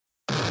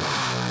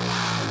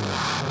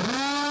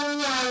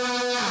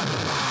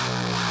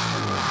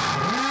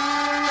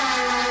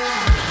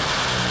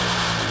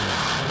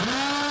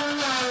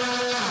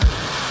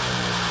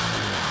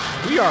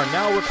are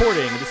now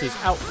recording. This is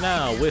Out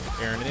Now with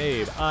Aaron and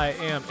Abe. I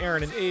am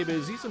Aaron, and Abe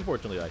he's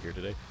unfortunately not here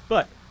today.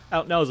 But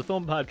Out Now is a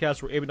film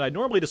podcast where Abe and I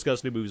normally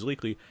discuss new movies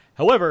weekly.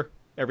 However,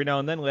 every now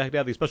and then we like to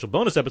have these special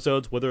bonus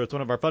episodes, whether it's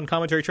one of our fun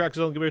commentary tracks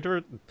or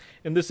something.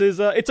 And this is,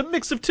 it's a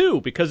mix of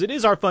two, because it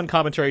is our fun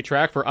commentary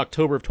track for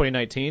October of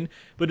 2019,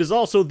 but it is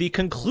also the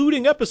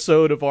concluding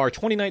episode of our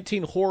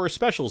 2019 horror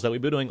specials that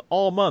we've been doing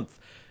all month.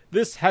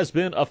 This has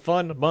been a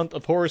fun month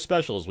of horror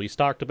specials. We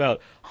talked about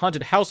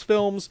haunted house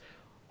films,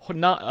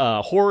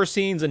 horror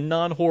scenes and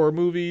non-horror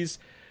movies,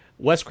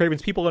 Wes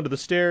Craven's People Under the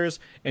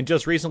Stairs, and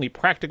just recently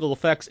practical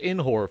effects in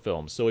horror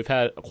films. So we've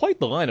had quite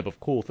the lineup of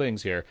cool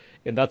things here,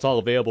 and that's all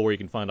available where you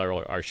can find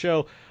our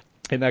show.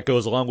 And that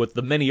goes along with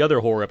the many other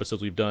horror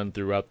episodes we've done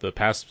throughout the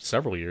past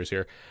several years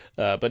here.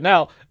 But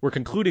now we're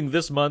concluding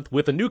this month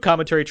with a new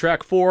commentary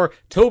track for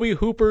Tobe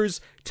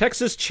Hooper's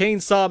Texas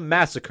Chainsaw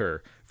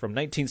Massacre from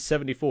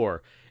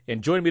 1974.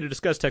 And joining me to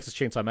discuss Texas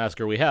Chainsaw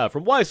Massacre, we have,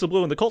 from Why So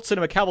Blue and the Cult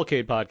Cinema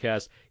Cavalcade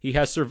podcast, he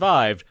has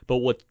survived, but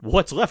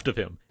what's left of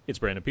him? It's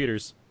Brandon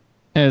Peters.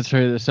 Hey, let's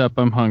hurry this up.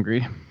 I'm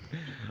hungry.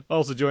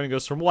 Also joining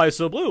us from Why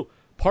So Blue,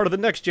 part of the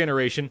next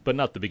generation, but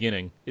not the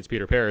beginning, it's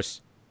Peter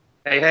Paris.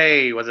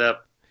 Hey, what's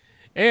up?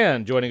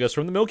 And joining us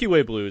from the Milky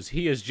Way Blues,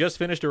 he has just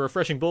finished a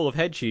refreshing bowl of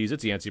head cheese,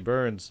 it's Yancey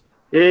Burns.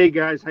 Hey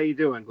guys, how you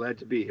doing? Glad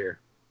to be here.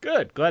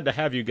 Good, glad to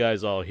have you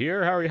guys all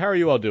here. How are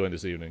you all doing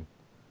this evening?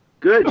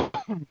 Good.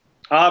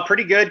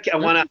 Pretty good. I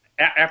want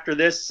to, after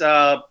this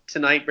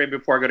tonight, right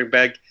before I go to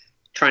bed,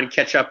 trying to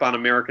catch up on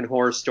American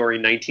Horror Story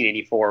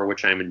 1984,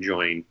 which I'm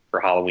enjoying for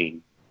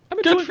Halloween. I'm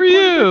enjoying for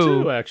you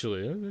too,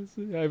 actually.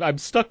 I'm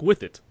stuck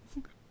with it.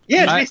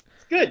 Yeah, it's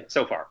good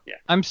so far. Yeah,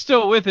 I'm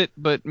still with it,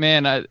 but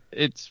man,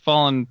 it's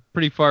fallen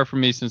pretty far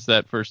from me since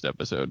that first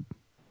episode.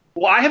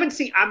 Well, I haven't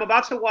seen. I'm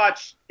about to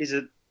watch. Is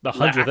it the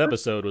 100th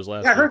episode was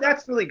last? Yeah, I heard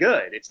that's really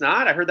good. It's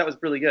not. I heard that was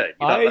really good.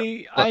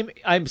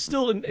 I'm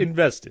still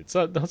invested.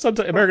 So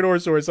sometimes American Horror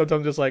Story.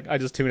 Sometimes just like I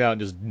just tune out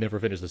and just never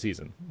finish the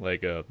season.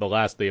 Like the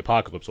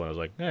Apocalypse one, I was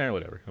like,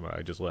 whatever.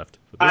 I just left.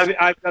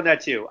 I've done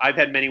that too. I've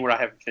had many where I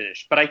haven't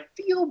finished, but I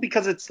feel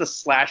because it's the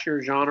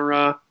slasher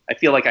genre, I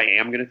feel like I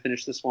am going to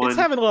finish this one. It's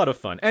having a lot of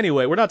fun.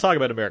 Anyway, we're not talking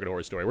about American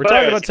Horror Story. We're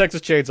talking about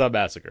Texas Chainsaw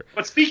Massacre.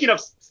 But speaking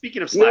of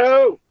slasher.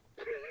 No.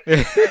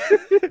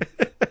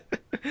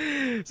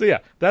 So yeah,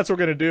 that's what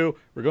we're going to do.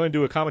 We're going to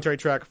do a commentary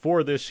track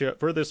for this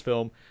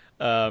film.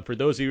 For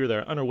those of you that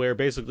are unaware,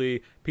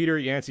 basically, Peter,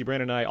 Yancey,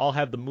 Brandon, and I all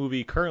have the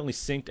movie currently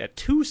synced at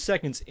 2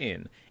 seconds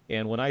in.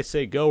 And when I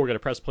say go, we're going to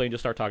press play and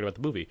just start talking about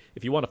the movie.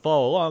 If you want to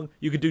follow along,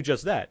 you can do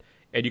just that.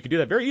 And you can do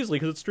that very easily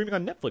because it's streaming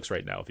on Netflix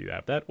right now if you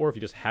have that. Or if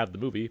you just have the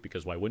movie,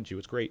 because why wouldn't you?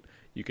 It's great.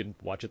 You can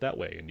watch it that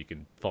way. And you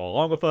can follow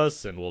along with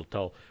us, and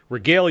we'll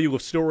regale you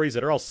with stories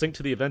that are all synced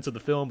to the events of the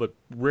film, but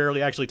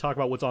rarely actually talk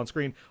about what's on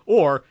screen.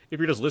 Or if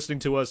you're just listening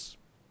to us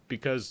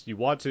because you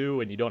want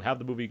to and you don't have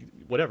the movie,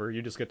 whatever,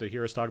 you just get to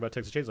hear us talk about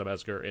Texas Chainsaw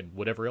Massacre and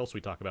whatever else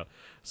we talk about.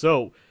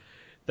 So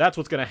that's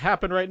what's going to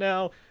happen right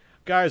now.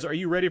 Guys, are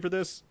you ready for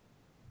this?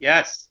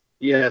 Yes.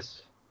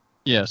 Yes.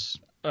 Yes.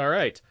 All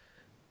right.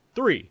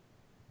 3,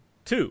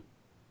 2,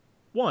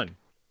 1,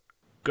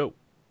 go.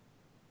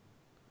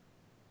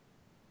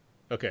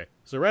 Okay,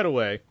 so right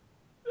away,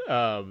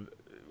 we're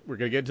going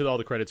to get into all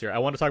the credits here. I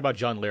want to talk about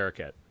John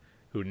Larroquette,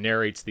 who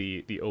narrates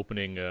the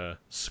opening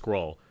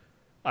scroll.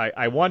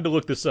 I wanted to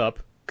look this up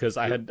because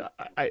I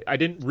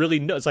didn't really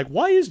know. It's like,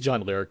 why is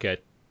John Larroquette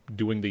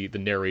doing the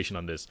narration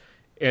on this?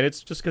 And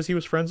it's just because he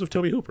was friends with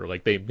Tobe Hooper.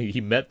 Like he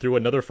met through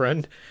another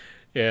friend,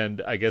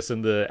 and I guess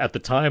at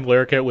the time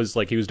Larroquette was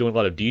like he was doing a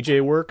lot of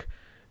DJ work,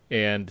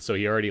 and so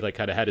he already like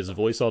kind of had his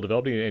voice all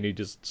developed.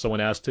 And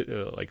someone asked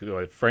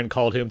a friend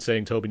called him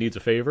saying Tobe needs a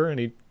favor, and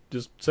he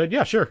just said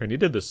yeah sure, and he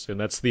did this, and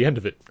that's the end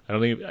of it. I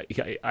don't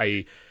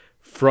think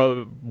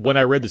from when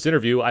I read this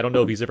interview, I don't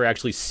know if he's ever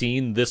actually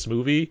seen this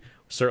movie.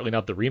 Certainly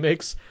not the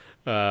remakes.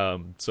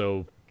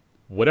 So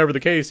whatever the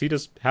case, he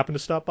just happened to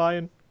stop by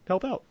and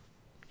help out.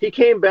 He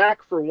came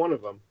back for one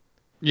of them.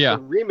 Yeah.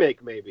 The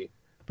remake, maybe.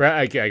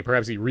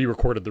 Perhaps he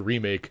re-recorded the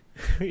remake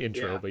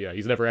intro, Yeah. but yeah,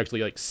 he's never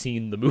actually like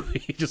seen the movie.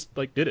 He just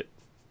like did it.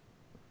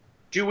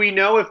 Do we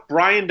know if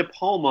Brian De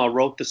Palma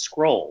wrote the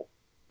scroll?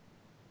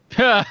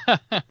 Is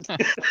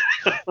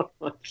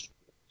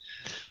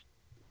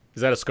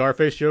that a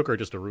Scarface joke or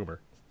just a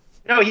rumor?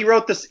 No, he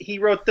wrote this. He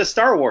wrote the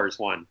Star Wars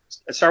one,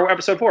 Star Wars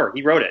Episode 4.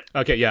 He wrote it.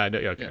 Okay, yeah,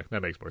 okay,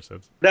 that makes more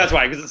sense. That's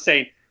why, because it's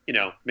saying,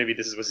 maybe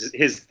this was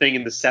his thing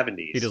in the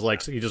 70s.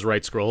 He just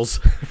writes scrolls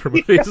for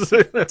movies.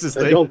 That's his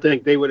thing. I don't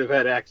think they would have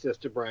had access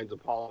to Brian De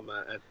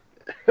Palma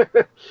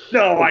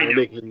No, I know.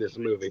 making this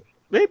movie.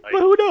 Maybe,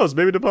 but who knows?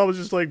 Maybe De Palma's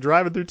just like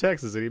driving through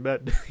Texas and he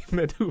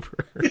met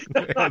Hooper.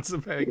 They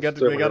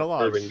got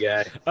along. Urban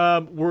guy.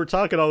 We're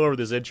talking all over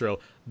this intro.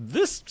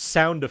 This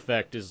sound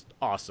effect is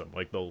awesome.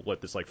 Like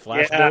this like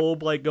flash Yeah.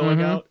 bulb like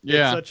going out.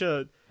 Yeah. It's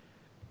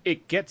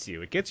it gets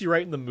you. It gets you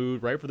right in the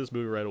mood, right for this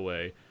movie right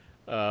away.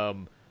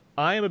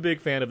 I am a big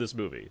fan of this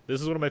movie.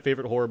 This is one of my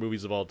favorite horror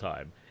movies of all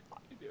time.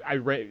 I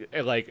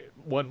like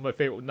one of my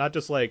favorite, not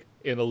just like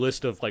in a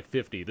list of like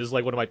 50. This is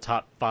like one of my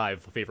top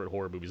 5 favorite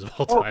horror movies of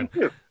all time.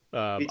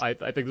 I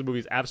think the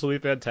movie's absolutely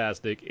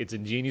fantastic. It's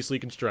ingeniously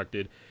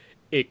constructed.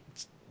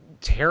 It's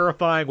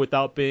terrifying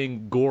without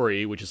being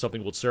gory, which is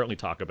something we'll certainly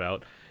talk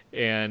about.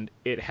 And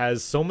it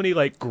has so many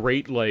like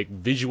great like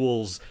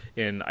visuals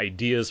and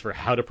ideas for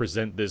how to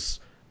present this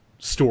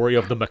story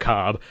of the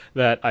macabre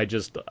that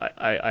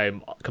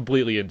I'm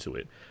completely into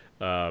it.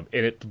 And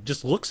it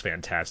just looks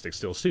fantastic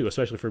still too,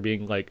 especially for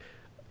being like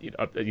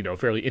a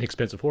fairly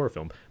inexpensive horror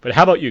film. But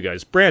how about you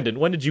guys, Brandon?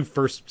 When did you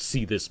first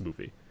see this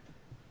movie?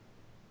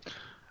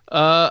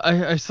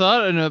 I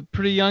saw it in a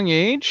pretty young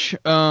age.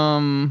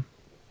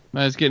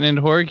 I was getting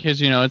into horror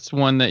because it's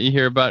one that you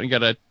hear about and you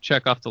gotta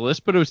check off the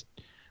list. But it was,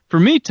 for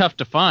me, tough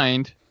to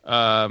find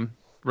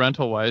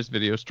rental-wise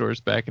video stores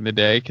back in the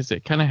day because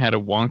it kind of had a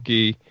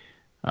wonky.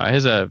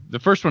 The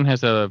first one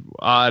has a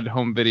odd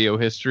home video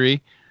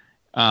history.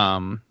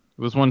 It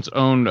was once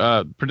owned.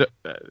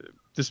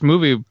 This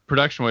movie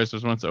production-wise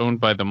was once owned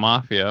by the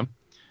mafia.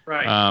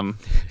 Right.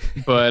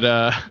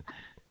 But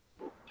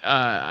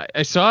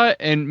I saw it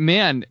and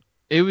man,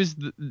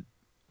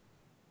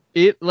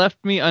 it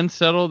left me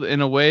unsettled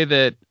in a way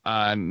that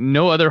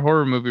no other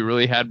horror movie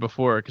really had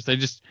before, because I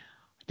just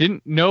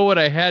didn't know what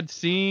I had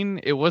seen.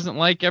 It wasn't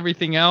like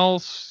everything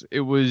else.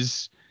 It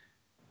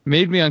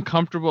made me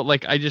uncomfortable.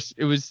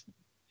 It was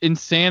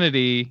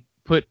insanity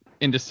put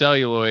into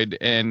celluloid,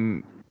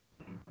 and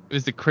it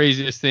was the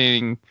craziest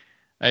thing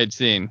I had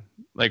seen.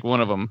 Like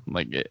one of them,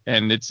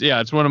 and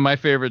it's one of my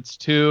favorites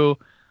too.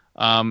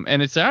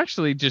 And it's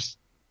actually just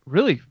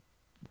really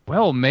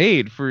well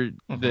made for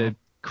the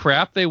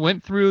crap they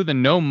went through, the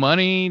no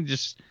money,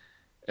 just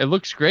it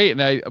looks great.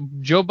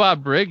 And Joe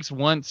Bob Briggs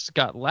once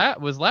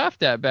was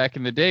laughed at back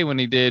in the day when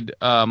he did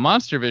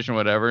Monster Vision,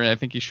 whatever, and I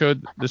think he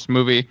showed this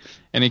movie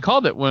and he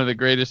called it one of the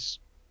greatest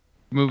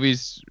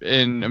movies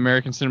in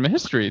American cinema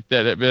history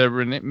that had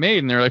ever made,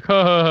 and they're like,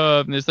 ha ha ha,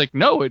 and it's like,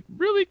 no, it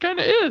really kind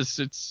of is.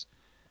 It's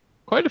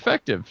quite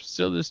effective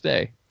still to this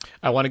day.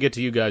 I want to get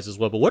to you guys as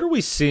well, but what are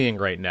we seeing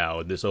right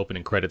now in this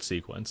opening credit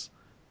sequence?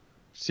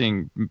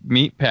 Seeing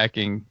meat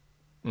packing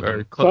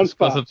or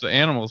close-ups of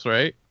animals,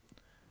 right?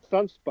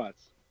 Sunspots.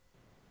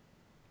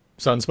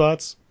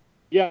 Sunspots?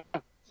 Yeah,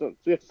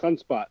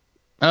 sunspot.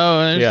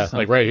 Oh, yeah,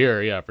 like right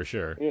here. Yeah, for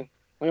sure. Yeah,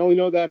 I only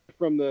know that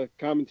from the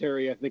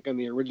commentary, I think, on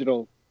the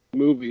original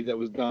movie that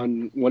was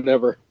done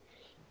whenever.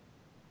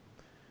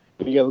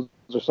 But yeah, those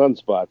are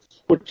sunspots,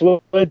 which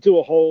led to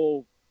a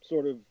whole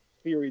sort of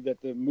theory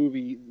that the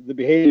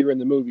behavior in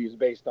the movie is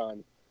based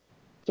on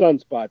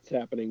sunspots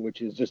happening,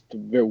 which is just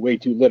way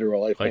too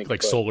literal, I think.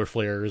 Like solar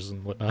flares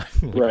and whatnot,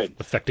 right,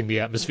 affecting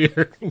the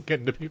atmosphere and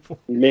getting to people,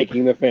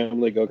 making the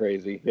family go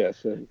crazy.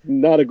 Yes,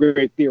 not a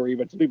great theory,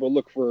 but some people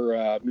look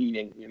for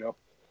meaning.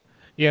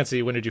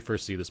 Yancey, when did you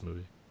first see this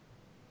movie?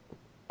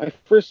 I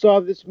first saw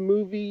this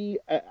movie.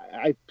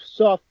 I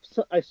saw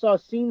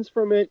scenes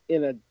from it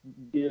in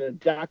a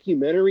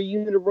documentary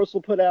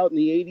Universal put out in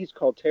the '80s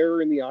called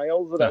Terror in the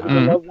Aisles that I was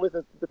in love with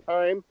at the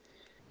time,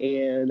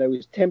 and I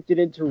was tempted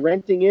into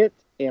renting it.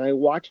 And I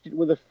watched it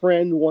with a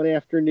friend one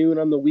afternoon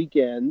on the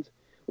weekend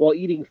while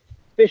eating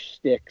fish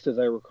sticks, as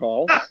I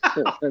recall.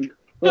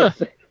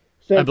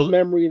 Sense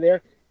memory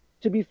there.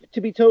 To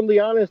be totally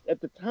honest,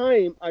 at the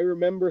time, I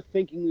remember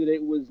thinking that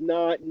it was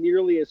not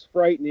nearly as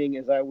frightening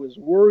as I was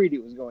worried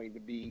it was going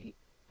to be,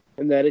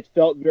 and that it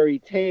felt very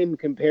tame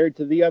compared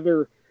to the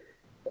other.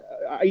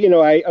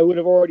 I would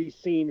have already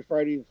seen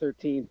Friday the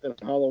 13th and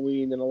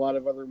Halloween and a lot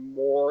of other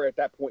more at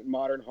that point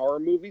modern horror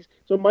movies.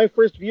 So my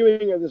first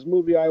viewing of this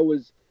movie, I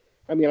was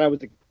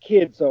a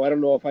kid, so I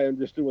don't know if I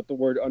understood what the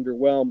word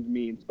underwhelmed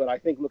means, but I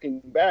think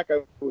looking back,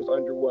 I was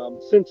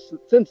underwhelmed.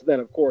 Since then,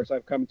 of course,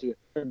 I've come to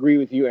agree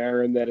with you,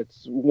 Aaron, that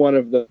it's one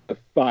of the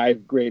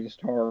 5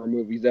 greatest horror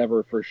movies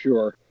ever for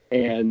sure,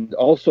 and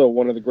also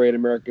one of the great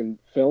American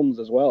films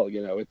as well.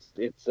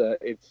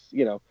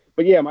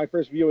 But yeah, my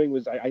first viewing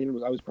was I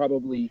was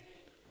probably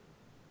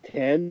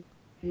 10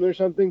 or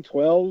something,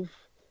 12,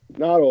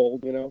 not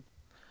old.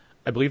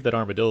 I believe that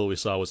armadillo we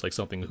saw was like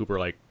something Hooper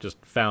like just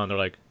found. They're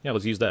like, yeah,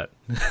 let's use that.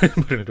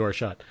 Put it into our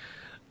shot.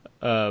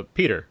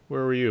 Peter,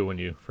 where were you when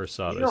you first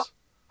saw this?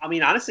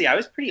 Honestly, I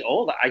was pretty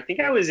old. I think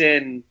I was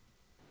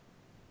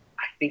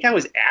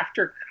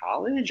after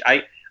college.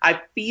 I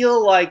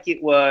feel like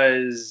it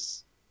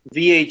was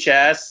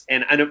VHS,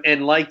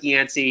 and like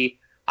Yancey,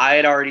 I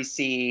had already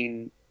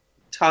seen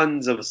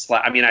tons of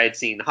I had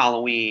seen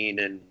Halloween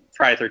and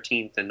Friday the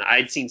 13th, and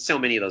I'd seen so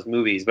many of those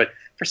movies, but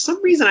for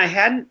some reason I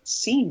hadn't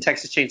seen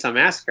Texas Chainsaw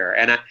Massacre,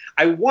 and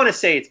I want to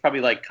say it's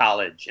probably like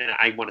college, and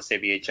I want to say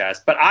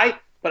VHS, but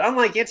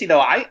unlike Yancey though,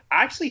 I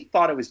actually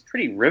thought it was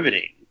pretty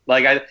riveting.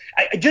 Like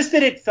I just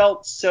that it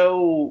felt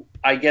so,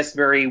 I guess,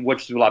 very,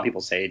 which a lot of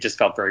people say, it just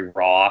felt very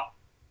raw,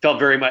 felt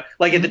very much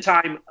like at the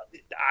time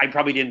I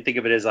probably didn't think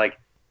of it as like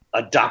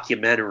a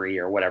documentary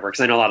or whatever,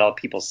 because I know a lot of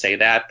people say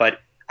that, but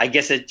I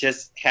guess it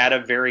just had a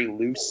very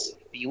loose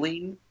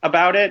feeling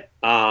about it.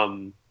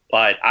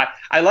 But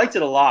I liked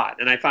it a lot,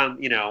 and I found,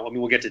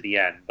 we'll get to the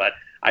end, but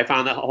I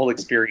found the whole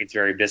experience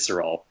very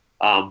visceral.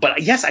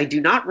 But yes, I do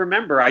not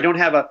remember. I don't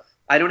have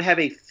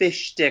a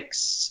fish sticks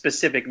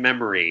specific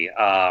memory.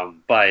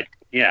 But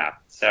Yeah.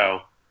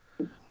 So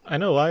I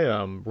know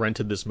I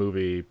rented this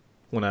movie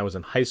when I was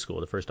in high school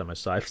the first time I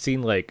saw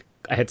it.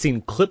 I had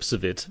seen clips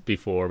of it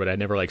before, but I'd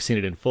never like seen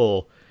it in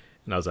full.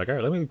 And I was like, all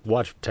right, let me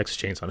watch Texas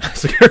Chainsaw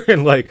Massacre.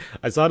 And like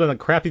I saw it on a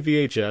crappy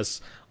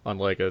VHS on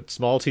like a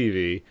small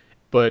TV.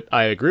 But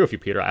I agree with you,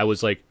 Peter. I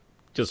was like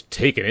just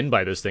taken in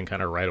by this thing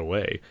kind of right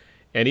away.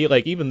 And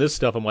even this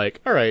stuff, I'm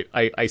like, all right,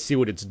 I see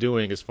what it's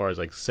doing as far as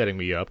like setting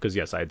me up because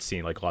yes, I had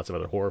seen like lots of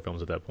other horror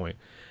films at that point,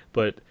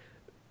 but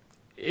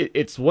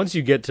it's once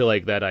you get to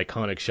like that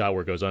iconic shot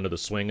where it goes under the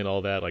swing and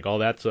all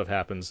that stuff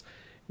happens,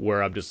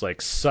 where I'm just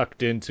like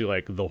sucked into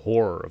like the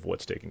horror of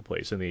what's taking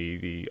place and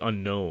the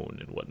unknown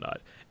and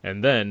whatnot.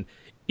 And then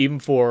even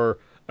for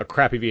a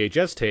crappy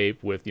VHS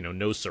tape with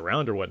no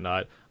surround or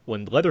whatnot,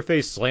 when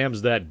Leatherface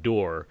slams that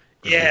door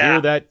and yeah.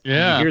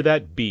 you hear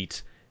that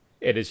beat,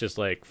 and it's just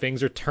like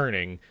things are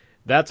turning.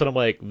 That's when I'm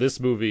like, this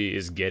movie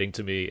is getting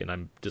to me, and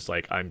I'm just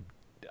like, I'm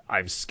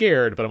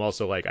scared, but I'm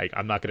also like,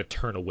 I'm not going to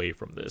turn away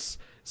from this.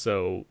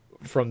 So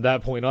from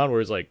that point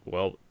onwards, like,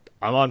 well,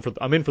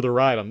 I'm in for the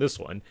ride on this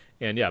one.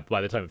 And yeah, by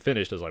the time it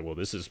finished, I was like, well,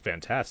 this is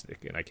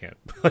fantastic, and I can't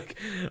like,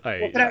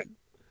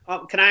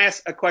 Well, can I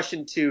ask a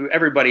question to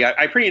everybody?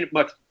 I pretty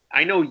much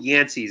I know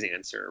Yancey's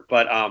answer,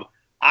 but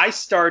I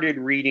started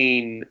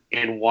reading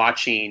and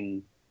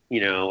watching,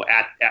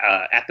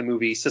 at the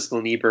movie Siskel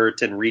and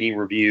Ebert and reading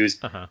reviews,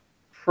 uh-huh.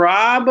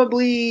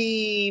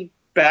 probably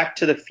Back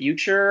to the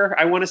Future.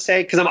 I want to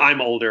say because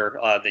I'm older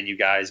than you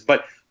guys,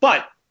 but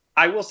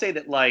I will say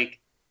that like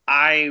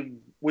I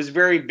was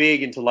very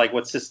big into like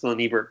what Siskel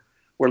and Ebert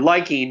were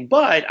liking,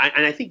 but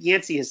and I think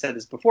Yancey has said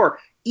this before.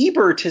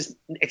 Ebert has,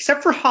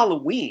 except for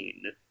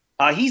Halloween,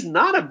 he's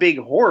not a big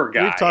horror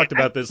guy. We've talked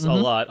about this a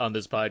Mhm. lot on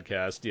this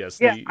podcast. Yes,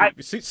 Yeah,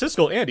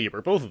 Siskel and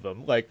Ebert, both of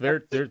them, like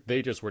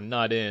they just were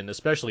not in,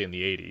 especially in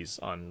the '80s,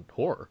 on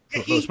horror for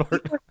the most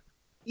part.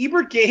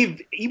 Ebert gave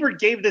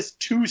this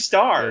 2 Yeah,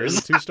 it was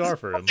a stars. 2-star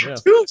for him. Yeah.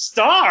 2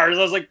 stars.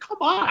 I was like, come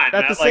on. At the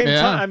Like, same time,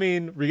 Yeah. I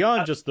mean,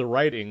 Rian just the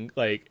writing,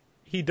 like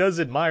he does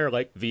admire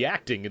like the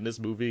acting in this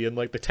movie and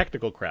like the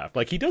technical craft.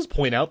 Like he does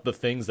point out the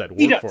things that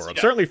he work does. for He him.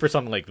 does. Certainly for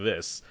something like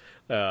this,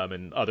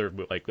 and other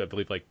like I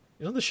believe like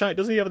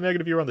doesn't he have a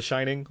negative view on The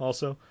Shining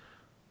also?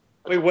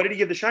 Wait, what did he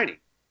give The Shining?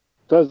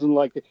 Doesn't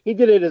like it. He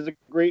did it as a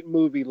great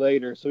movie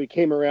later, so he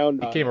came around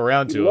He on came it.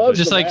 around He to it, loves but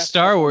Just the like last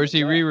Star stuff on Wars, the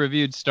he left.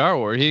 re-reviewed Star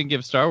Wars. He didn't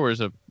give Star Wars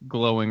a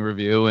glowing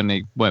review, and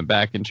he went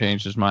back and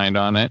changed his mind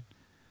on it.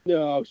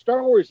 No,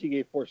 Star Wars he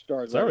gave 4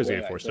 stars Star right Wars away.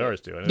 gave I four think.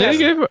 stars to. I Did he Yes.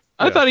 give?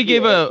 I Yeah. thought he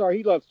gave Yeah, a.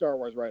 he loved Star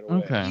Wars right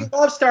away. Okay. He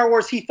loved Star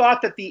Wars. He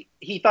thought that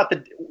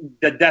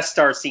the Death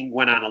Star scene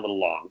went on a little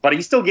long, but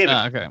he still gave it.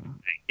 Okay.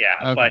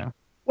 Yeah, Okay. but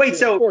wait, Yeah,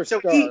 so 4 he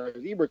stars.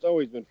 Ebert's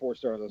always been 4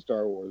 stars on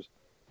Star Wars.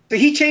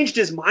 changed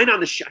his mind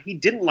on he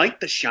didn't like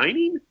The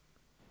Shining.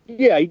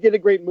 Yeah, he did a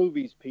great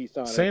movies piece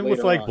on it. Same with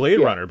later like on. Blade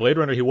Yeah. Runner. Blade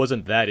Runner, he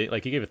wasn't that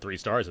like he gave it 3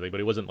 stars, I think, but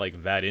he wasn't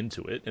like that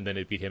into it, and then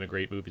it became a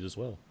great movie as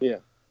well. Yeah.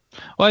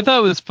 Well, I thought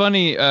it was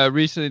funny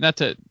recently, not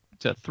to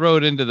throw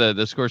it into the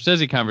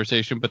Scorsese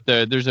conversation, but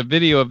there's a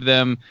video of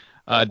them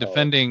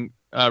defending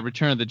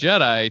Return of the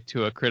Jedi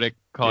to a critic,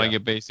 calling Yeah.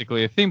 it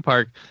basically a theme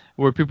park,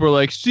 where people are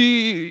like,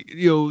 see,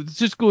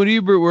 Siskel and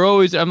Ebert were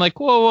always. I'm like,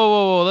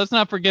 whoa, let's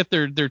not forget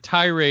their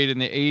tirade in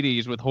the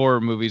 '80s with horror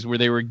movies, where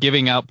they were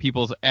giving out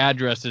people's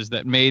addresses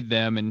that made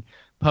them and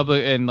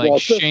public and like Well,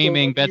 Siskel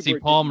shaming and Betsy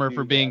Ebert Palmer didn't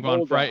for do being that. on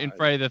Hold Friday on.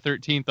 Friday the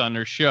 13th on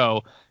their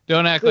show.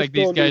 Don't act like Siskel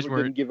these and guys Ebert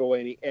were. didn't give away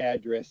any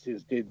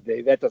addresses, did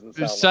they? That doesn't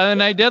sound Silent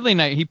like Night, Deadly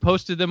Night. He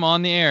posted them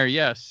on the air.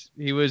 Yes,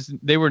 he was.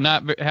 They were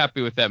not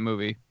happy with that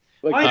movie.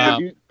 like I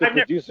the, I've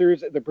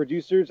never- the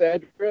producer's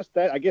address.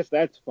 That I guess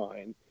that's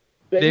fine.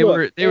 They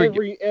were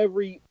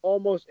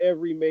Almost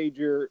every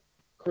major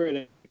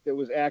critic that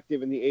was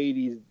active in the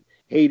 '80s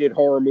hated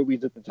horror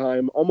movies at the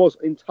time,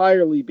 almost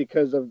entirely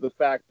because of the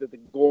fact that the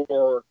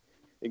gore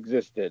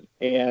existed.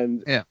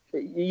 And Yeah.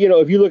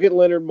 if you look at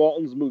Leonard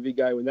Maltin's Movie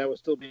Guy when that was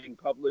still being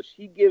published,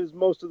 he gives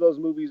most of those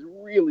movies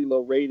really low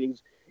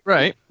ratings.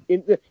 right.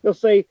 He'll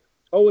say,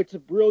 "Oh, it's a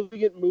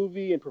brilliant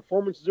movie and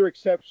performances are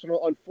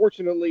exceptional.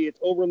 Unfortunately, it's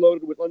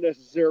overloaded with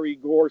unnecessary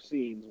gore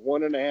scenes.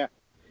 1.5."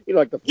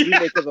 Like the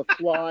remake of The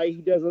Fly,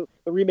 he does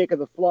the remake of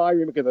The Fly,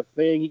 remake of The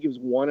Thing. He gives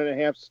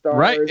 1.5 stars.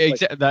 Right. Like,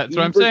 That's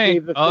what I'm Ebert saying.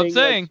 gave The All I'm Thing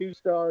saying. like 2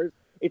 stars.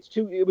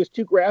 It was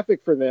too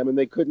graphic for them, and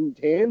they couldn't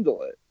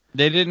handle it.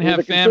 They didn't It was have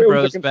a fan it was a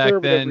bros back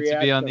conservative then to be reaction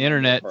on the on their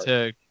internet part.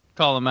 to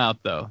call them out,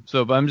 though.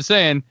 So, but I'm just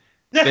saying.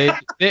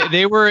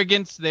 They were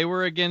against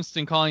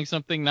and calling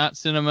something not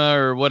cinema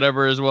or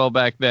whatever as well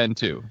back then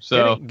too.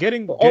 So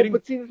Getting but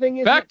see, the thing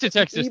is, back to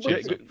Texas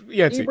Ebert- Chainsaw.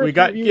 Yancey, we Ebert's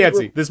got reviews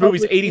Yancey. were This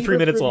movie's published- 83 Ebert's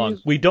minutes long.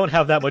 reviews- We don't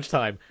have that much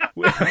time.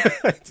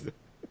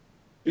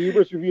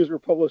 Ebert's reviews were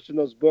published in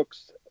those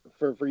books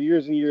for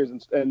years and years,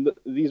 and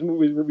these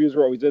movie reviews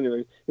were always in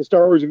there. His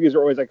Star Wars reviews are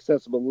always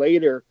accessible.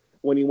 Later,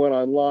 when he went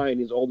online,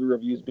 his older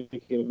reviews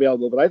became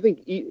available. But I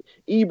think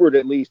Ebert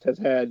at least has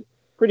had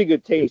pretty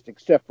good taste,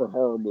 except for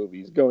horror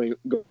movies, going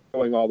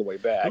all the way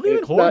back. Well,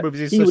 even horror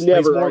movies, he would he's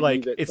never more argue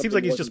like that it seems something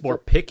like he's just wasn't more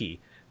good. picky.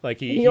 Like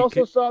He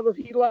also saw that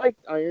he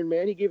liked Iron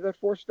Man. He gave that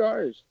 4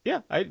 stars. yeah,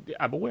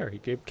 I'm aware he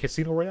gave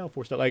Casino Royale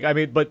 4 stars. Like I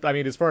mean,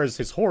 as far as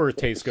his horror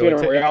taste go,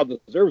 Casino Royale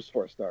deserves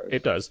 4 stars.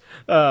 it does.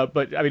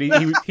 But I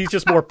mean, he's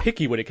just more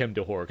picky when it came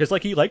to horror because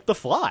like he liked The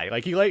Fly,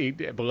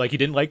 but like he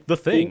didn't like The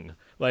Thing.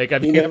 Like I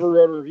He mean, never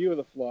wrote a review of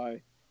The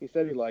Fly. He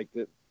said he liked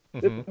it.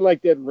 Didn't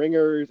like Dead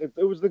Ringers.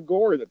 It was the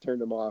gore that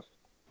turned him off.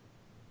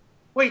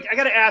 Wait, I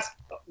gotta ask.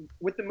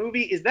 With the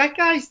movie, is that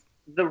guy's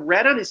the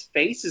red on his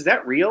face? Is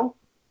that real?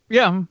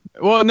 Yeah.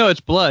 Well, no,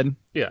 it's blood.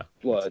 yeah,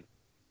 Blood.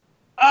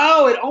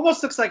 Oh, it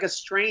almost looks like a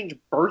strange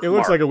birthmark. it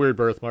looks like a weird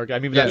birthmark. I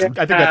mean, Yeah. I think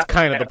that's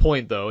kind of the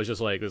point, though. It's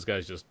just like this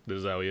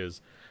is how he is.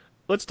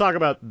 Let's talk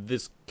about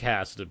this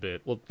cast a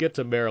bit. We'll get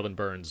to Marilyn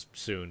Burns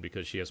soon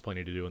because she has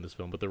plenty to do in this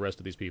film, but the rest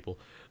of these people.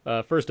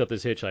 First up,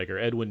 this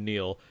hitchhiker, Edwin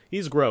Neal.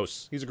 He's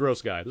gross. He's a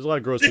gross guy. There's a lot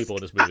of gross people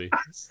in this movie.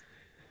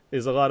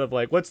 There's a lot of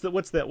like, what's the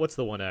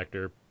one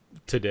actor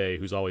today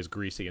who's always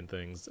greasy and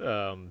things?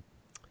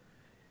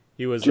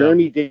 He was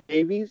Jeremy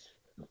Davies.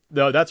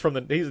 no, that's from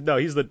he's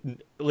the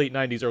late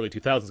 '90s, early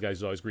 2000s guy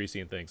who's always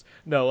greasy and things.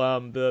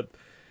 No,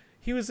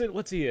 he was in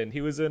what's he in? He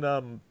was in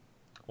well,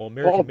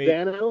 American Paul Made.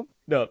 Dano.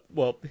 No,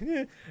 well,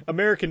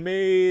 American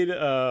Made,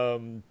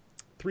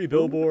 Three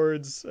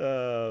Billboards.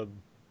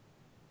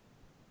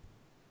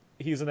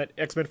 He's in that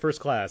X-Men First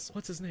Class.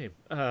 What's his name?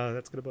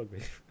 That's gonna bug me.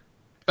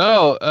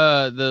 Oh,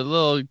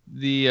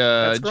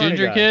 the scrawny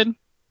ginger guy. kid.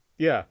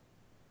 Yeah,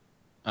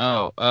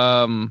 Oh,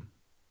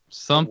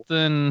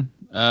 something.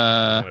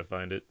 I'm gonna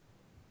find it.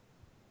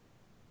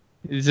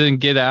 He's in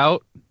Get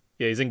Out.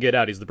 Yeah, he's in Get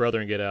Out. He's the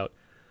brother in Get Out.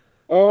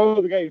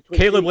 Oh, the guy who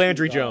Caleb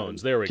Landry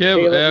Jones. There we go.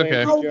 Caleb, Caleb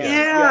okay. Landry Oh Jones.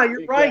 yeah,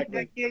 you're right.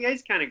 exactly. Yeah,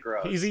 he's kind of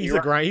gross. He's a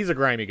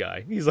grimy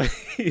guy. He's like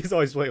he's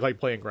always like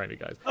playing grimy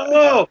guys.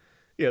 Oh,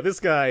 Yeah, this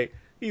guy.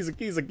 He's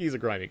a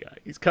grimy guy.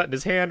 He's cutting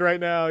his hand right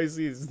now.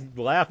 He's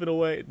laughing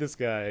away. This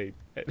guy.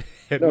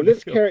 No,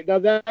 this character. Now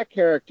that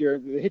character,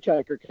 the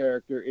hitchhiker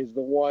character, is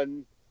the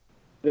one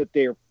that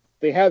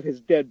they have his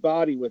dead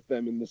body with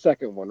them in the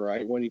second one,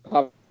 right? When he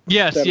pops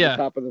Yes, out yeah. of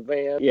the top of the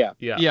van. Yeah.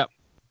 Yeah. Yep.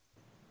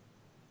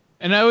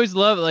 And I always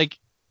love, like,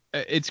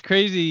 it's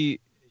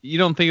crazy. You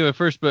don't think of it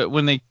first, but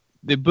when they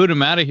boot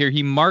him out of here,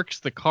 he marks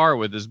the car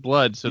with his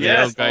blood so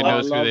Yes, the other guy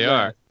knows who they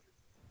are.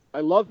 I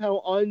love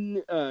how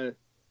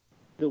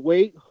the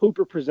way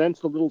Hooper presents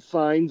the little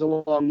signs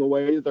along the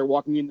way that they're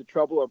walking into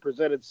trouble are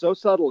presented so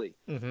subtly.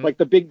 Mhm. Like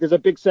there's a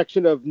big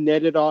section of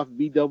netted off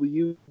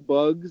VW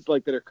bugs,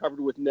 like that are covered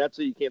with nets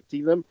so you can't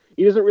see them.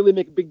 He doesn't really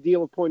make a big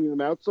deal of pointing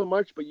them out so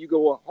much, but you go,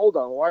 well, hold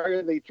on, why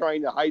are they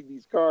trying to hide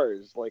these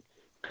cars? Like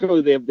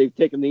clearly they've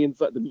taken the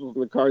people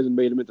from the cars and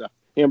made them into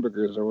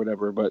hamburgers or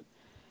whatever. But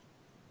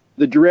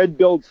the dread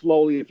builds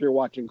slowly if you're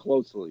watching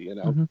closely, you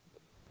know. Mhm.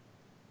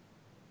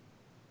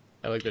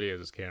 I like that he has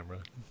his camera.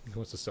 He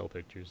wants to sell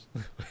pictures.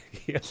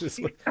 He has this,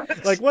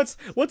 like, what's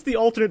the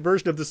alternate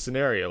version of this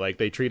scenario? Like,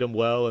 they treat him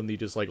well, and he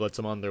just like lets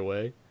them on their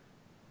way.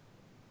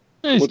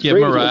 Just What's give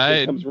him great a is when ride.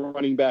 he comes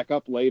running back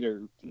up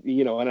later,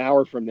 an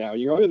hour from now.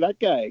 You're oh, that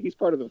guy, he's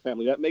part of the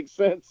family. That makes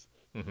sense.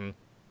 Mm-hmm.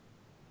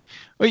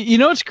 Well, you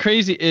know what's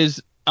crazy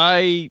is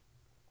for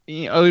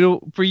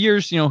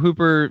years,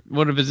 Hooper,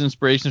 one of his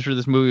inspirations for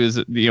this movie is,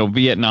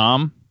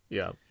 Vietnam.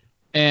 Yeah.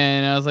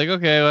 And I was like,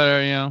 okay,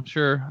 whatever,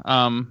 sure.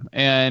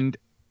 And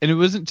it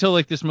wasn't until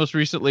like this most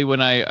recently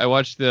when I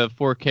watched the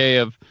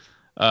 4K of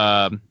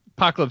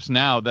Apocalypse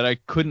Now that I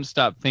couldn't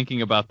stop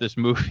thinking about this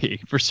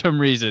movie. For some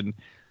reason,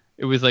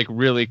 it was like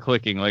really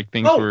clicking. Like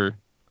things were.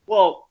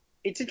 Well,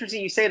 it's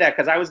interesting you say that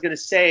because I was going to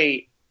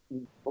say,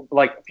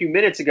 like a few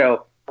minutes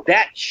ago,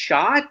 that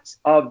shot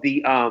of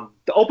the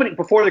opening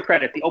before the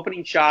credit, the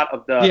opening shot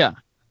of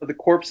the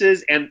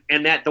corpses and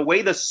that the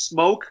way the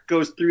smoke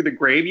goes through the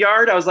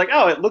graveyard, I was like,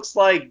 oh, it looks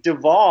like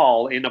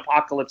Duvall in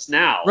Apocalypse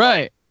Now.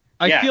 Right.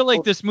 Yeah. I feel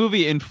like this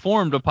movie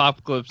informed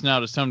Apocalypse Now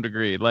to some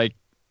degree. Like,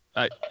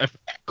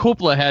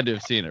 Coppola had to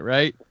have seen it,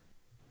 right?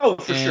 Oh,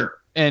 for sure.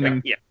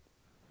 And yeah.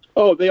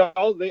 Oh,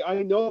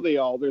 I know they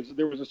all.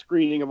 There was a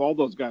screening of all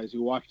those guys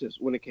who watched this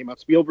when it came out.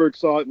 Spielberg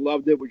saw it and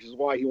loved it, which is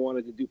why he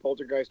wanted to do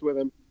Poltergeist with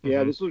him.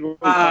 Yeah, Mhm. this was really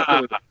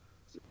popular.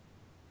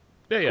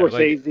 Yeah,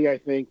 Scorsese, I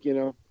think,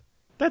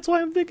 That's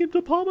why I'm thinking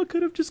De Palma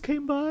could have just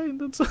came by and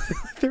then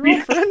they're all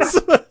friends.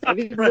 I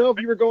didn't know if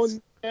you were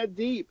going that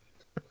deep.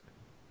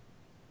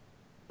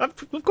 Of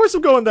course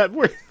I'm going that.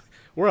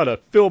 We're on a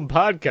film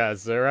podcast,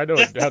 sir. I know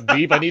how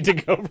deep I need to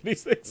go for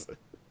these things.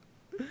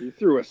 You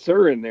threw a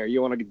sir in there.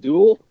 You want a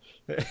duel?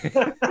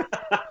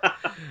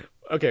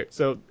 Okay,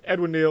 so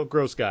Edwin Neal,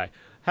 gross guy.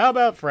 How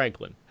about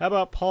Franklin? How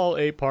about Paul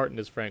A. Parton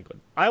as Franklin?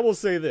 I will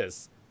say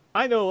this.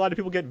 I know a lot of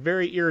people get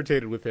very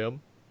irritated with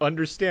him.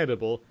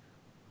 Understandable.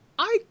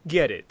 I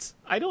get it.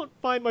 I don't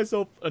find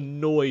myself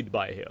annoyed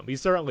by him.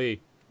 He's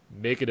certainly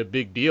making a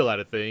big deal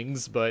out of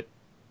things, but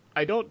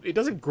it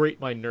doesn't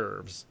grate my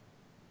nerves.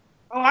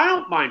 Oh, I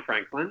don't mind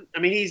Franklin. I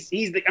mean, he's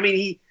the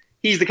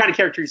kind of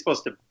character he's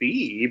supposed to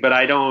be, but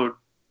I don't.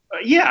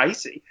 Yeah,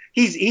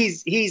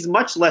 he's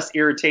much less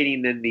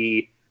irritating than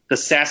the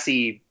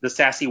sassy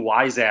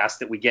wise ass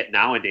that we get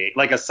nowadays,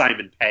 like a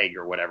Simon Pegg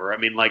or whatever. I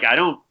mean, like I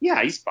don't.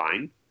 Yeah, he's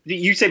fine.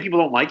 You say people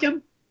don't like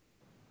him?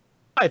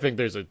 I think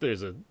there's a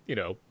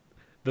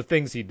the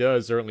things he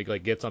does certainly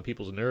like gets on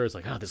people's nerves.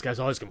 Like, this guy's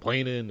always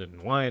complaining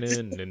and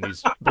whining, and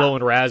he's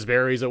blowing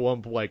raspberries at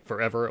one like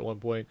forever at one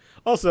point.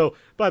 Also,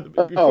 but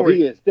before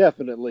he is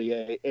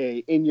definitely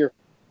a in your.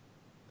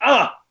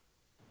 Ah,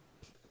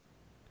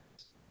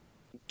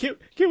 can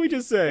we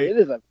just say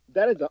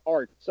That is an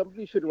art.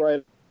 Somebody should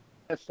write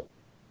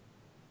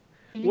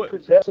what?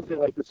 present something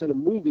like this in a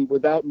movie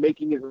without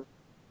making it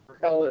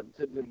repellent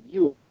to the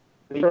viewer.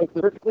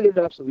 Perfectly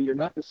enough so that you're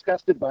not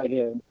disgusted by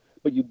him,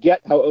 but you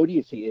get how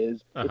odious he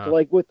is. It's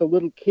like with the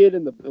little kid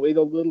and the way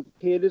the little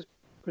kid is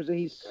presented.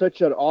 He's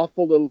such an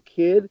awful little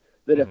kid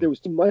that if there was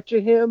too much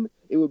of him,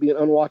 it would be an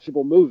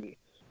unwatchable movie.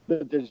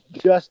 But there's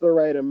just the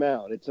right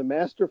amount. It's a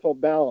masterful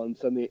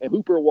balance, and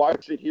Hooper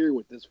watched it here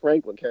with this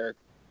Franklin character,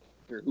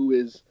 who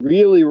is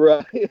really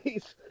rough.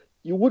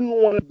 You wouldn't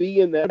want to be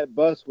in that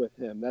bus with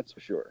him, that's for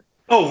sure.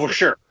 oh, for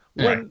sure.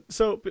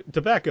 So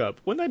to back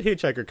up, when that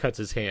hitchhiker cuts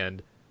his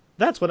hand,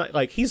 that's when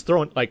he's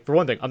throwing, like, for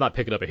one thing, I'm not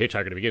picking up a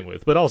hitchhiker to begin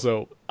with, but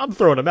also I'm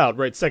throwing him out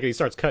right second he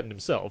starts cutting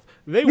himself.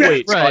 They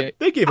wait, right.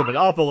 They gave him an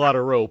awful lot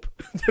of rope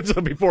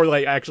before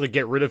they actually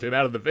get rid of him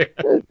out of the van.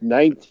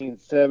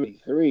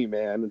 1973,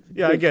 man.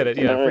 Yeah, I get it.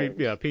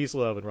 Yeah, peace,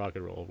 love, and rock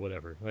and roll,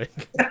 whatever.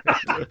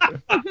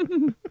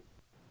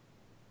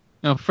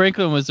 No,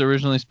 Franklin was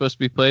originally supposed to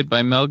be played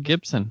by Mel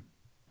Gibson.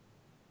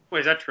 Wait,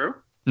 is that true?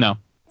 No.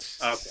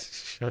 Okay.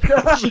 Shut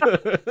up.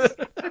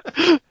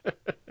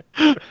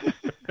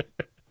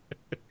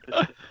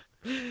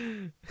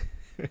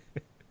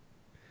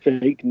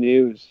 Fake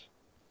news.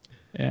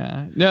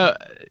 Yeah. No.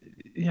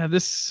 Yeah.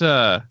 This.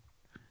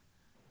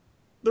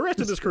 The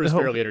rest of this crew is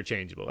fairly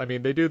interchangeable. I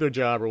mean, they do their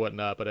job or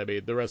whatnot, but I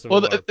mean, the rest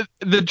of them are...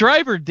 the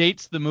driver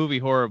dates the movie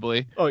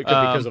horribly. Oh,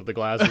 because of the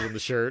glasses and the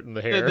shirt and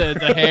the hair.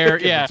 The hair,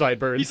 yeah. The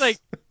sideburns.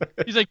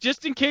 He's like,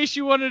 just in case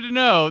you wanted to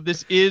know,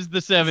 this is the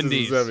 70s. This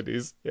is the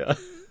 70s, yeah.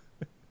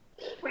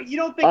 Wait, you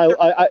don't think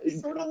they're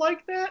sort of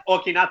like that?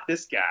 Okay, not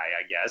this guy,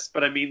 I guess,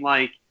 but I mean,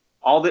 like,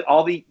 all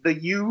the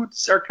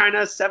youths are kind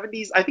of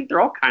 70s. I think they're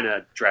all kind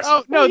of dressed.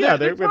 Oh no, yeah,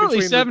 they're totally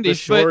between 70s. The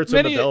shorts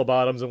but and the bell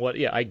bottoms and what?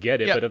 Yeah, I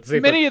get it. Yeah, but at the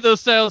same many time, of those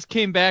styles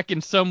came back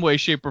in some way,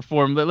 shape, or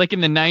form. Like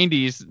in the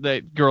 90s,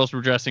 that girls were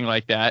dressing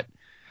like that.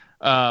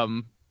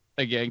 Again,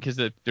 because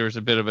there was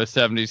a bit of a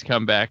 70s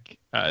comeback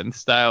in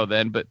style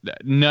then, but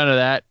none of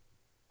that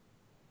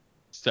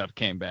stuff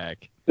came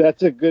back.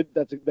 That's a good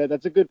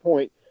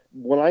point.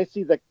 When I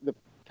see the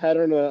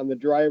pattern on the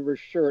driver's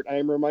shirt, I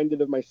am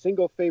reminded of my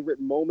single favorite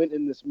moment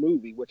in this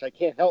movie, which I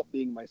can't help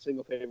being my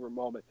single favorite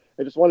moment.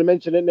 I just want to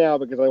mention it now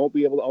because I won't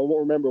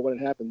remember when it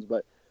happens.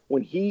 But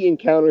when he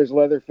encounters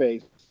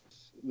Leatherface,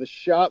 the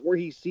shot where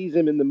he sees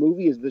him in the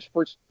movie is the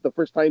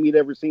first time he'd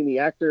ever seen the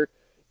actor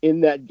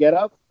in that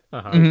getup.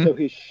 Mm-hmm. So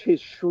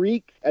his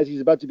shriek as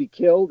he's about to be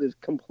killed is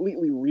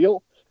completely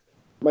real.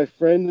 My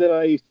friend and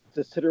I used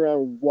to sit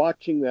around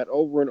watching that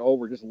over and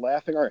over, just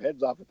laughing our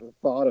heads off at the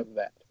thought of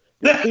that.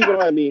 You see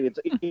what I mean?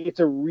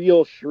 It's a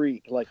real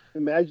shriek. Like,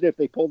 imagine if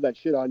they pulled that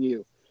shit on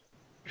you.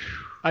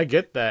 I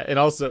get that, and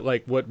also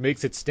like what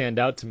makes it stand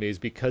out to me is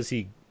because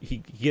he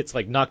gets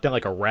like knocked down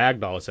like a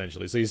rag doll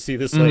essentially. So you see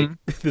this like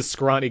this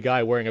scrawny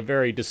guy wearing a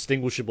very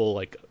distinguishable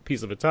like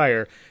piece of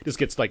attire just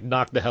gets like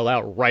knocked the hell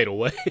out right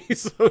away.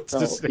 So it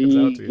just stands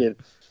out to you. He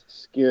gets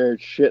scared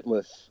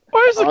shitless.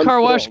 Why is the car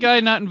wash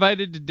guy not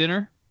invited to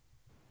dinner?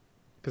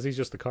 Because he's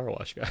just the car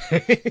wash guy.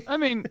 I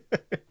mean,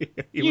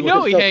 he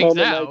hangs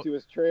out. To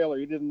his trailer.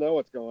 He didn't know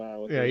what's going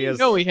on with him. He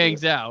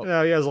hangs out.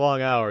 No, he has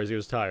long hours. He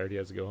was tired. He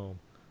has to go home.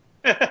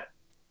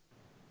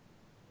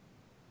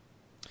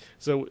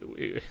 So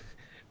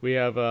we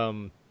have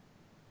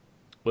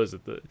what is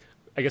it?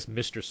 I guess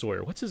Mr.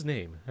 Sawyer. What's his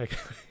name?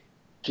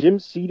 Jim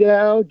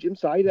Sydow. Jim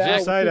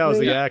Sydow's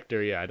the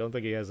actor. Yeah, I don't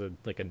think he has a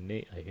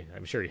name.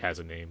 I'm sure he has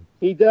a name.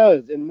 He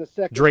does in the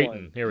second Drayton.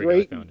 one. Here we go.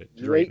 I found it.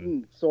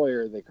 Drayton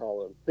Sawyer, they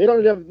call him. They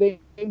don't have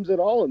names at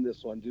all in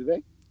this one, do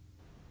they?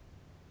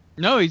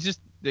 No, he's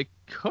just the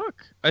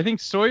cook. I think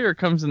Sawyer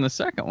comes in the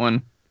second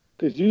one.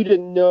 Because you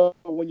didn't know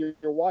when you're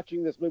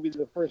watching this movie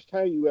the first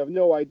time, you have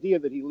no idea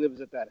that he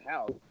lives at that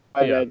house.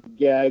 That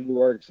gag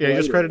works. Yeah, he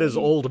just credited as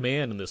old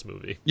man in this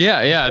movie.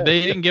 Yeah.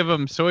 They didn't give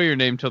him Sawyer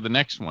name till the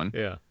next one.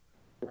 Yeah.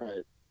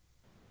 Right.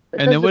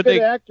 And then what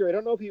actor? I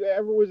don't know if he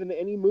ever was in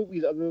any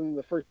movies other than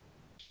the first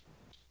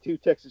two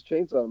Texas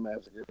Chainsaw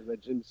Massacres.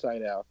 That Jim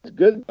Sydow. It's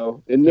good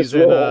though.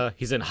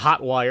 He's in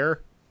Hot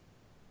Wire.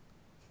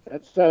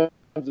 That sounds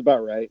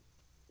about right.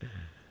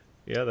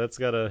 Yeah, that's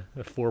got a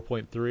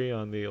 4.3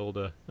 on the old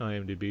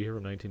IMDb here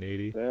from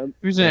 1980.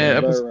 He was in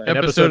an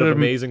episode of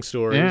Amazing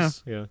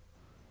Stories. Yeah.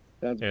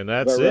 And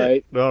that's it.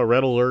 Right. Oh,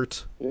 Red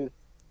Alert. Yeah.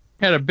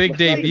 Had a big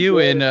debut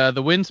in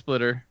The Wind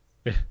Splitter.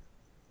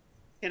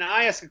 Can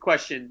I ask a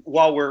question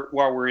while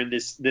we're in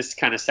this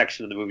kind of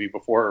section of the movie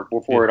before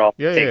it all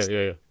takes?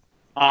 Yeah.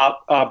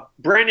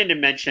 Brandon had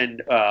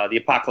mentioned the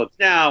Apocalypse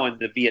Now and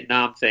the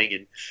Vietnam thing,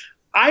 and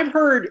I've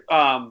heard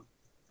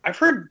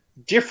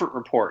different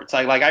reports.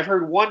 I've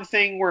heard one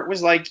thing where it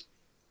was like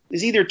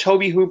is either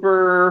Tobe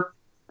Hooper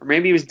or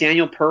maybe it was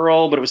Daniel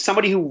Pearl, but it was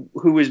somebody who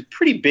was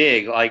pretty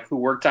big, like who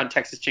worked on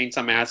Texas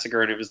Chainsaw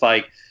Massacre, and it was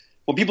like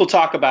when people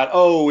talk about,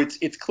 oh,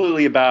 it's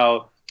clearly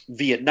about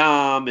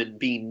Vietnam and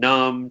being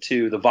numb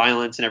to the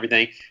violence and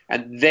everything,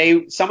 and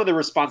some of the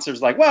responses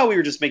was like, well, we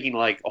were just making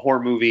like a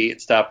horror movie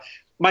and stuff.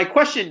 My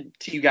question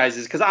to you guys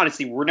is, because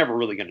honestly, we're never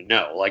really going to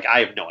know. Like,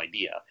 I have no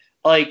idea.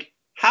 Like,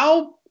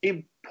 how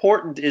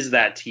important is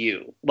that to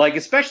you? Like,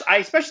 I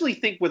especially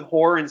think with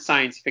horror and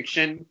science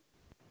fiction,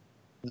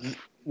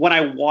 when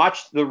I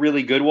watched the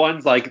really good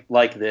ones, like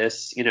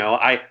this,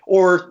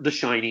 or The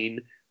Shining,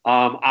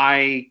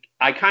 I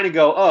kind of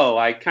go, oh,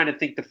 I kind of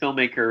think the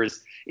filmmaker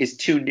is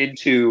tuned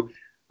into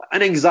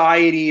an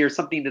anxiety or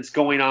something that's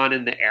going on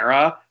in the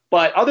era.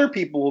 But other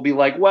people will be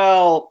like,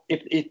 well,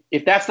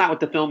 if that's not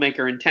what the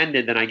filmmaker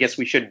intended, then I guess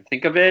we shouldn't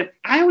think of it.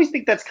 I always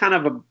think that's kind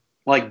of a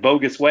like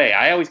bogus way.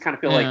 I always kind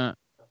of feel like,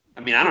 I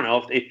mean, I don't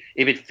know if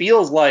it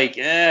feels like,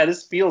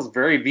 this feels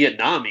very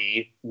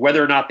Vietnam-y,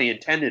 whether or not they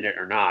intended it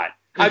or not.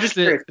 I'm just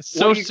curious.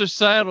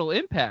 Societal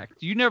impact.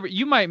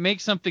 You might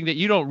make something that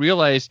you don't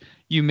realize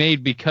you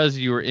made because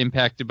you were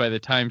impacted by the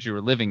times you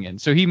were living in.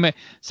 So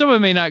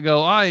someone may not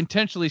go, I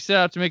intentionally set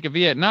out to make a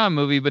Vietnam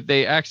movie, but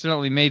they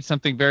accidentally made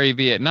something very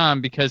Vietnam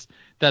because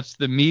that's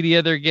the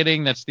media they're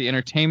getting, that's the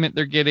entertainment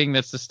they're getting,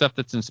 that's the stuff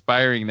that's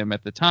inspiring them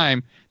at the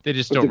time. They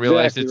just don't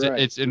realize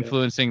it's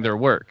influencing their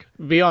work.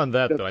 Beyond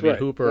that, though, I mean,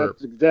 Hooper.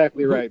 That's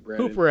exactly right,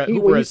 Brandon.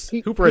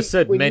 Hooper has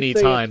said many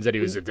times that he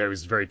was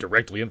very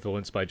directly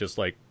influenced by just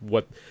like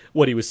what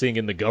he was seeing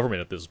in the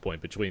government at this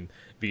point, between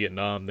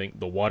Vietnam,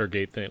 the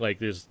Watergate thing. Like,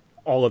 there's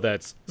all of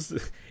that's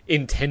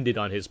intended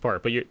on his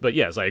part. But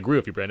yes, I agree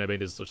with you, Brandon. I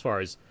mean, as far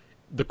as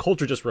the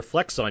culture just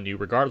reflects on you,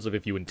 regardless of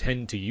if you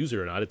intend to use it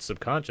or not. It's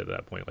subconscious at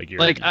that point. Like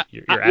you're adding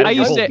your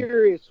whole. I'm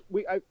curious.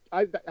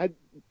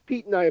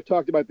 Pete and I have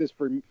talked about this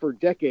for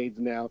decades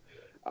now.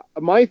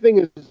 My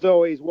thing is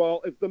always,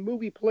 well, if the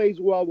movie plays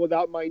well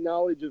without my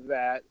knowledge of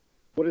that,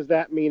 what does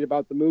that mean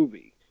about the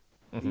movie?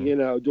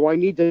 Mm-hmm. Do I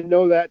need to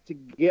know that to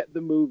get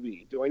the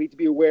movie? Do I need to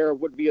be aware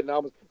of what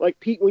Vietnam is? Like,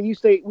 Pete, when you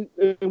say,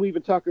 we've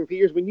been talking for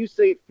years, when you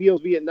say it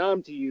feels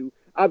Vietnam to you,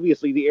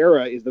 obviously the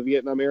era is the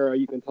Vietnam era.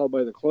 You can tell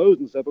by the clothes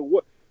and stuff.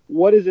 But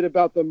what is it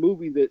about the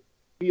movie that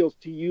feels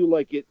to you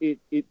like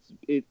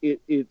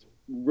it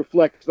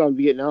reflects on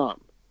Vietnam?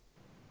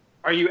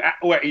 Are you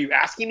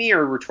asking me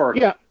or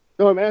rhetorically? Yeah,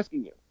 no, I'm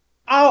asking you.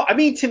 Oh, I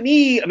mean, to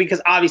me,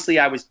 because obviously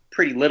I was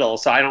pretty little,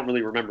 so I don't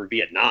really remember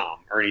Vietnam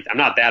or anything. I'm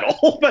not that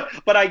old,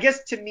 but I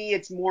guess to me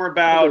it's more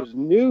about there's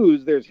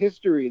news, there's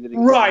history that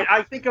exists. Right.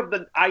 I think of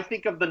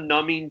the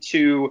numbing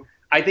to.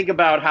 I think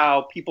about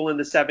how people in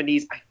the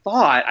 70s. I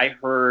thought I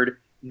heard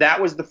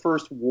that was the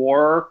first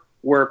war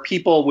where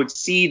people would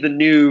see the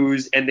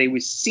news and they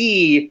would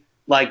see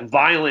like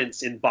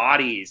violence in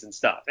bodies and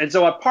stuff. And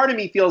so a part of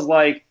me feels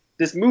like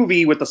this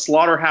movie with the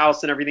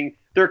slaughterhouse and everything,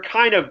 they're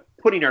kind of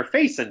putting our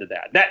face into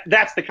that.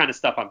 That's the kind of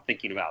stuff I'm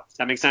thinking about. Does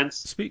that make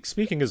sense?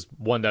 Speaking as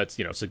one that's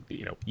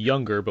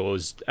younger, but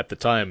was at the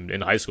time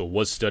in high school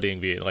was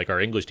studying like our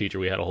English teacher,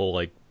 we had a whole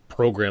like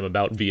program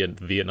about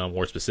Vietnam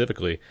War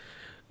specifically.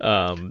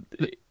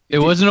 It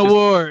wasn't a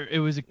war; it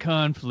was a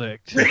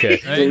conflict. Okay,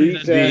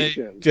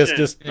 right?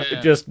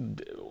 just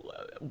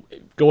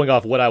going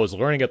off what I was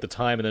learning at the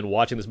time, and then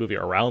watching this movie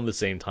around the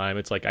same time,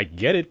 it's like I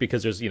get it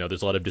because there's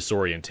a lot of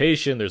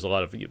disorientation, there's a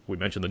lot of, we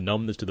mentioned the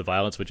numbness to the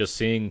violence, but just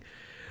seeing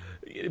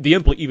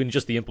even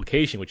just the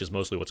implication, which is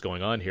mostly what's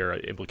going on here,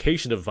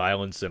 implication of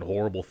violence and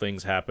horrible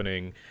things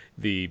happening,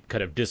 the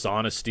kind of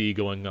dishonesty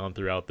going on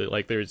throughout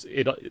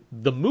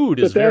the mood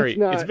is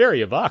it's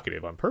very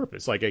evocative on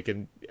purpose. Like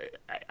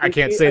I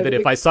can't say that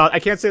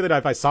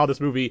if I saw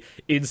this movie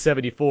in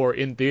 '74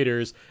 in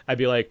theaters, I'd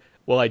be like,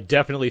 well, I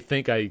definitely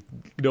think I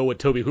know what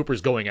Tobe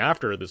Hooper's going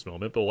after at this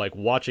moment, but like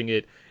watching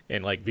it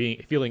and like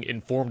feeling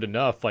informed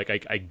enough, like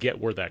I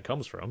get where that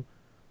comes from.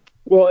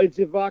 Well, it's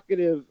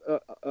evocative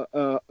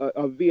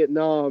of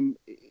Vietnam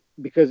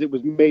because it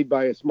was made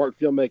by a smart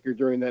filmmaker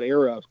during that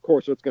era, of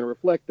course, so it's going to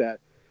reflect that.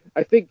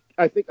 I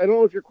don't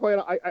know if you're quite.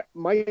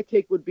 My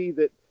take would be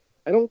that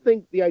I don't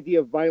think the idea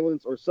of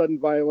violence or sudden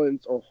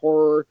violence or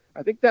horror,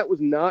 I think that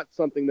was not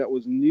something that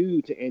was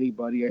new to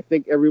anybody. I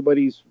think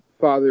everybody's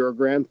father or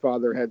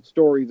grandfather had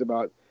stories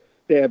about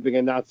stabbing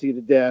a Nazi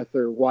to death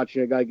or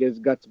watching a guy get his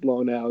guts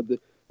blown out. The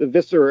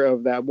viscera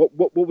of that.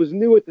 What was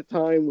new at the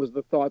time was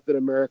the thought that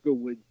America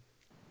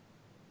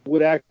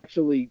would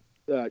actually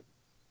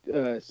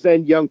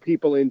send young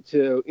people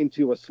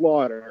into a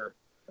slaughter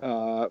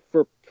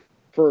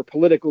for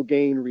political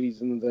gain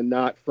reasons and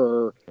not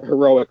for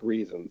heroic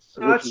reasons.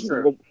 That's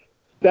true.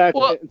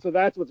 So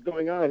that's what's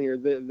going on here.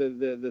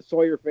 The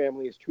Sawyer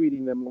family is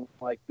treating them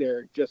like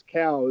they're just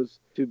cows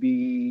to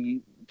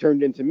be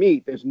turned into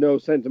meat. There's no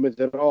sentiment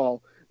at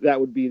all. That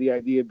would be the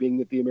idea, being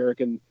that the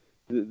American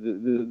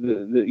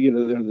the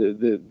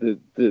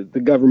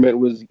government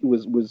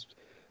was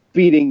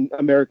feeding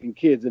American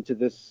kids into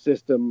this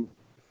system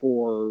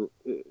for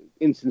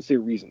insincere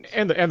reasons.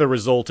 And the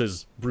result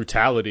is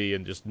brutality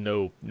and just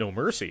no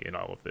mercy in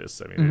all of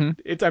this. I mean,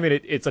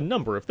 it's a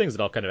number of things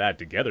that all kind of add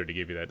together to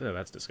give you that. Oh,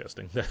 that's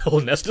disgusting. That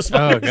whole nest of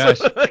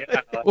spiders. Oh, gosh.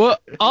 Yeah. Well,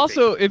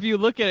 also, if you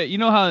look at it, you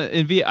know how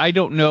I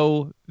don't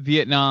know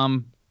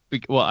Vietnam.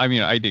 Well, I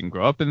mean, I didn't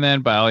grow up in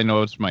then, but all I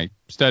know is my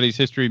studies,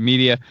 history,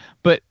 media.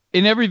 But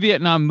in every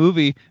Vietnam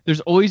movie,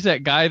 there's always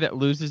that guy that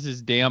loses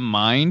his damn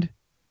mind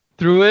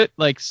through it,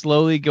 like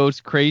slowly goes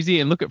crazy.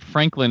 And look at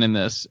Franklin in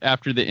this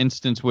after the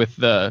instance with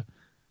the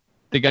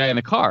guy in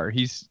the car.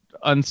 He's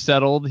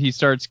unsettled. He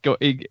starts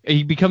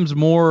he becomes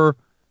more,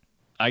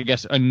 I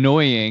guess,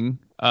 annoying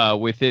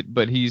with it,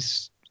 but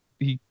he's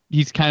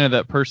kind of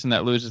that person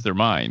that loses their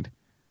mind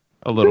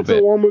a little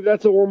bit.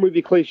 That's a war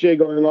movie cliche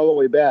going all the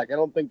way back. I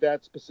don't think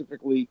that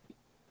specifically.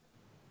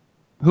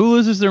 Who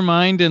loses their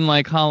mind in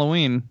like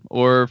Halloween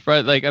or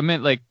like I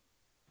meant like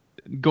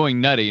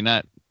going nutty,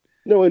 not.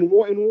 No, in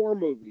war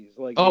movies,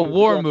 like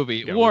war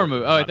movie. Yeah, war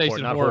movie. Oh, I thought you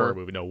said not horror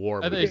movie. No, war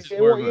I thought movie. you said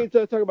horror movie.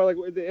 Talking about like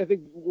I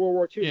think World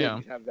War II Yeah.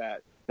 movies have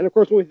that, and of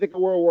course when we think of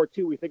World War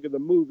II, we think of the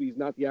movies,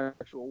 not the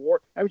actual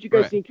war. Haven't you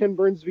guys seen Ken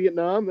Burns'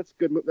 Vietnam? That's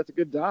good. That's a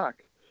good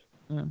doc.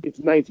 Yeah. It's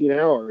 19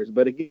 hours,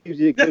 but it gives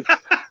you a good,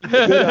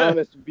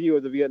 honest view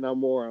of the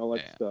Vietnam War and all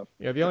that stuff.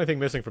 Yeah, the only thing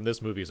missing from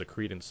this movie is a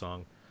Creedence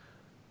song.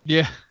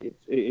 Yeah.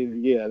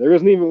 Yeah, there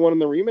isn't even one in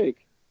the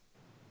remake.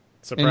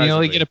 Surprisingly. And you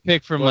only get a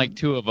pick from like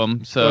two of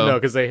them. So well, no,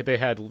 because they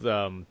had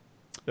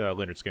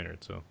Leonard Skinner,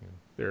 so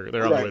they're on the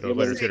way to a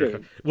Leonard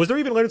Skinner. Was there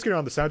even Leonard Skinner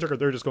on the soundtrack, or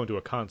they're just going to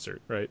a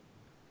concert, right?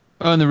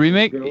 Oh, in the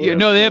remake? Yeah,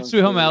 no, they have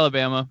Sweet Home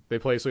Alabama. They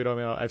play Sweet Home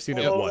Alabama. I've seen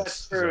it once.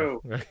 That's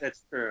true. So.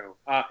 That's true.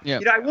 Yeah.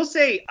 I will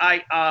say,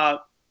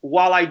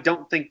 while I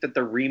don't think that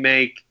the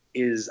remake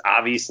is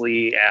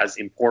obviously as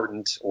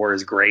important or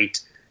as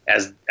great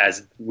as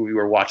we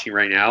were watching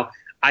right now,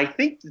 I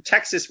think the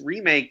Texas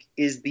remake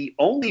is the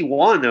only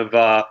one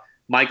of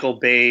Michael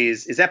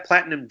Bay's. Is that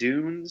Platinum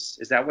Dunes?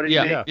 Is that what it is?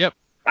 Yeah. Yep.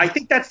 I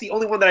think that's the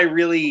only one that I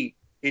really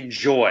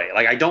enjoy.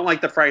 Like, I don't like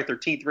the Friday the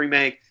 13th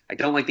remake. I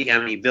don't like the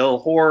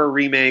Amityville horror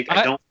remake.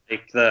 I don't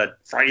like the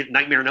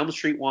Nightmare on Elm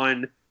Street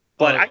one.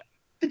 But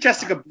the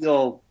Jessica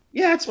Biel,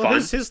 it's fun.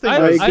 His thing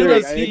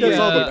he does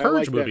all the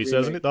Purge movies,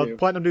 doesn't it? The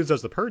Platinum Dunes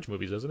does the Purge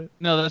movies, doesn't it?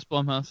 No, that's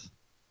Blumhouse.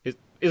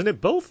 Isn't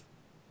it both?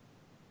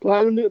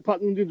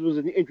 Platinum Dunes was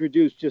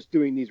introduced just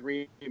doing these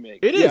remakes.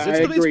 It is.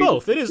 It's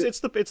both. It is. It's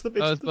the.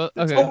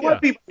 Okay. Well,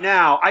 what people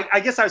now? I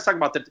guess I was talking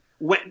about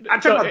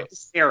I'm talking about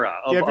this era.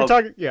 If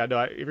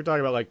you're talking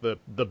about like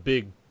the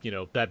big,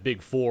 that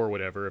big four, or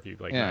whatever. If you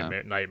like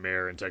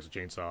Nightmare and Texas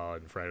Chainsaw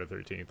and Friday the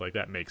 13th, like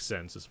that makes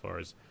sense as far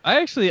as.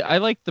 I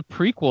like the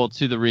prequel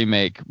to the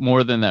remake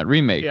more than that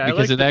remake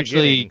because it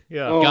actually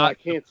got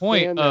the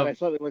point of. I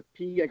saw that with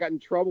P. I got in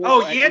trouble.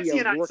 Oh, Yancey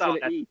and I saw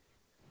that.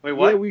 Wait,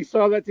 what? Yeah, we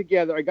saw that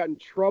together. I got in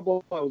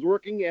trouble. I was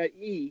working at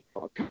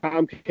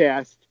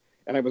Comcast,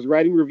 and I was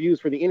writing reviews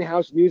for the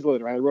in-house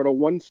newsletter. I wrote a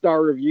 1-star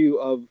review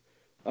of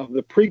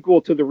the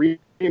prequel to the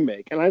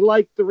remake, and I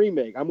liked the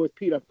remake. I'm with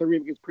Pete. The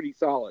remake is pretty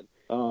solid.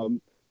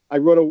 I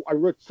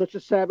wrote such a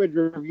savage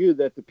review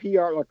that the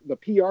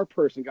PR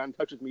person got in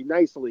touch with me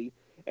nicely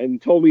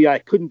and told me I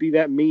couldn't be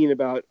that mean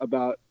about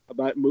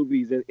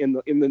movies in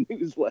the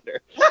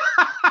newsletter.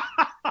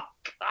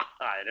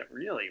 God,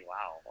 really?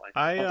 Wow.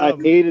 I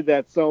hated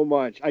that so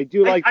much. I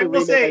do like the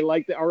remake. I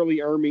like the Arlie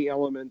Ermey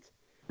element.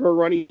 Her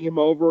running him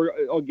over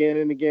again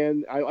and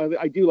again.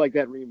 I do like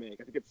that remake.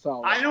 I think it's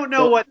solid. I don't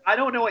know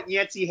what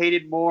Yancey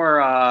hated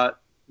more,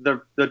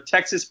 the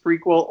Texas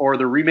prequel or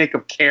the remake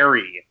of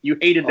Carrie. You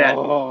hated that.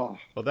 Oh.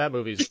 Well, that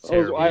movie's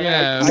terrible.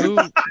 I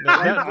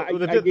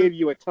gave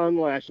you a tongue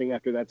lashing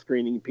after that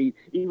screening, Pete.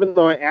 Even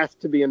though I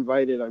asked to be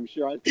invited, I'm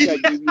sure I think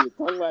I gave you a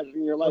tongue lashing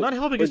in your life. Well, not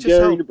helping. It's just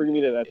how to bring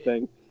me to that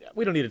thing.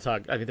 We don't need to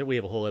talk. I mean, we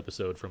have a whole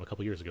episode from a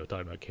couple years ago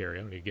talking about Carrie.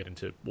 I don't need to get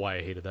into why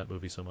I hated that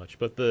movie so much.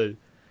 But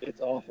it's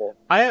awful.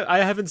 I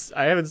haven't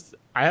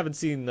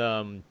seen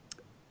the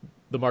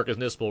Marcus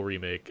Nispel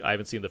remake. I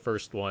haven't seen the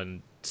first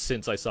one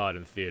since I saw it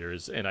in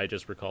theaters, and I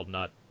just recalled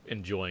not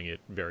enjoying it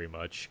very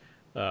much.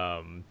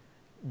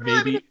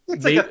 Maybe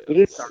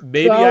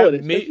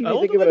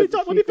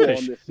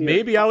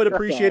I would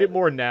appreciate it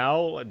more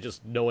now,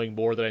 just knowing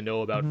more that I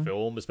know about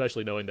film,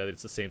 especially knowing that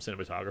it's the same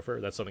cinematographer.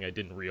 That's something I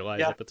didn't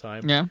realize at the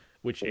time. Yeah.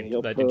 Which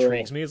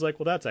intrigues me. Is like,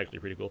 well, that's actually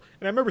pretty cool.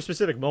 And I remember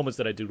specific moments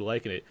that I do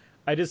like in it.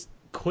 I just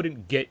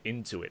couldn't get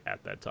into it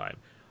at that time.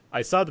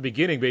 I saw the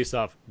beginning based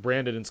off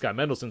Brandon and Scott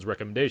Mendelsohn's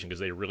recommendation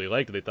because they really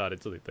liked it. They thought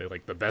it's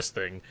like the best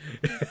thing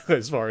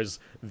as far as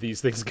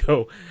these things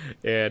go,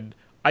 and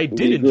I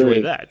did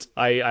enjoy that.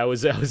 I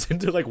was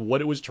into like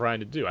what it was trying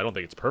to do. I don't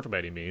think it's perfect by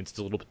any means. It's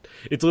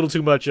a little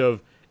too much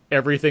of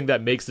everything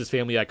that makes this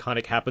family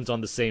iconic happens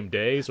on the same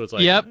day. So it's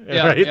like,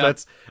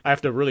 That's I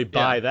have to really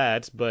buy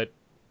that. But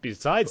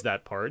besides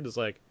that part, it's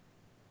like,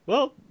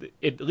 well,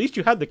 at least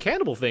you had the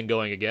cannibal thing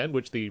going again,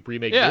 which the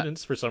remake didn't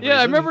for some reason. Yeah,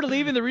 I remember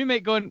leaving the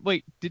remake going,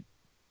 wait, they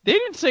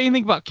didn't say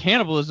anything about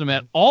cannibalism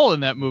at all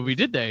in that movie,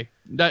 did they?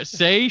 Not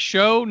say,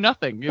 show,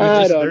 nothing. It was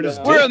I just, don't they're just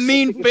know. we're a dicks.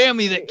 mean It's-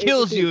 family that it-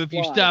 kills it's you if you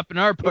implied. stop in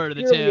our part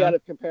It's of the purely out town.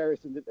 of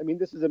comparison. I mean,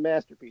 this is a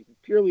masterpiece. It's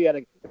purely out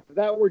of. If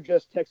that were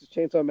just Texas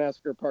Chainsaw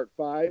Massacre Part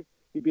 5,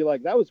 you'd be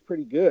like, that was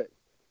pretty good.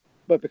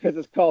 But because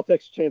it's called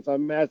Texas Chainsaw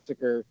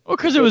Massacre, Well,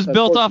 because it was it's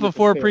built off unfortunate of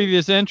 4 for fans.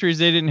 previous entries,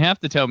 they didn't have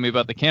to tell me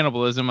about the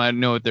cannibalism. I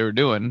know what they were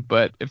doing.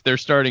 But if they're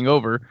starting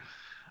over,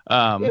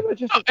 Yeah, but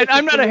just, and it's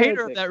I'm the not a hater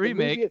of semantics. that The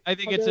remake. movie- I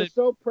think there it's are a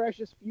so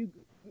precious few.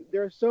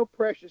 There are so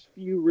precious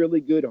few really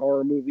good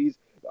horror movies.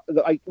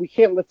 We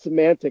can't let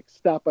semantics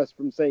stop us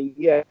from saying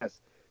yes.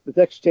 The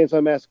Texas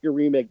Chainsaw Massacre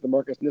remake, the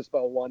Marcus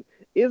Nispel one,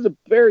 is a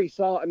very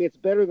solid. I mean, it's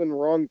better than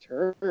Wrong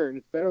Turn.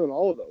 It's better than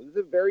all of those. It's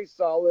a very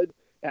solid,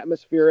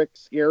 atmospheric,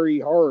 scary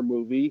horror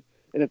movie,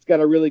 and it's got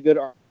a really good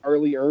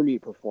Arlie Ermey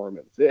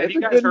performance. It's you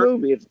a guys good heard-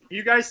 movie. It's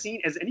You guys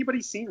seen? Has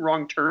anybody seen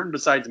Wrong Turn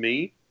besides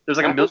me? There's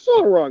like a I million.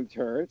 saw Wrong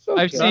Turn. It's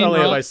okay. I've Not seen only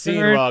have Wrong I seen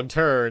Turn. Wrong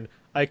Turn,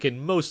 I can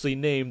mostly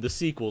name the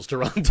sequels to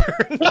Wrong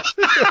Turn.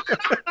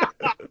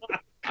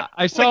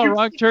 I saw you've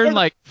Wrong seen Turn every-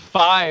 like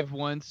 5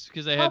 once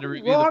because I How had to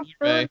many review the Wrong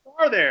Blu-ray. Turns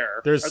are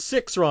there? There's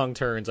 6 Wrong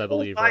Turns, I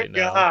believe, oh my right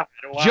now. God!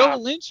 Wow. Joe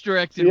Lynch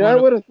directed See, I one.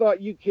 Of, would have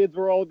thought you kids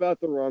were all about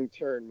the Wrong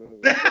Turn movie.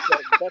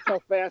 That's how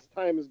fast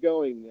time is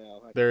going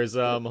now. There's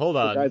hold For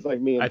on. guys like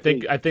me and I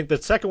think Pete. the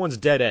second one's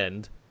Dead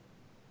End.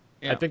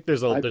 Yeah. I think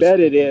there's I bet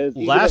it is.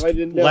 Even Last if I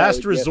didn't know, I Last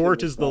would guess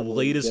Resort it was is the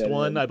probably latest Dead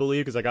one, End. I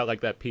believe, because I got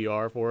like that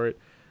PR for it.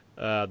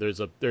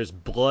 There's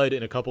blood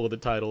in a couple of the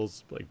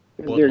titles, like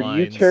Is there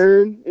Bloodlines.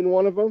 U-turn in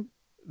one of them?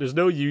 There's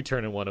no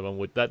U-turn in one of them.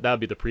 That would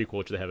be the prequel,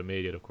 which they haven't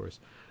made yet, of course.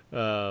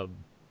 Oh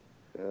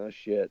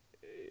shit!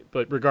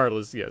 But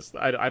regardless, yes,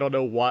 I don't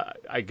know why.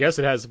 I guess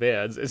it has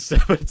fans. It's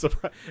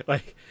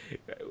like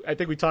I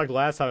think we talked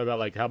last time about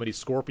like how many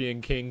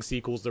Scorpion King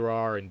sequels there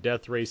are and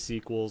Death Race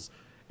sequels,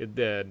 and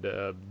then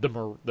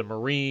the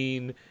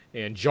Marine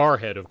and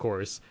Jarhead, of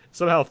course.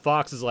 Somehow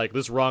Fox is like,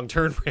 this Wrong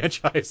Turn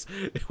franchise.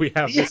 We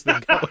have this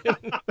thing going.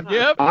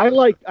 Yep. I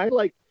like.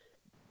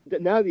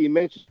 Now that you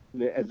mention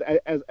it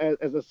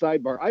as a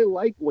sidebar, I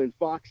like when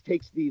Fox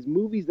takes these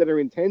movies that are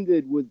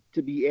intended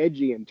to be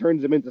edgy and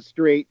turns them into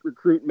straight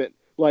recruitment.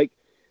 Like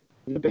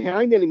the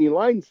Behind Enemy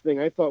Lines thing,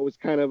 I thought was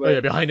kind of Oh yeah,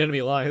 Behind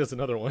Enemy Lines. That's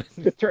another one.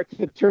 to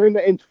turn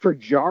that and for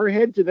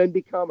Jarhead to then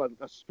become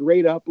a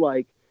straight up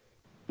like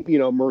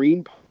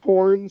Marine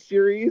porn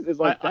series is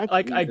like that's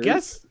I weird.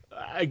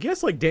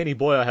 guess like Danny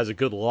Boyle has a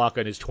good lock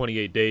on his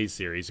 28 Days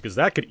series because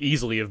that could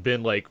easily have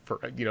been like for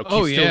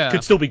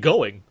could still be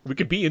going. We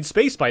could be in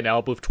space by now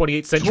with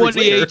 28 centuries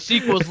 28 later.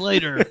 sequels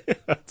later.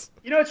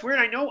 You know, it's weird.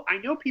 I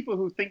know people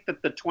who think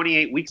that the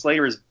 28 Weeks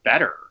Later is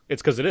better.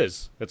 It's because it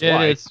is. That's Yeah,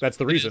 why. it is. That's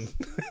the It reason. is.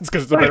 It's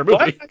because it's a better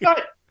What? movie. I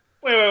thought,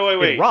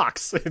 wait. It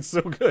rocks. It's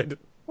so good.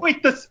 I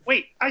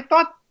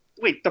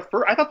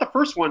thought the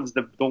first one's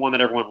the one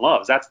that everyone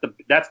loves. That's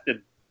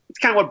it's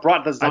kind of what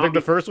brought the zombie. I think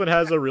the first one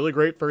has a really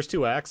great first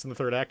 2 acts, and the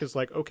third act is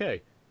like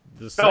okay.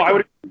 The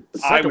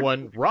second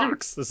one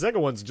rocks. The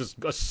second one's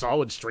just a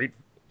solid straight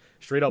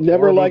up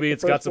Never horror liked movie. the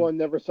It's got first some. one.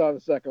 Never saw the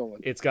second one.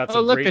 It's got Oh,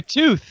 some look, a great.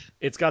 tooth.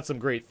 It's got some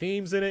great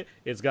themes in it.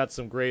 It's got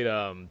some great.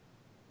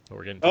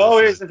 We're getting. To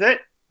Oh, this scene. isn't it?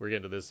 We're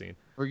getting to this scene.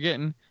 We're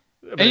getting.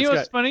 But And you know it's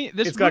what's funny?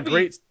 This It's got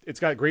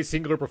movie, great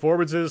singular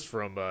performances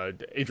from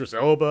Idris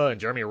Elba and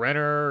Jeremy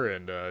Renner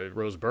and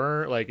Rose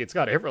Byrne. Like it's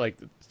got every like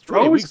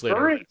 28 Rose weeks later.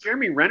 Byrne,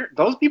 Jeremy Renner,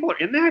 those people are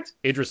in that.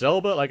 Idris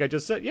Elba, like I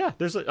just said, yeah.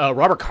 There's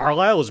Robert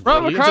Carlyle is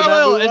Robert brilliant in that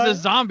Carlyle movie. as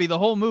a zombie the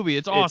whole movie.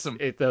 It's awesome.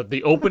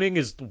 The opening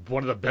is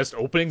one of the best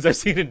openings I've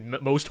seen in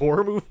most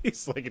horror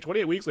movies. Like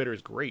 28 Weeks Later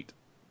is great.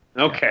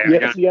 Okay,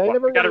 I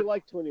never really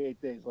liked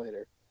 28 Days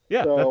Later.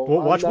 Yeah, So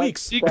we'll watch I'm not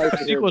Weeks. surprised to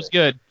hear Sequel's this.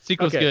 good.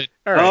 Sequel's Okay. good.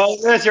 All right. Oh,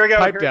 yes, here we go.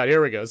 Piped out. Here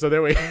we go. So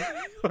there we.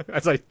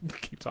 As I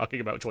keep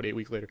talking about 28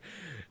 Weeks Later,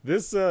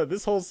 this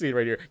whole scene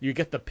right here, you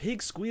get the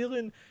pig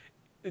squealing.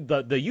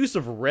 The use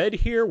of red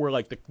here, where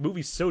like the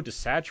movie's so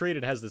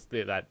desaturated, has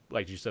that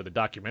like you said, the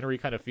documentary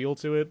kind of feel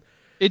to it.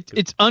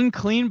 It's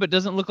unclean, but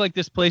doesn't look like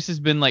this place has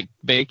been like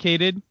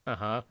vacated.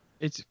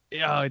 It's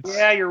Yeah,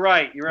 you're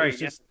right. It's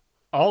just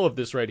all of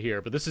this right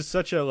here, but this is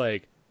such a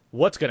like,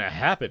 what's gonna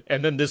happen?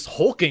 And then this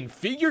hulking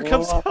figure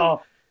comes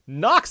out,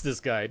 knocks this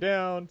guy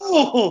down.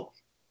 Oh.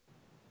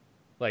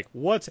 Like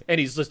what? And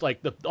he's just like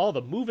all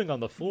the moving on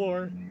the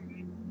floor.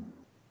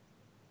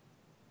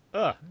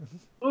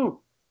 Ooh.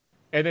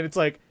 And then it's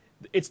like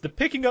it's the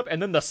picking up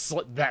and then that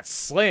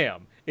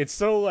slam. It's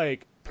so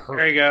like perfect.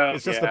 There you go.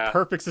 It's just the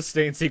perfect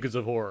sustained sequence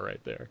of horror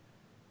right there.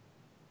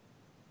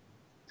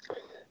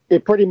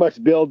 It pretty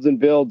much builds and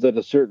builds at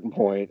a certain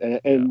point,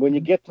 and when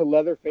you get to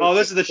Leatherface,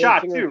 this is the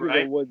shot chasing too, her through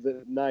right? the woods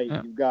at night,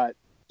 Yeah. you've got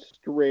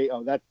straight.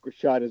 Oh, that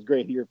shot is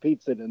great. He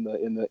repeats it in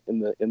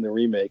the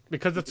remake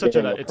Because it's such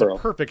Daniel a Pearl.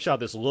 perfect shot,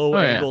 this low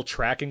angle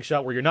tracking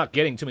shot where you're not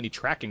getting too many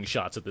tracking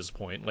shots at this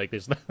point. Like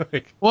there's not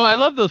like Well, I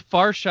love those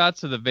far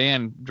shots of the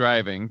van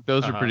driving.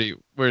 Those are pretty,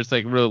 where it's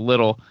like real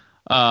little.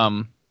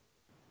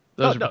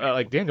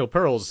 like Daniel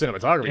Pearl's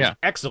cinematography is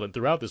excellent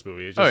throughout this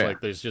movie. It's just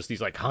like there's just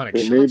these iconic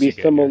shots. There may be you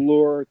get some here.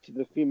 allure to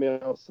the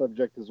female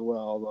subject as well,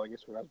 although I guess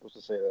we're not supposed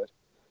to say that.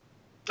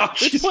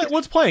 Oh,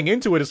 What's playing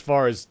into it as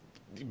far as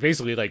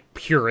basically like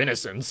pure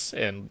innocence,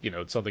 and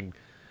something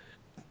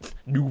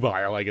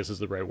nubile, I guess is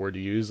the right word to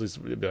use,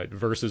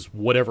 versus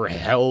whatever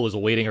hell is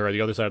awaiting her on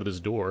the other side of this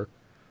door.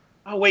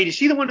 Oh wait, is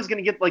she the one who's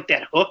gonna get like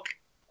that hook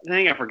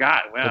thing? I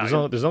forgot. Well,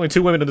 Wow. there's only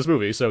two women in this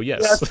movie, so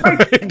yes.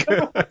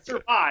 Yeah,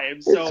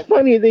 survive. So It's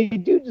funny they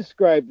do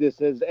describe this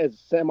as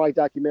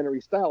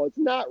semi-documentary style. It's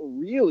not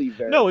really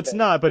very. No, it's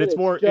not, but it's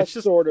more. It's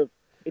just sort of.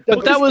 It But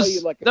doesn't that tell was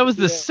you like that was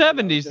the yeah,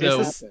 70s it just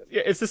though. happened.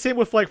 it's the same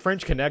with like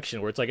French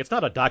Connection, where it's like it's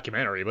not a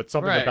documentary, but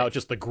something Right. about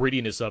just the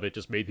grittiness of it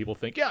just made people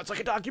think, yeah, it's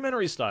like a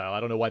documentary style. I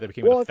don't know why that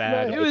became Well, a it's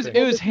fad. not- of a thing.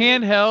 It was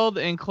handheld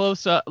and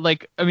close up.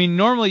 Like, I mean,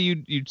 normally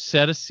you'd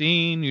set a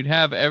scene, you'd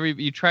have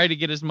you try to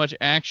get as much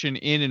action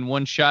in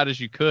one shot as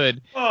you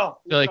could. oh,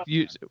 So like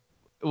it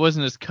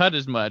wasn't as cut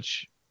as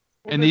much,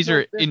 Well, and there's these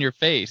are no- in your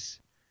face.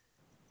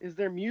 Is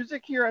there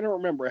music here? I don't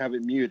remember. I have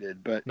it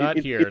muted, but Not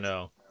here, it's,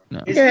 no. No.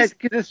 Is Yeah, this-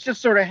 because it's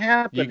just sort of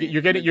happening.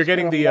 You're getting It's kind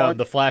of the launch-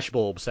 the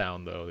flashbulb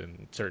sound though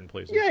in certain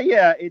places.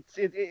 Yeah.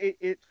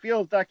 It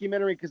feels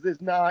documentary because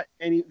there's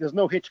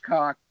no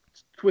Hitchcock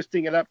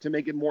twisting it up to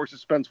make it more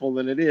suspenseful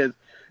than it is.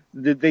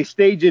 They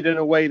stage it in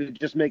a way to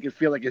just make it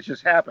feel like it's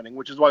just happening,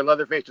 which is why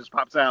Leatherface just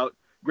pops out,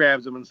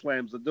 grabs him, and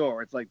slams the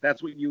door. It's like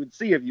that's what you would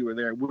see if you were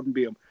there. It wouldn't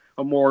be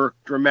a more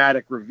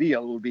dramatic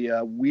reveal. It would be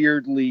a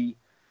weirdly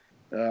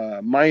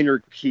minor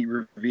key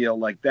reveal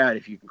like that,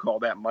 if you can call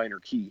that minor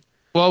key.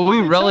 Well, we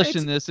It's- relish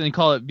it's- in this and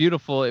call it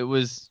beautiful. It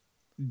was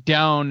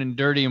down and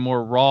dirty and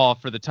more raw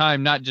for the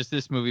time. Not just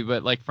this movie,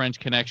 but like French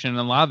Connection and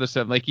a lot of the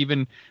stuff. Like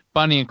even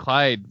Bonnie and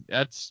Clyde,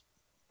 that's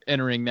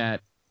entering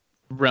that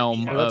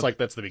realm. Well, of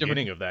that's the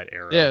beginning of that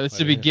era. Yeah, it's I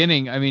the mean,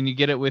 beginning. I mean, you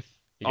get it with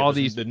you get all this-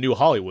 these. the new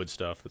Hollywood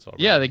stuff. That's all.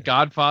 Yeah, right. The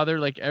Godfather.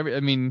 Like I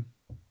mean,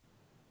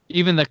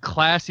 even the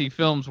classy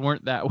films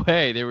weren't that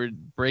way. They were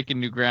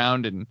breaking new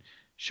ground and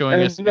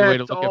showing us a new way to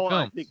that's look at all, I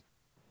films. think,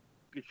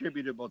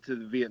 attributable to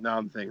the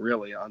Vietnam thing,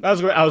 really. I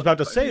was about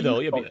to say though.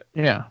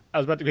 Yeah. I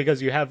was about to,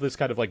 because you have this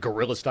kind of like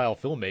guerrilla style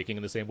filmmaking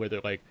in the same way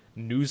that like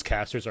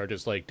newscasters are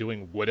just like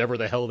doing whatever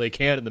the hell they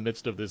can in the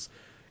midst of this,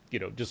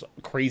 just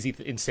crazy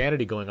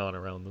insanity going on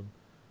around them.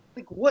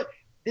 like what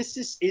this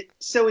is it.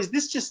 So is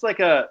this just like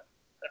a?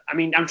 I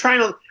mean, I'm trying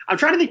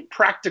to think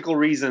practical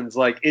reasons.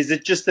 Like, is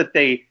it just that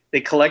they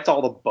collect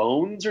all the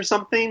bones or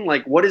something?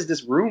 Like, what is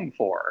this room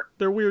for?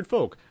 They're weird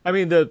folk. I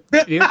mean,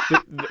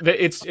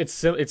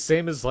 it's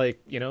same as like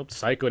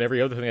Psycho and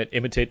every other thing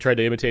that tried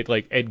to imitate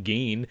like Ed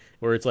Gein,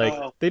 where it's like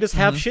Oh. they just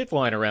have Mhm. shit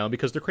flying around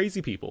because they're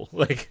crazy people.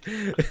 Like,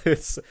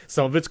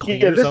 some of it's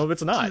clean, some of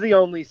it's This not. is the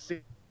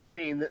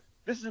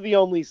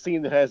only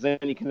scene that has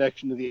any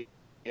connection to the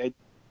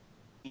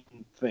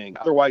thing.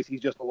 Otherwise, he's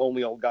just a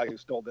lonely old guy who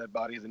stole dead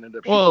bodies and ended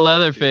up. Well, shooting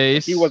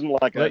Leatherface. He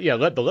wasn't like a.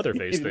 Let the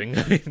Leatherface thing.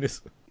 I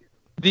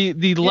mean,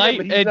 The light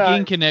but he's Ed not-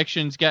 Gein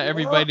connections got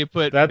everybody to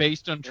put That-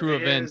 based on true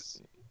It events.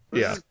 is.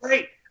 This Yeah. is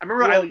great. I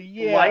remember Well, I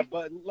yeah, liked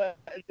but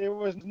there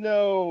was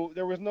no.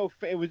 It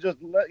was just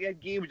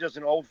Ed Gein was just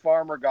an old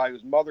farmer guy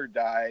whose mother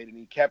died, and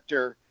he kept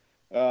her.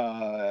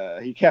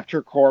 He kept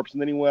her corpse,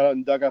 and then he went out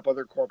and dug up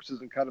other corpses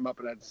and cut them up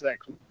and had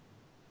sex.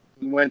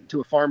 He went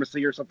to a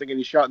pharmacy or something, and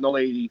he shot an old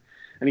lady,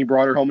 and he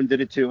brought her home and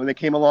did it too. And they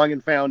came along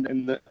and found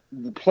in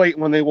the plate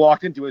when they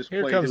walked into his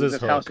Here place, comes it was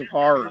this this House hook. of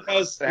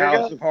Horrors. The Here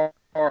House goes. of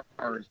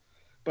Horrors.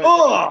 But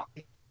Oh,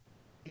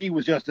 he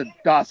was just a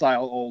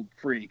docile old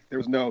freak. There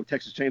was no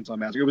Texas Chainsaw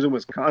Massacre. It was in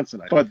Wisconsin.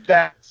 But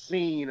that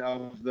scene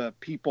of the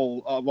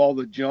people of all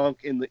the junk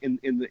in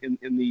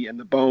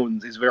the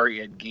bones is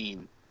very Ed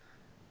Gein.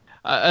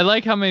 I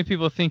like how many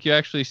people think you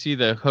actually see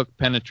the hook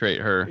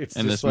penetrate her It's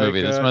in just this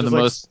movie. like, That's one of the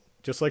most.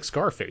 just like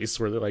Scarface,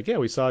 where they're like, yeah,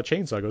 we saw a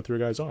chainsaw go through a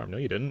guy's arm. No,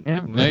 you didn't.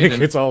 Yeah, no, you Like,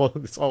 didn't.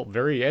 it's all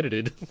very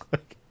edited.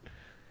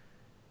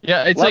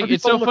 Yeah, it's A lot of like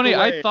it's people so look funny.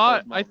 away at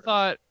those I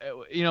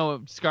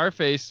thought,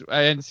 Scarface.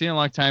 I hadn't seen it in a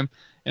long time,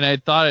 and I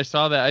thought I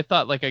saw that. I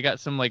thought like I got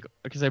some like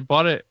because I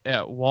bought it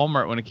at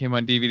Walmart when it came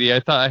on DVD. I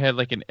thought I had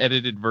like an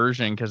edited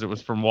version because it was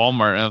from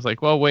Walmart, and I was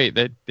like, well, wait,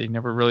 they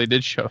never really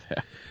did show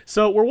that.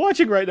 So we're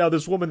watching right now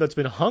this woman that's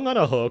been hung on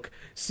a hook,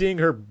 seeing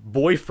her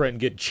boyfriend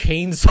get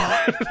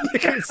chainsawed.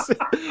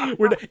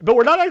 But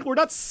we're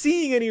not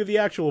seeing any of the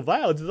actual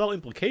violence. It's all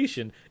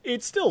implication.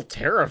 It's still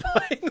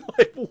terrifying.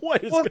 Like,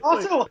 what is well,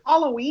 going? also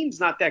Halloween's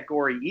not that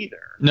gory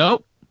either.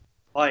 Nope.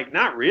 Like,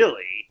 not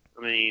really.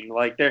 I mean,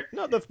 like they're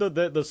No,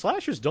 the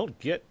slashers don't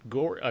get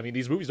gory. I mean,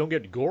 these movies don't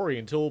get gory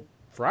until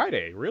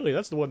Friday. Really,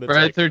 that's the one that's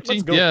Friday like, 13th,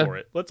 let's go yeah. for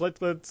it. Let's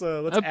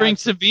That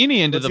brings Savini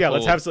into the fold.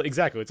 let's have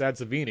exactly. Let's add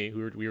Savini.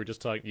 We were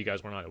just talking. You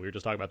guys weren't on it. We were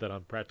just talking about that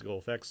on Practical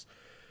Effects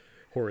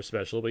horror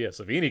special. But yeah,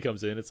 Savini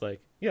comes in. It's like,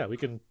 yeah, we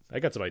can. I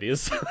got some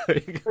ideas.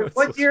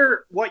 what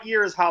year? What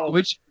year is Halloween?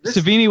 Which This-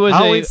 Savini was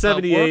Halloween a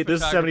 78, war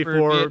this is photographer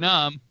 74. in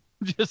Vietnam.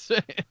 Just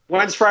saying.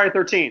 When's Friday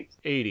 13th?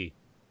 80.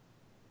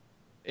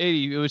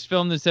 80. It was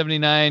filmed in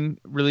 79,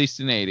 released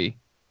in 80.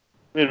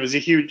 And it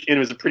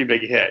was a pretty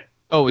big hit.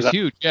 Oh, it was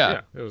huge.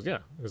 Yeah. It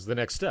was the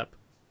next step.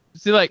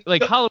 See, like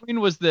Halloween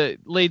was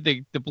laid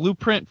the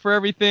blueprint for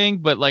everything,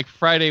 but like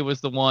Friday was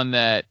the one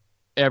that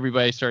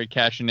everybody started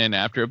cashing in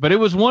after. But it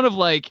was one of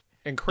like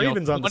And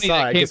Craven's on the 20 that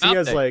side came because he out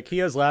has there. like he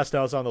has Last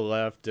House on the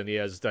left and he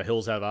has The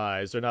Hills Have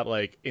Eyes. They're not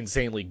like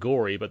insanely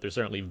gory, but they're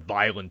certainly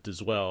violent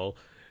as well.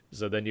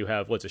 So then you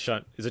have what's it?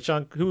 Sean? Is it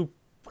Sean? Who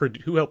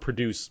helped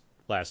produce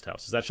Last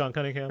House? Is that Sean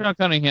Cunningham? Sean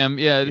Cunningham,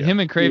 yeah, Yeah. him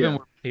and Craven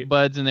Yeah. were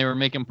buds, and they were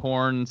making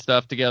porn and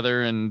stuff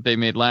together, and they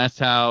made Last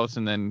House,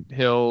 and then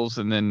Hills,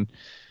 and then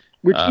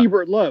Which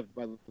Ebert loved,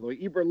 by the way.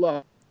 Ebert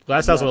loved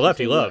Last House on the Left.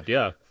 He loved,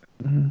 yeah.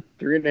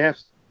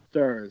 3.5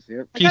 stars. Yeah. I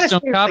gotta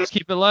Keystone say, Cops, like,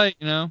 keep it light,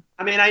 you know.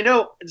 I mean, I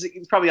know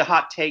it's probably a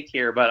hot take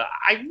here, but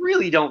I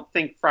really don't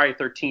think Friday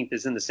 13th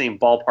is in the same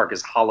ballpark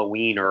as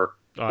Halloween or.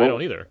 Oh, I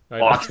don't either.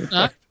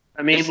 Not,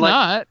 I mean, it's like,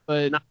 not,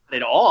 but not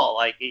at all.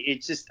 Like,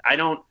 it's just I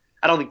don't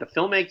think the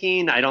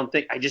filmmaking. I don't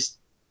think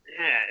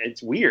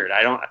it's weird.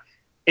 I don't.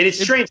 And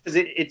it's strange because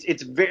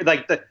it's very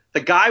like the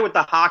guy with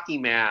the hockey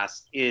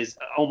mask is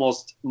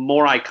almost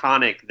more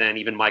iconic than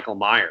even Michael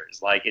Myers.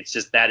 Like, it's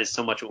just that is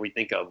so much what we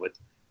think of with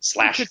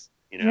slasher.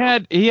 You know?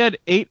 he had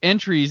 8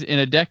 entries in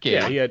a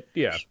decade.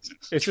 Yeah.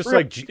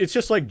 It's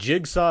just like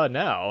Jigsaw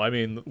now. I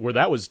mean, where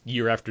that was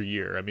year after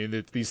year. I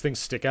mean, these things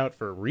stick out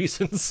for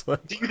reasons.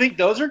 Do you think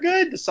those are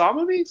good? The Saw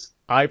movies?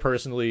 I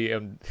personally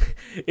am.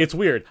 It's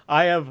weird.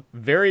 I have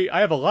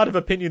a lot of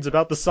opinions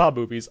about the Saw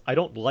movies. I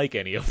don't like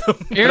any of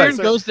them. Aaron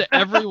goes to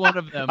every one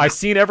of them. I've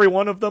seen every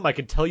one of them. I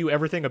can tell you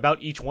everything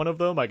about each one of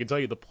them. I can tell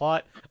you the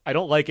plot. I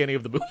don't like any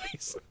of the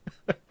movies.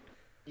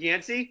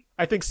 Yancey?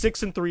 I think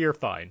 6 and 3 are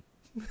fine.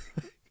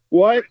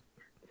 What?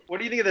 What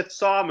do you think of the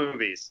Saw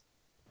movies?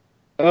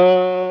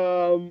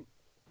 I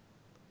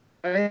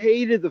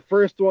hated the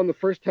first one the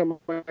first time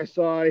I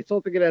saw it. I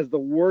still think it has the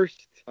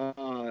worst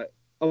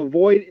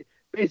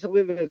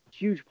basically the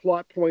huge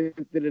plot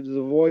point that it is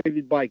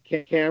avoided by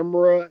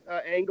camera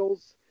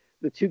angles.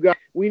 The two guys,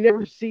 we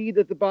never see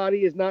that the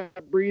body is not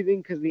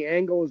breathing because the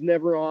angle is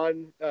never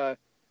on.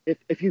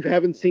 If you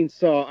haven't seen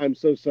Saw, I'm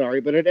so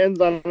sorry, but it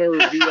ends on a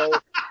reveal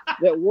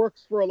that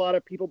works for a lot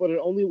of people, but it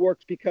only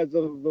works because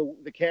of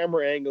the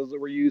camera angles that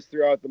were used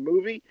throughout the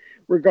movie.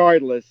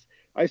 Regardless,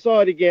 I saw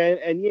it again,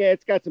 and yeah,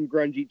 it's got some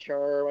grungy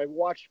charm. I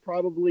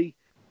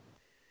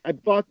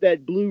bought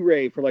that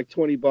Blu-ray for like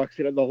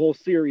 $20, the whole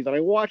series, and I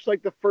watched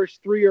like the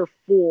first 3 or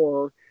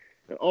 4.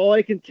 And all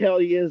I can tell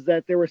you is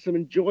that there were some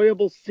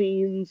enjoyable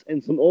scenes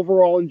and some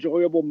overall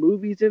enjoyable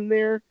movies in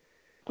there,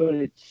 but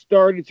it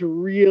started to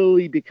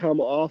really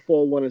become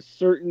awful when a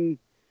certain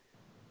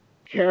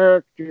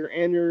character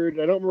entered.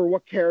 I don't remember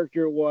what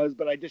character it was,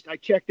 but I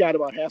checked out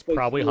about halfway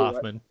Probably through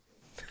Hoffman.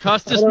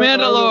 Costas I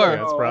Mandalore.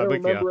 That's don't probably,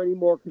 remember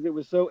anymore because it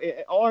was so.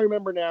 All I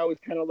remember now is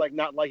kind of like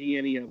not liking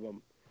any of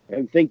them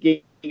and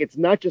thinking it's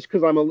not just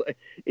because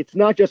It's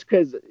not just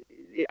because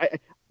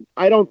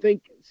I don't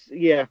think.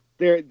 Yeah,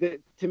 to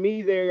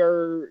me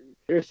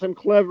there's some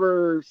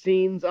clever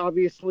scenes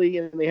obviously,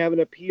 and they have an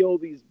appeal.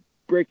 These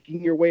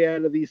breaking your way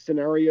out of these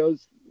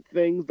scenarios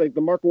things like the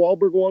Mark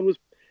Wahlberg one was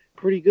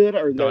pretty good,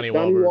 or the Donnie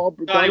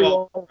Wahlberg Right,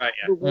 yeah.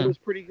 one was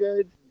pretty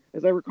good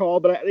as I recall,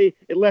 but it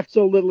left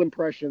so little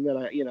impression that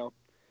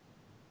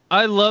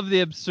I love the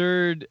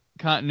absurd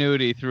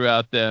continuity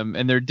throughout them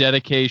and their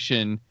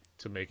dedication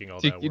to making all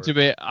that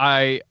work.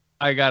 I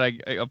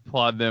gotta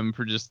applaud them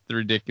for just the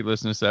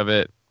ridiculousness of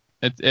it.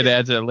 It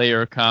adds a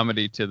layer of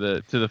comedy to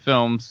the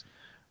films,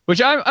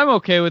 which I'm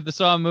okay with the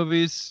Saw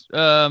movies.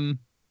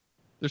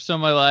 There's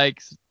some I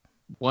like,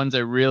 ones I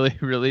really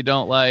really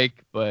don't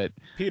like, but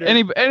Peter,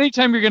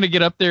 anytime you're gonna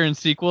get up there in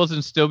sequels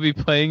and still be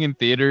playing in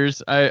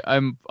theaters,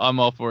 I'm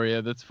all for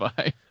you. That's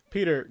fine.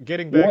 Peter,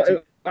 getting back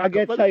to. I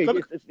gotta tell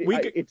you,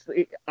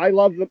 I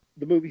love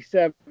the movie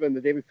Seven,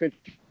 the David Fincher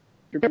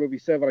movie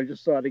Seven. I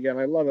just saw it again.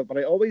 I love it, but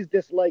I always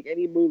dislike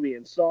any movie,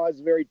 and Saw is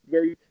very,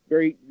 very,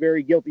 very,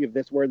 very guilty of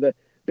this, where the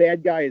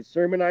bad guy is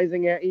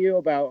sermonizing at you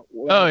about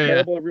how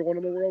terrible everyone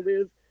in the world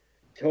is.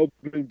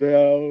 Tobin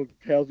Bell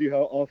tells you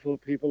how awful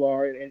people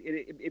are, and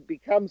it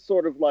becomes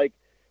sort of like,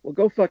 well,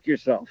 go fuck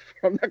yourself.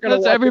 I'm not gonna.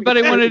 That's watch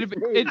everybody wanted to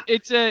be.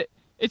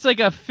 It's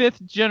like a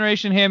 5th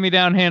generation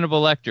hand-me-down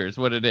Hannibal Lecter is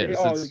what it is.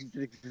 It's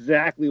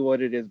exactly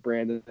what it is,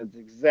 Brandon. That's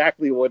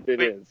exactly what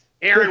it is.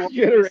 Aaron,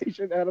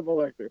 Generation Hannibal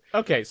Lecter.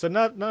 Okay, so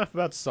not enough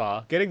about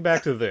Saw. Getting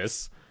back to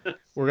this,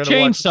 we're gonna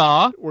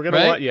Chainsaw. We're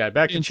gonna watch. Yeah,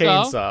 back to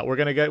Chainsaw.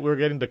 We're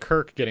getting to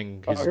Kirk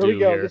getting his here due we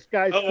go. here. This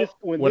guy's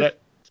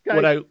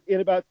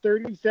in about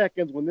 30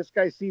 seconds, when this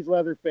guy sees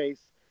Leatherface,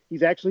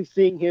 he's actually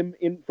seeing him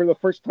for the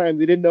first time.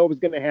 They didn't know it was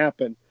going to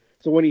happen.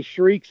 So when he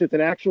shrieks, it's an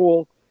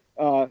actual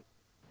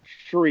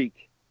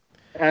shriek,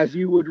 as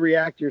you would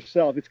react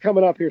yourself. It's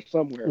coming up here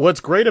somewhere.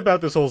 What's great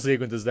about this whole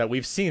sequence is that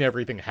we've seen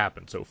everything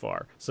happen so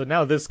far. So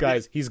now this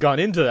guy's, he's gone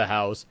into the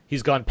house,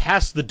 he's gone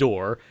past the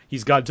door,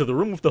 he's gone to the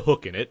room with the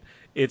hook in it.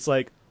 It's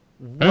like,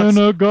 what's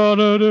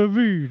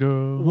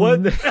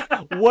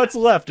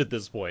left at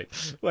this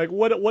point? Like,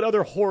 what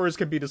other horrors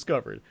can be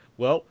discovered?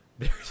 Well,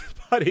 there's his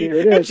body,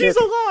 and she's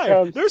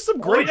alive. There's some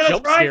great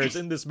jump scares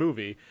in this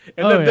movie,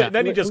 and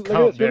then he just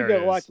comes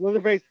there. Watch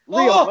Leatherface.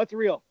 Real. That's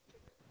real.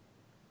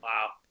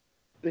 Wow.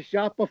 The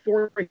shot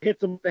before he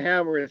hits him with the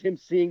hammer is him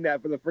seeing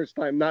that for the first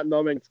time, not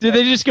knowing. Did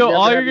they just go? Never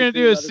All you're having gonna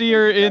seen do is other see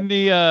her things in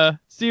the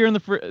see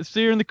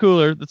her in the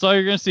cooler. That's all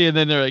you're gonna see, and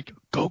then they're like,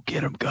 "Go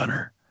get him,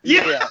 Gunner."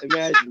 Yeah,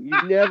 imagine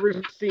you've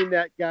never seen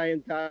that guy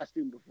in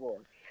costume before.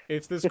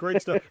 It's this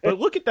great stuff. But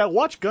look at that.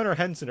 Watch Gunnar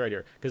Henson right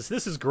here, because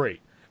this is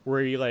great.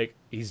 Where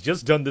he's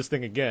just done this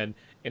thing again,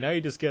 and now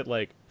you just get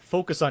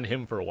focus on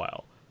him for a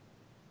while,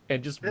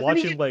 and just Doesn't watch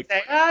he him get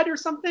sad or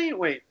something?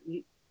 Wait.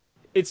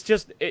 It's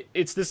just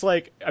it's this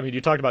I mean,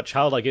 you talked about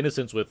childlike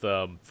innocence with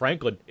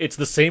Franklin. It's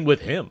the same with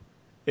him.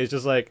 It's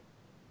just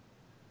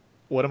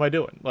what am I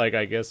doing?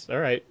 I guess, all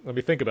right, let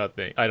me think about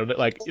things. I don't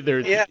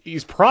know. Yeah.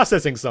 He's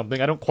processing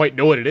something. I don't quite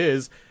know what it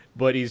is,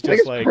 but he's I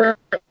think just it's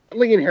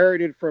partly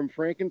inherited from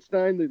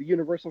Frankenstein, the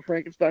Universal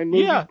Frankenstein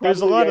movie. yeah.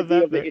 There's a lot of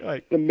that.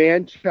 The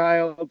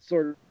man-child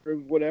sort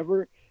of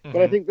whatever. Mm-hmm.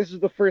 But I think this is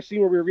the first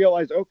scene where we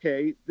realize,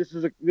 okay, this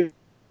is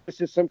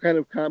some kind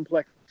of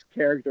complex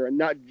character and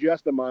not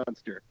just a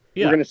monster.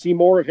 Yeah. We're going to see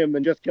more of him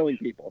than just killing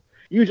people.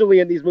 Usually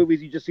in these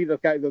movies, you just see the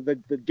guy,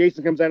 the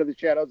Jason comes out of the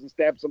shadows and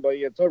stabs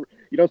somebody. It's over.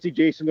 You don't see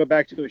Jason go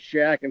back to his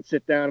shack and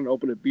sit down and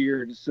open a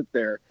beer and just sit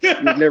there. You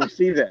would never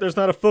see that. There's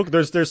not a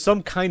focus. There's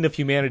some kind of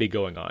humanity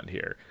going on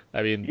here.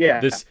 I mean,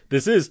 Yeah. this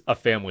is a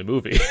family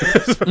movie.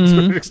 To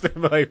an extent,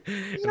 I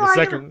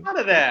never thought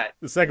of that.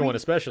 The second one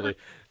especially.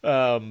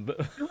 You're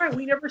right.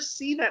 We never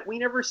see that. We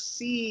never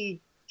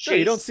see. No,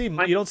 you don't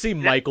see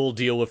Michael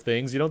deal with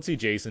things. You don't see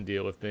Jason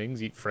deal with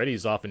things.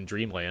 Freddy's off in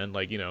dreamland.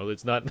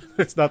 It's not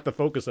the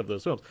focus of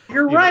those films.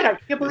 You're right. I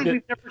can't believe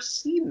we've never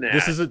seen that.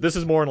 This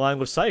is more in line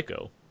with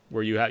Psycho,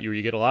 where you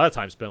get a lot of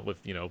time spent with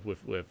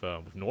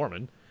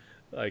Norman,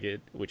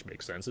 which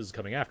makes sense. Is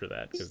coming after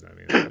that because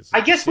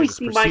I guess we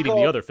see preceding Michael.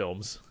 The other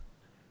films.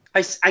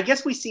 I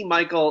guess we see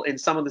Michael in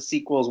some of the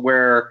sequels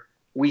where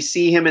we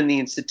see him in the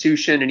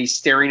institution and he's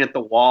staring at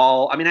the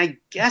wall. I mean, I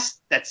guess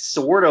that's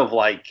sort of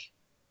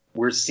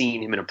we're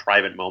seeing him in a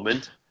private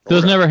moment.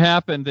 Those never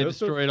happened. They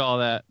destroyed all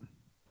that.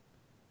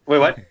 Wait,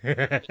 what?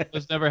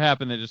 Those never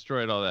happened. They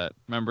destroyed all that.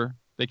 Remember?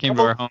 They came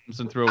to our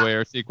homes and threw away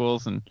our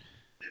sequels, and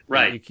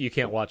right. You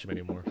can't watch them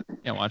anymore.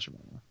 Can't watch them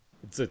anymore.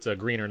 It's a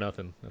green or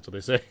nothing. That's what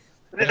they say.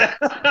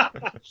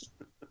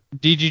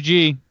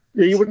 DGG.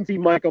 Yeah, you wouldn't see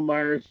Michael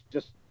Myers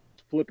just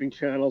flipping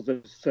channels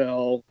in his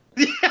cell.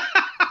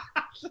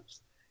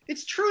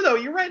 It's true though.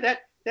 You're right.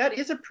 That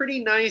is a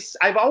pretty nice.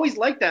 I've always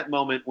liked that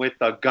moment with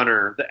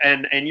Gunner,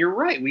 and you're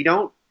right.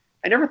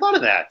 I never thought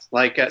of that.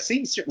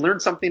 See, learn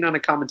something on a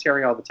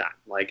commentary all the time.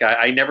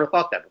 I never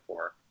thought that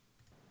before.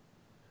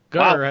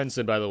 Gunnar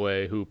Henson, by the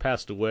way, who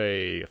passed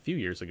away a few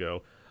years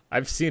ago.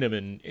 I've seen him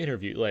in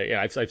interview.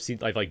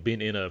 I've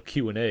been in a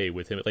Q&A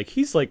with him.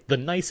 He's the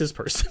nicest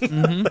person.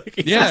 Mm-hmm.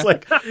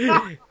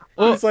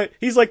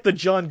 He's like the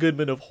John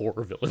Goodman of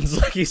horror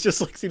villains. He's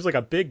just seems like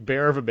a big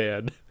bear of a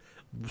man.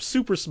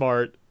 Super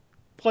smart.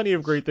 Plenty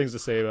of great things to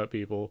say about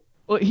people.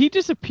 Well, he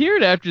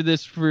disappeared after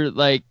this for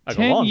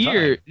 10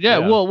 years. Yeah,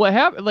 well, what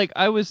happened?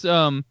 I was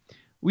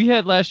we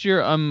had last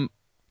year on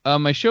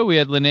my show we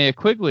had Linnea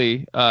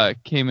Quigley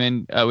came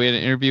in. We had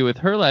an interview with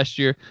her last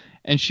year,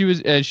 and she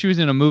was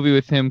in a movie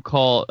with him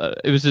called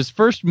it was his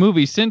first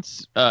movie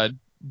since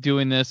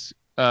doing this.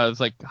 It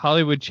was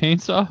Hollywood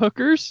Chainsaw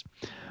Hookers,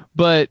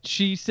 but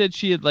she said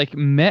she had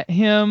met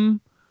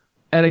him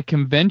at a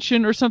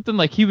convention or something.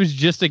 He was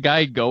just a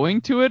guy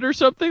going to it or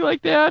something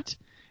like that.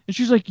 And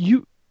she was like,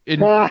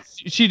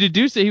 she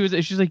deduced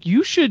that she's like,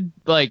 you should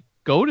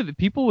go to the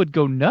people would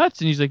go nuts.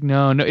 And he's like,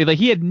 no.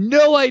 He had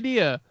no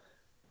idea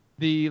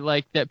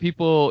that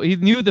people, he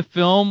knew the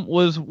film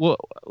was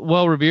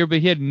well revered, but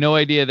he had no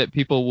idea that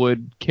people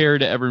would care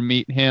to ever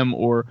meet him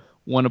or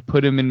want to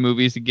put him in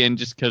movies again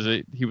just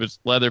because he was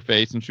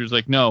Leatherface. And she was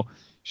like, no.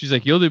 She's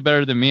like, you'll do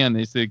better than me on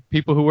these.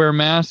 People who wear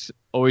masks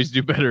always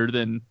do better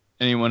than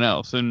anyone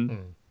else.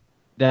 And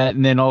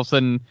and then all of a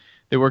sudden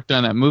they worked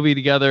on that movie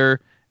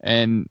together.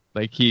 And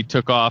he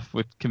took off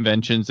with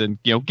conventions and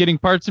getting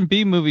parts in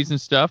B movies and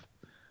stuff,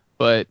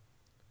 but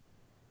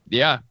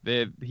yeah,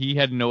 he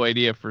had no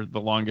idea for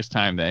the longest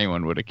time that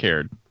anyone would have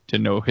cared to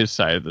know his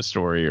side of the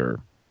story.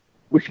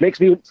 Which makes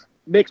me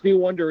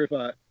wonder if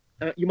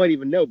you might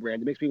even know,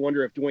 Brand. It makes me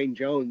wonder if Dwayne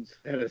Jones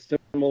had a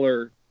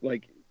similar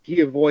he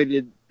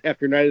avoided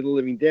after Night of the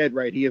Living Dead,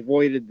 right? He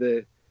avoided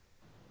the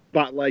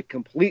spotlight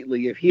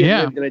completely. If he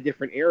had lived in a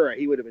different era,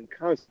 he would have been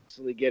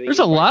constantly getting. There's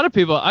a lot of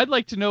people. I'd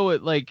like to know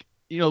what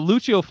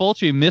Lucio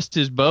Fulci missed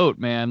his boat,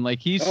 man.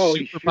 He's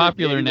super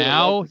popular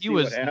now. He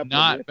was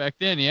not back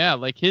then. Yeah,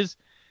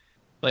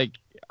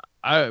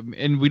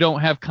 and we don't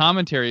have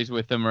commentaries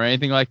with him or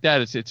anything like that.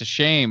 It's a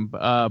shame.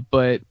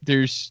 But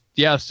there's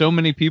so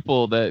many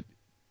people that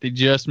they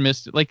just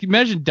missed it.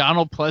 Imagine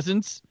Donald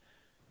Pleasance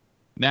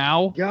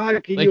now.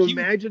 God, can you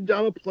imagine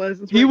Donald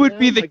Pleasance? He would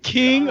be the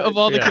king of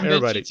all the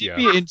conventions. He'd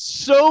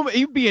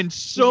be in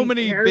so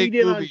many big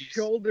movies. On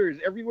shoulders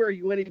everywhere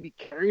he went. He'd be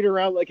carried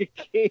around like a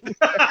king.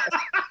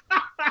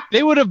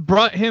 They would have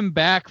brought him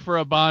back for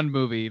a Bond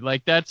movie.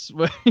 That's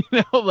what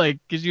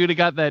because you would have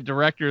got that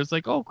director. It's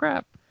oh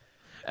crap.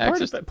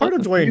 Part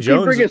of Dwayne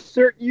Jones.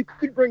 You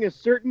could bring a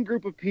certain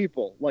group of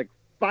people,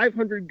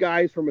 500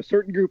 guys from a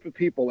certain group of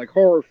people, like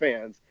horror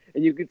fans,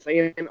 and you could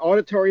say in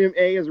Auditorium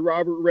A is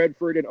Robert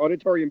Redford and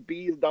Auditorium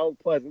B is Donald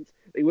Pleasance,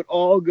 they would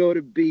all go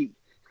to B.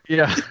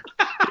 Yeah.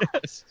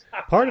 Yes.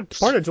 Part of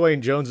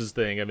Dwayne Jones's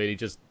thing, I mean, he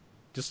just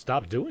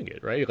stopped doing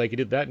it, right? Like he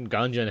did that in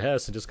Ganja and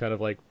Hess, and just kind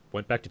of like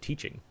went back to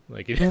teaching.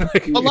 Like,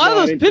 like He A was lot of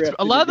not those interested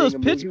a lot in of those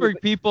being a movie. He was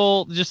Pittsburgh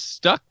people just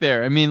stuck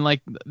there. I mean,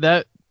 like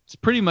that's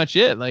pretty much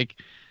it. Like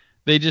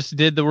they just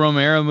did the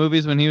Romero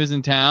movies when he was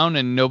in town,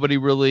 and nobody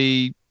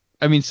really.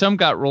 I mean, some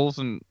got roles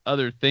in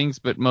other things,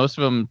 but most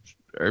of them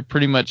are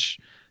pretty much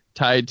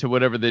tied to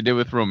whatever they did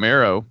with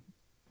Romero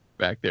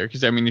back there.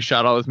 Because I mean, he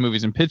shot all his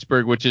movies in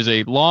Pittsburgh, which is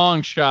a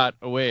long shot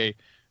away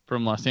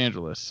from Los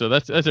Angeles. So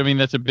that's I mean,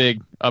 that's a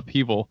big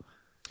upheaval.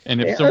 And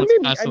if someone's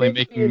constantly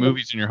making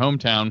movies in your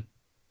hometown,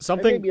 I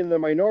may be in the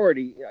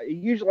minority.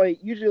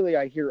 Usually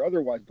I hear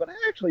otherwise, but I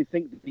actually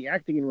think that the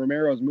acting in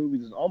Romero's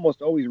movies is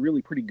almost always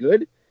really pretty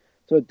good.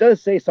 So it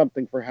does say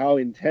something for how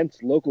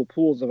intense local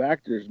pools of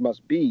actors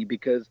must be,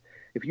 because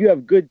if you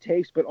have good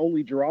taste but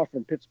only draw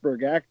from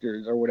Pittsburgh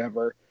actors or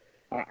whatever,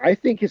 I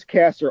think his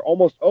casts are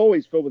almost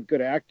always filled with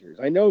good actors.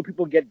 I know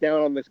people get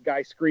down on this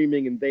guy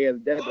screaming in Day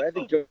of the Dead, but I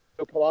think Joe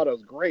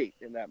Pilato's great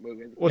in that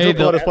movie. well, Joe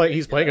Pilato's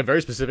he's playing a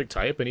very specific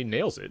type, and he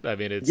nails it. I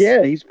mean,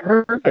 he's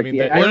perfect. I mean,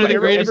 one of the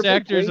greatest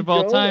actors of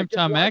all time,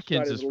 Tom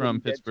Atkins, is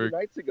from Pittsburgh. 2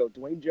 nights ago,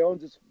 Dwayne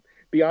Jones is,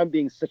 beyond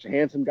being such a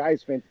handsome guy,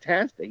 is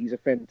fantastic. He's a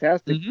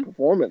fantastic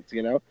performance,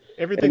 you know.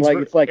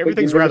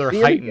 Everything's rather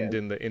heightened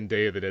in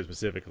Day of the Dead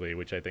specifically,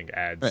 which I think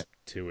adds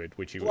to it,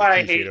 which you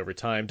appreciate over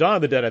time. Dawn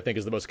of the Dead, I think,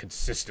 is the most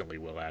consistently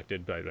well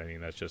acted, but I mean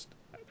that's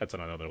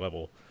on another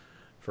level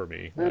for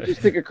me. I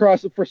just think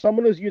across for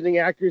someone who's using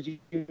actors you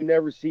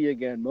never see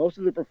again, most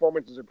of the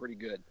performances are pretty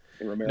good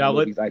in Romero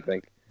movies, I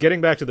think. Getting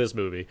back to this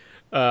movie,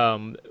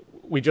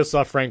 we just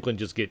saw Franklin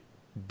just get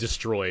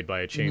destroyed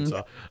by a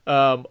chainsaw.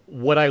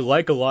 What I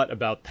like a lot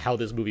about how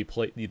this movie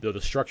played,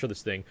 the structure of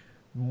this thing,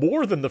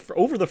 more than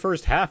over the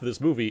first half of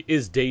this movie,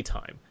 is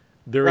daytime.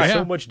 There is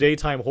so much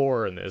daytime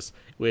horror in this,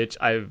 which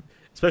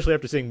especially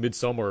after seeing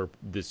Midsommar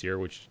this year,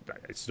 which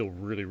I still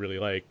really, really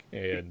like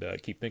and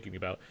keep thinking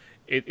about.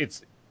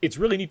 It's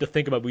really neat to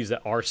think about movies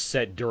that are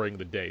set during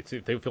the day.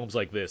 Films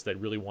like this that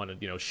really want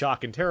to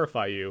shock and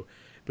terrify you,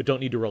 but don't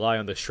need to rely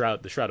on the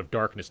shroud of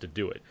darkness to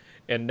do it.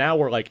 And now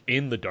we're like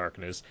in the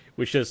darkness,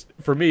 which just,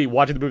 for me,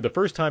 watching the movie the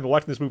first time and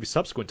watching this movie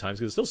subsequent times,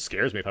 because it still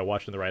scares me if I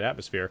watch it in the right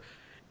atmosphere,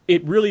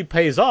 it really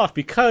pays off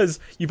because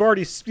you've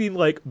already seen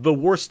like the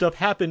worst stuff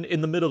happen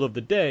in the middle of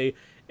the day,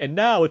 and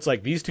now it's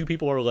like these two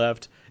people are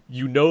left.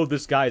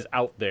 This guy's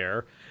out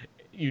there.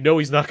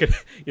 He's not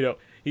gonna,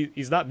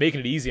 he's not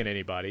making it easy on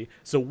anybody.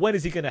 So when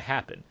is he gonna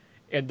happen?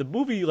 And the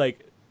movie,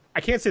 like, I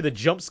can't say the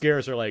jump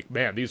scares are like,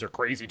 man, these are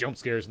crazy jump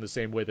scares in the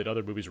same way that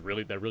other movies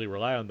that really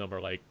rely on them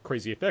are like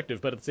crazy effective.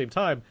 But at the same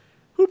time,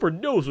 Hooper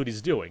knows what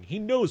he's doing. He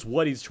knows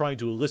what he's trying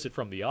to elicit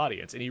from the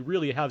audience, and he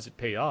really has it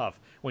pay off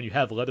when you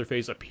have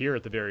Leatherface appear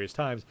at the various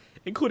times,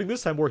 including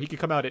this time where he could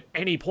come out at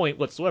any point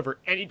whatsoever,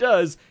 and he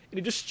does, and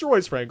he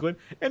destroys Franklin,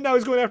 and now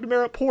he's going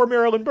after poor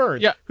Marilyn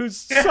Burns, who's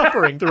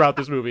suffering throughout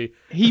this movie.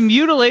 He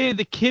mutilated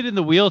the kid in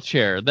the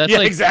wheelchair. That's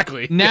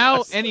exactly.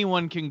 Now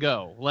anyone can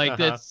go. Like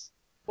that's.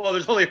 Well,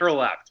 there's only her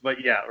left, but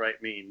yeah, right.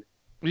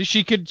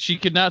 She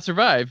could not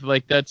survive.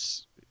 Like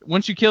that's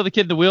once you kill the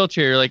kid in the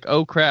wheelchair, you're like,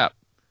 oh crap.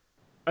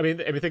 I mean,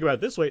 think about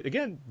it this way.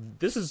 Again,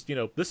 this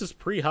is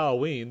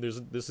pre-Halloween.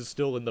 This is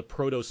still in the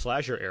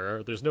proto-slasher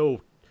era. There's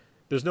no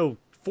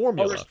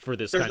formula for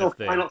this kind of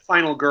thing. There's no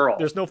final girl.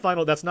 There's no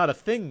final. That's not a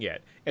thing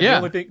yet. And the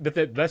only thing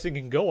that best thing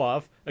can go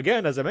off,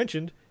 again, as I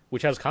mentioned,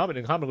 which has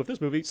in common with this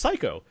movie,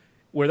 Psycho,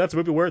 where that's a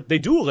movie where they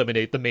do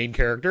eliminate the main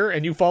character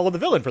and you follow the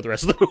villain for the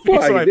rest of the movie.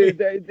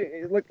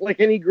 Well,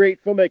 like any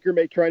great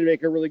filmmaker trying to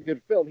make a really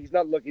good film, he's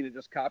not looking to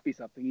just copy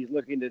something. He's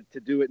looking to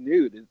do it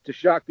new, to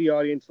shock the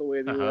audience the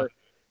way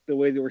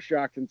they were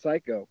shocked in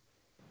Psycho.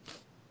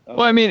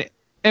 Well, I mean,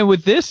 and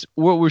with this,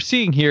 what we're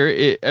seeing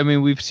here,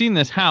 we've seen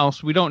this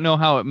house. We don't know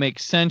how it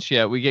makes sense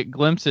yet. We get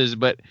glimpses,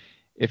 but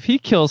if he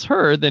kills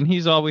her, then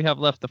he's all we have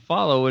left to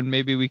follow, and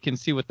maybe we can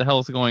see what the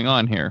hell's going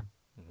on here.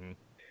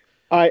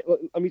 Let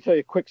me tell you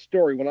a quick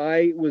story. When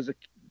I was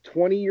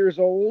 20 years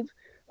old,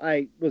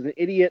 I was an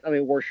idiot and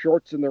I wore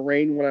shorts in the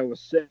rain when I was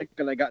sick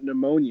and I got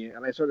pneumonia.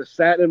 And I sort of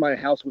sat in my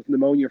house with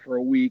pneumonia for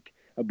a week.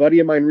 A buddy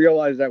of mine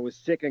realized I was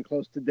sick and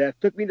close to death,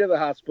 took me to the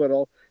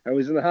hospital. I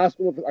was in the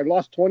hospital. I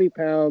lost 20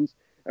 pounds.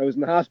 I was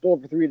in the hospital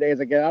for 3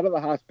 days. I get out of the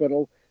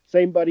hospital.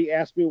 Same buddy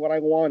asked me what I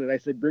wanted. I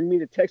said, bring me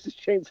to Texas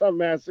Chainsaw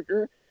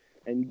Massacre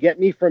and get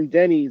me from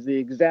Denny's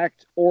the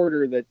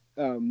order that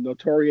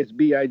Notorious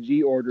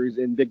B.I.G. orders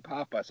in Big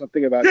Papa.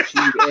 Something about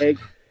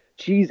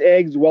cheese,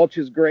 eggs,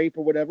 Welch's grape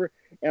or whatever.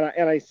 And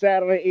I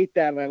sat and I ate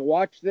that and I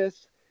watched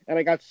this. And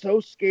I got so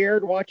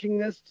scared watching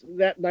this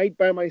that night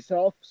by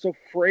myself, so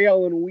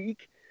frail and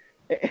weak.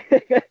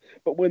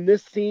 But when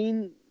this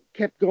scene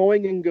kept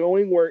going and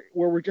going, where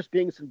we're just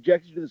being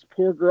subjected to this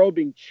poor girl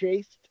being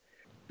chased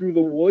through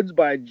the woods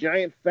by a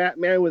giant fat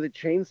man with a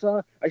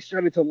chainsaw, I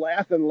started to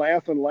laugh and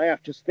laugh and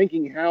laugh, just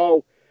thinking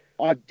how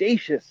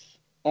audacious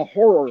a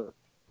horror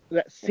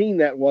that scene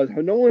that was.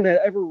 How no one had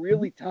ever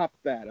really topped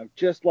that of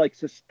just like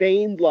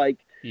sustained like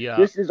Yeah.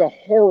 this is a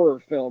horror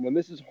film and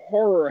this is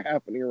horror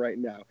happening right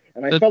now.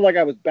 And I felt like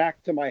I was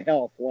back to my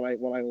health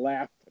when I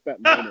laughed at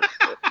that moment.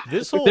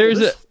 This whole There's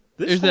this, a-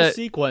 this there's whole that-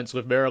 sequence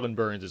with Marilyn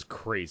Burns is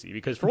crazy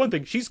because for one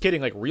thing, she's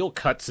getting like real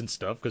cuts and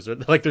stuff because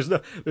like there's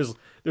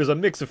a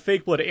mix of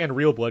fake blood and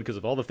real blood because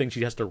of all the things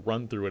she has to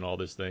run through and all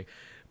this thing.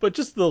 But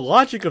just the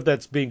logic of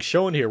that's being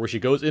shown here, where she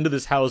goes into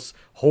this house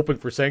hoping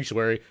for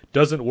sanctuary,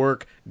 doesn't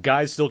work,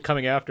 guys still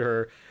coming after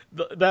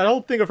her. That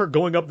whole thing of her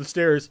going up the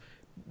stairs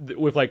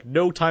with like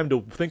no time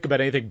to think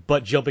about anything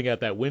but jumping out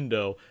that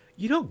window.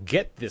 You don't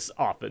get this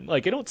often.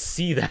 Like I don't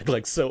see that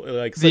like so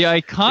like the such,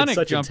 in iconic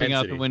such jumping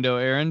out intensity. the window,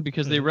 Aaron,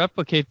 because they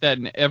replicate that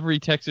in every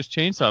Texas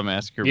Chainsaw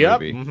Massacre Yep.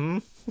 movie. Mm-hmm.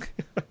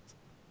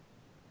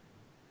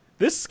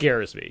 This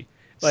scares me.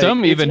 Like,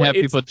 Some it's even one- have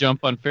it's- people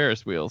jump on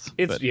Ferris wheels.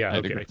 It's but yeah, I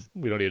okay. digress.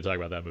 We don't need to talk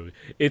about that movie.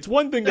 It's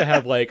one thing to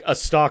have like a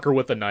stalker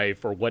with a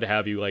knife or what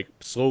have you, like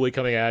slowly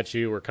coming at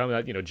you or coming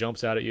out,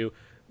 jumps out at you.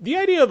 The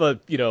idea of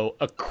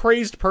a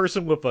crazed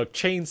person with a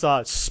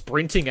chainsaw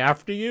sprinting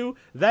after you,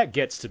 that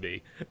gets to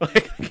me.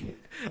 Like,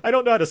 I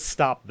don't know how to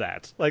stop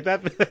that. Like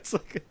that's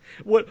like,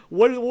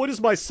 what is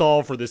my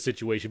solve for this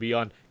situation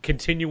beyond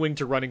continuing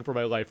to running for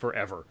my life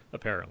forever?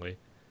 Apparently.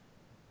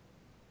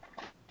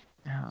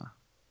 Yeah.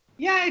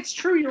 Yeah, it's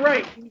true. You're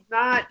right. He's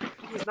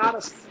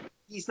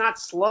not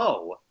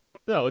slow.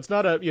 No, it's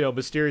not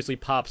mysteriously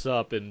pops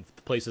up in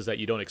places that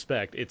you don't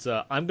expect. It's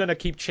I'm gonna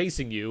keep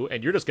chasing you,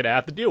 and you're just gonna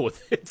have to deal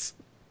with it.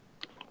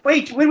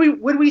 Wait,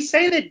 would we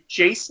say that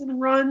Jason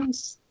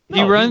runs? He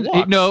No, runs.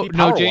 walks. No, He no.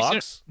 power Jason.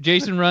 walks.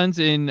 Jason runs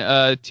in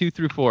 2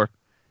 through 4.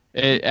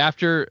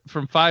 After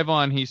from 5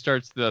 on, he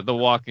starts the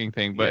walking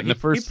thing. But Yeah, in the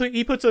first,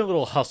 he puts in a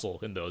little hustle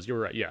in those. You're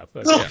right. Yeah.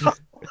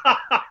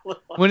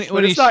 when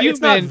But he's it's not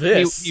human,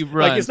 this. he Like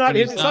runs. it's not When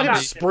him. he's It's not him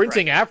zombie-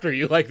 sprinting after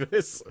you like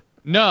this.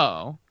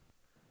 No.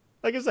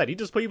 Like I said, he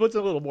puts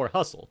in a little more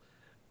hustle.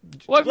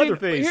 Well, I mean,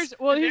 Leatherface. here's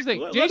the thing.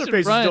 Jason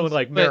Leatherface runs, is doing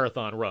like but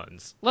marathon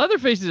runs.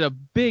 Leatherface is a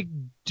big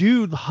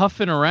dude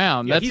huffing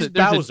around. Yeah, he's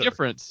There's Bowser. a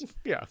difference.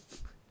 Yeah.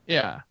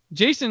 Yeah.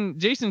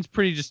 Jason's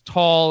pretty just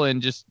tall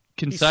and just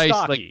concise.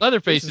 Like stocky.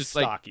 Leatherface Jason's is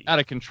like stocky. out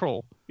of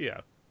control. Yeah.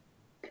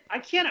 I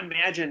can't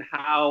imagine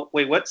how.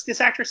 Wait, what's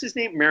this actress's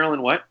name?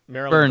 Marilyn what?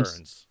 Marilyn Burns.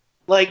 Burns.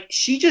 Like,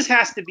 she just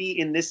has to be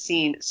in this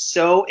scene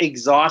so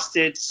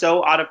exhausted,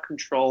 so out of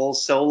control,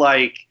 so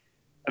like,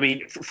 I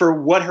mean,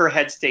 for what her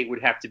head state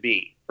would have to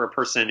be for a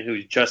person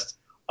who's just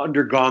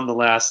undergone the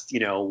last,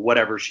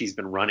 whatever she's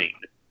been running.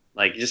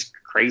 Like, just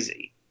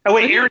crazy. Oh,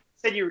 wait, Aaron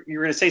said you were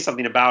going to say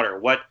something about her.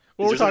 What?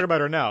 Well, we're talking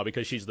about her now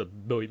because she's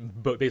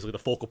basically the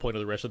focal point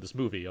of the rest of this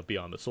movie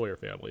beyond the Sawyer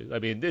family. I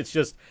mean, it's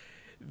just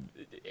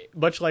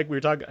much like we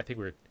were talking. I think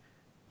we were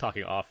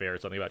talking off air or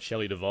something about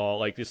Shelley Duvall.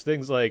 Like these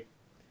things, like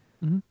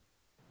Mhm.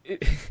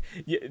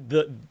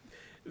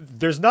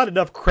 there's not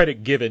enough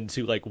credit given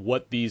to like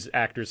what these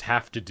actors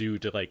have to do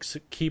to like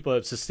keep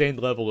a sustained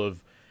level of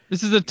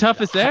This is the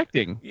toughest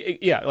acting.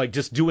 yeah, like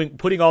just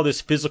putting all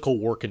this physical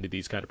work into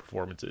these kind of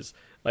performances.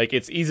 Like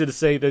it's easy to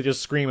say they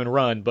just scream and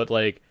run, but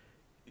like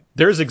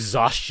there's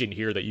exhaustion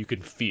here that you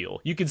can feel.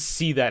 You can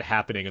see that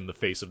happening in the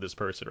face of this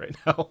person right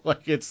now.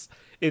 Like it's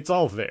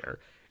all there.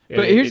 And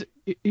But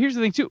here's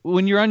the thing too.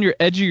 When you're on your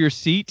edge of your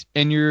seat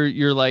and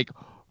you're like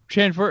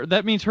transfer,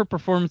 that means her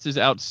performance is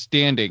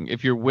outstanding.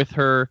 If you're with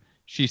her,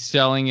 she's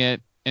selling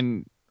it,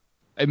 and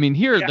I mean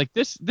here like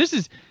this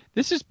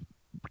is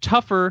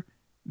tougher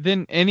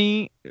than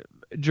any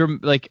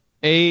like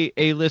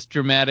A-list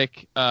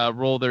dramatic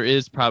role there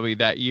is probably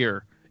that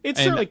year. it's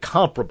certainly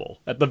comparable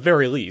at the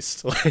very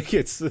least. Like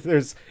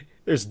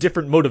there's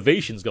different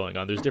motivations going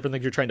on. There's different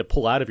things you're trying to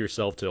pull out of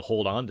yourself to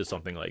hold on to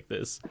something like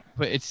this.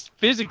 But it's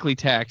physically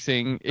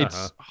taxing.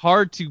 It's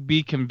hard to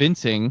be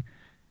convincing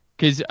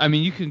because I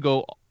mean you can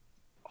go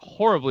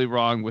horribly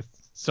wrong with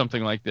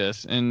something like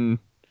this, and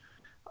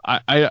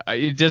I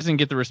it doesn't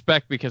get the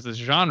respect because the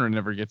genre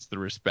never gets the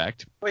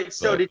respect. Wait,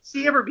 so did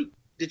she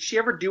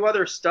ever do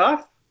other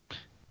stuff?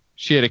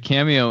 She had a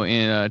cameo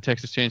in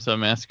Texas Chainsaw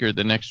Massacre: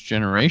 The Next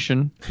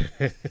Generation.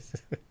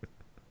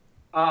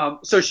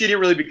 So she didn't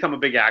really become a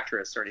big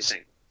actress or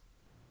anything.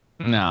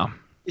 No.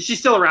 Is she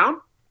still around?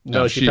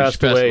 No, she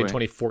passed away in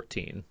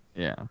 2014.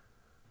 Yeah.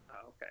 Oh,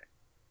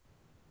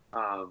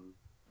 okay.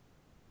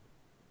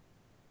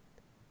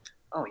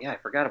 Oh yeah, I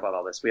forgot about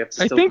all this. We have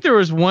to. I think there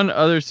was one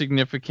other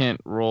significant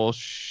role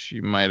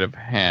she might have Oh,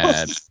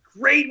 had. this is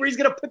great. Where he's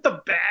gonna put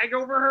the bag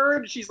over her,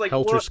 and she's like,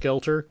 Helter "What?"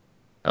 Skelter.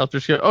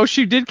 Oh,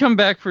 she did come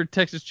back for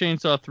Texas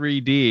Chainsaw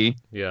 3D.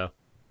 Yeah.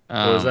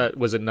 Or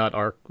was it not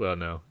Arc? Well,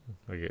 no.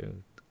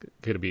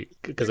 Could it be?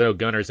 Because I know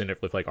Gunner's in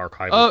it with like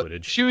archival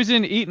footage. She was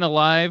in Eaten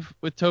Alive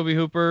with Toby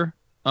Hooper.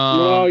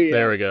 Oh yeah.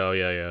 There we go.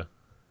 Yeah.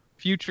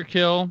 Future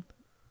Kill.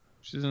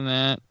 She's in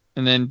that.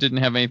 And then didn't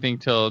have anything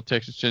till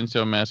Texas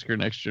Chainsaw Massacre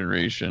Next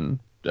Generation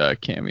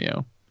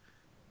cameo.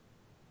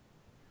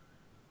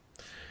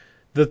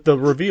 The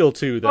reveal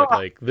too that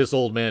like this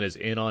old man is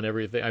in on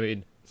everything. I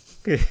mean,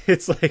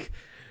 it's like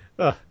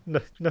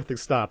nothing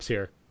stops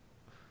here.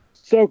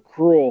 So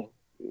cruel.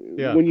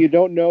 Yeah. When you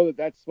don't know that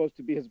that's supposed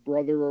to be his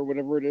brother or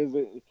whatever it is,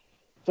 it's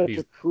such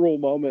He's- a cruel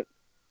moment.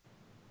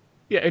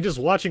 Yeah, and just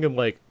watching him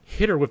like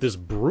hit her with this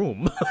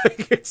broom,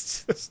 like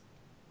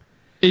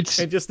It's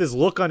and just this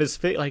look on his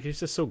face, like it's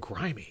just so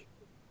grimy.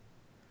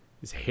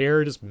 His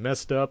hair just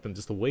messed up, and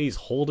just the way he's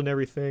holding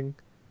everything.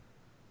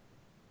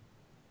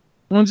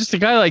 well, just a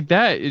guy like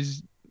that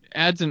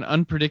adds an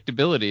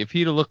unpredictability. If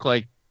he'd look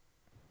like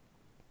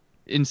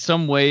in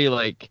some way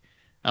like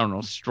I don't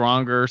know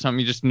stronger or something,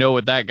 you just know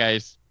what that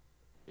guy's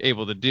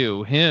able to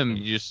do. Him,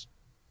 you just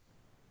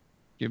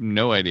you have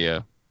no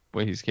idea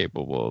what he's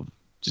capable of.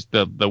 Just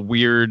the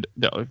weird,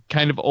 the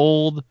kind of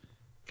old,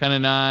 kind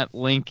of not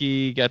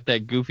lanky, got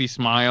that goofy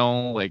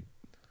smile, like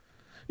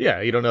Yeah,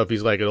 you don't know if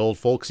he's like an old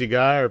folksy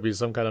guy or if he's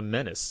some kind of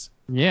menace.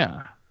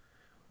 yeah.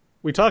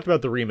 We talked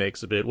about the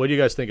remakes a bit. What do you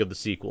guys think of the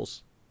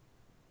sequels?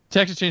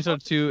 Texas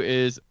Chainsaw 2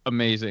 is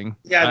amazing.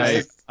 Yeah,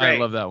 it's I great.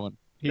 love that one.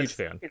 Huge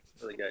fan. It's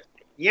really good.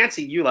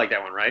 Yancey, you like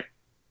that one, right?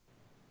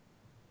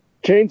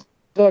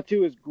 Chainsaw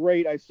 2 is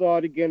great. I saw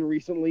it again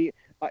recently.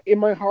 In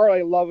my heart,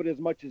 I love it as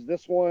much as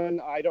this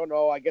one. I don't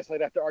know. I guess I'd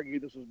have to argue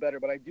this was better,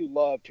 but I do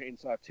love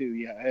Chainsaw 2.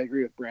 Yeah, I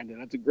agree with Brandon.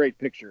 That's a great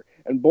picture.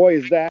 And boy,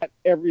 is that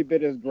every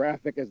bit as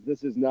graphic as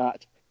this is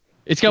not.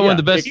 It's got one of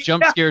the best It's-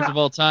 jump scares of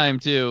all time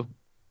too.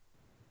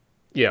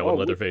 Yeah, when Oh,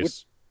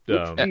 Leatherface.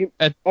 At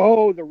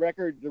the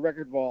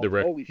record vault. The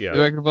rec- Holy yeah. shit. the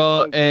record ball,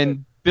 So good.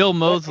 and Bill And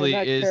Moseley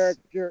that is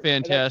character,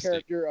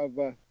 fantastic.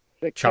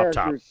 That Chop character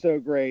Top. is so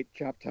great.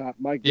 Chop Top.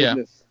 My Yeah.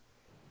 goodness.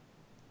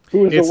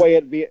 Who is It's-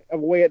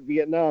 away at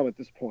Vietnam at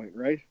this point,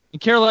 right?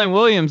 And Caroline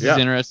Williams Yeah. is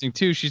interesting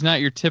too. She's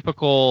not your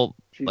typical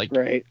She's like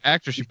great.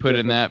 actress you She's put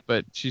in terrific. that,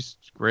 but she's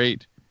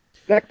great.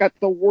 That got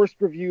the worst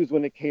reviews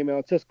when it came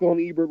out. Siskel and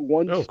Ebert,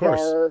 one Oh, of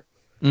course. star.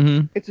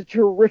 Mm-hmm. It's a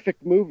terrific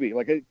movie.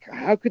 Like,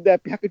 how could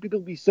people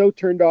be so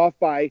turned off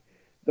by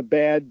the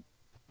bad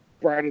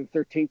Friday the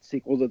 13th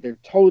sequels that they're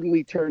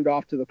totally turned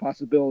off to the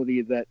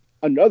possibility that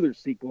another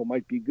sequel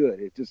might be good?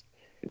 It's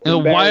And a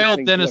embarrassing wild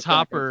to Dennis look back on some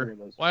Hopper, of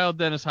those. wild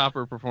Dennis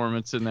Hopper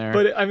performance in there.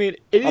 But I mean,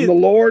 it I'm is. the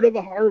Lord of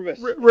the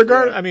Harvest.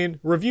 Regard, Yeah. I mean,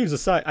 reviews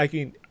aside, I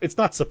mean, it's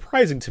not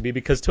surprising to me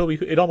because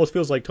it almost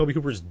feels like Toby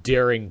Hooper's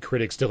daring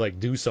critics to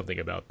like do something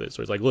about this.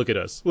 Where it's like, look at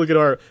us, look at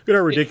our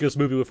ridiculous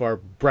movie with our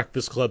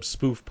Breakfast Club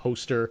spoof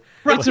poster.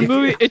 It's a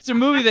movie. It's a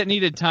movie that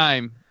needed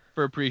time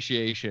for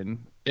appreciation.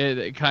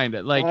 It kind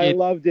of like I it.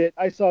 loved it.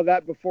 I saw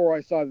that before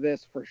I saw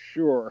this for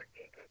sure.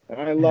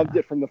 And I loved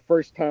it from the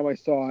first time I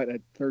saw it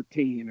at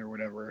 13 or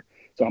whatever.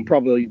 So I'm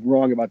probably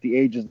wrong about the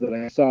ages that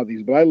I saw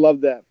these, but I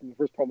loved that from the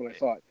first time when I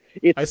saw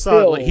it. I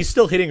saw like, he's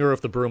still hitting her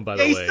with the broom, by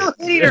the He's way. still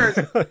hitting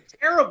her. It's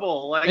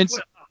terrible. Like, And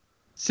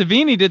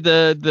Savini did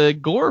the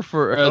gore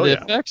for Oh, the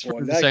yeah. effects Boy,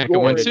 for the that second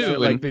gore one is too.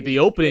 Like And the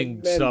opening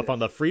Tremendous. stuff on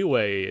the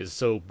freeway is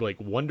so like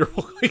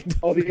wonderful.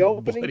 Oh, the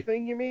opening bloody.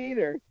 thing you mean?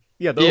 Or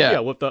Yeah, Yeah.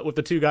 with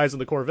the two guys in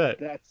the Corvette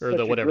that's or such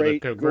the whatever a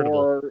great the convertible.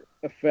 gore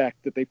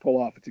effect that they pull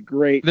off. It's a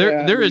great.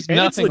 there is And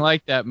it's nothing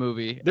like that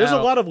movie. There's I a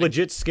don't lot of think.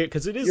 legit scare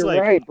because it is You're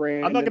like right,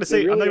 Brandon. I'm not gonna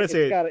say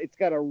It's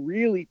got a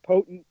really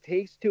potent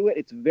taste to it.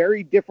 It's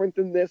very different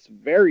than this.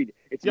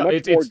 It's yeah,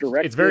 much more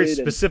directed. it's very and-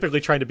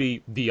 specifically trying to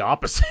be the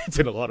opposite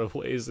in a lot of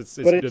ways.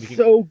 but it's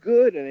so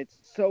good and it's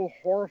so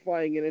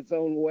horrifying in its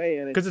own way,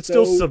 and because it's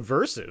so still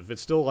subversive.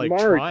 It's still like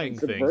smart trying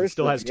and things. It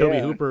still has Toby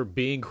subversive, yeah. Hooper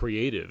being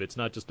creative. It's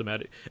not just a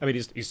matter. I mean,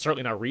 he's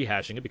certainly not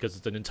rehashing it because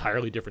it's an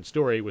entirely different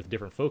story with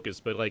different focus.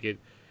 But like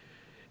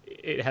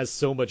it has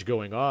so much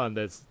going on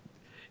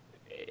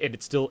and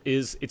it still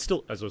is. It's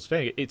still, as I was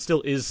saying, it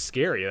still is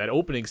scary. That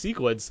opening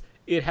sequence,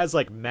 it has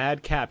like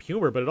madcap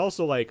humor, but it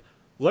also like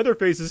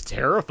Leatherface is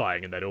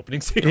terrifying in that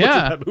opening sequence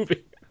Yeah. of that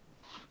movie.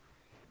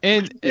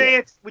 And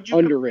would you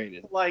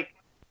underrated.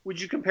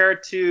 would you compare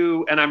it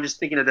to? And I'm just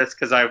thinking of this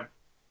because I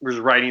was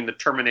writing the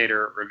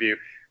Terminator review.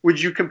 Would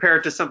you compare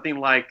it to something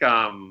like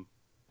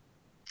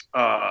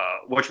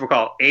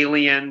whatchamacallit,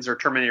 Aliens or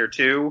Terminator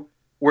 2,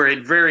 where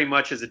it very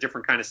much is a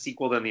different kind of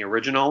sequel than the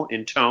original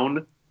in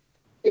tone?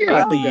 Yeah, I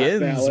At think the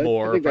that's ends valid.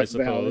 more, think I that's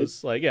valid.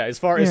 suppose. Like, yeah, as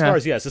far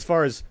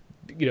as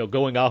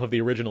going off of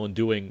the original and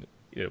doing,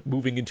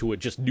 moving into a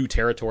just new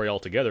territory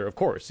altogether. Of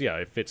course, yeah,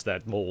 it fits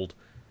that mold.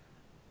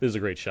 This is a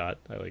great shot.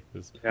 I like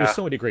this. Yeah. There's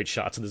so many great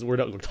shots in this. We're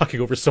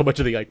talking over so much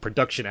of the like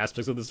production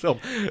aspects of this film.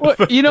 well,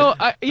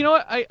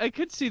 I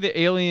could see the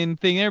alien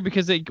thing there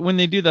because when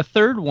they do the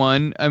third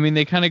one, I mean,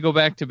 they kind of go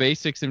back to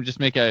basics and just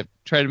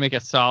try to make a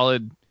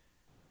solid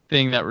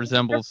thing that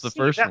resembles the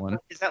first one.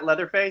 Is that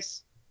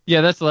Leatherface? Yeah,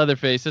 that's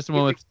Leatherface. That's the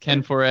one with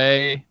Ken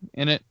Foray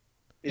in it.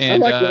 I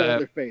And like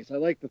Leatherface. I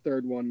like the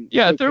third one.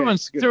 yeah, Okay, third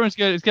one's good.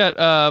 good. It's got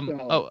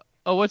Solid.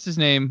 what's his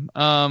name?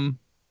 From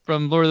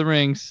Lord of the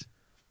Rings.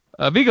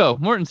 Viggo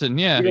Mortensen,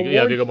 yeah.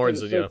 Viggo Mortensen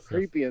is Mortensen, so yeah.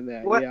 creepy in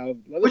that. What- Yeah,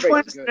 Which Leatherface one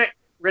is is good.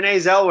 Renee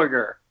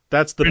Zellweger?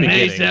 That's the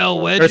Renee beginning.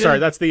 Zellweger. Or sorry,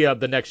 that's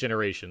the next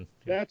generation.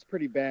 That's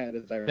pretty bad,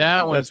 as I recall.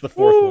 That one's the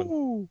fourth one.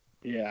 one.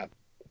 Yeah.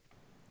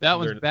 That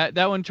one's bad.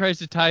 That one tries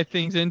to tie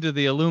things into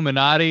the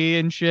Illuminati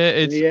and shit.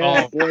 It's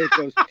Yeah, boy, it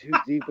goes too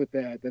deep with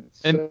that.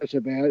 That's And such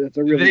a bad. That's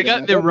a really. they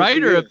bad. got the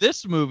writer of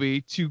this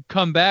movie to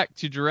come back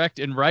to direct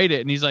and write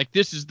it, and he's like,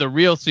 "This is the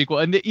real sequel."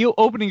 And the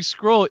opening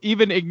scroll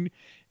even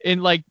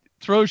and like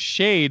throws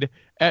shade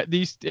at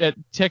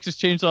Texas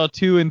Chainsaw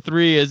 2 and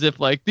 3 as if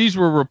like these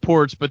were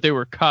reports, but they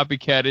were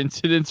copycat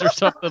incidents or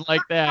something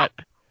like that.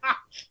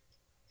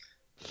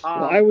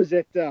 Well, I was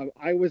at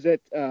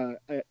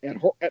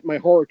my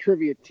horror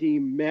trivia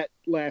team met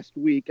last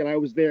week, and I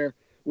was there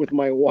with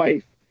my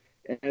wife.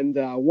 And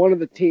one of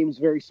the teams,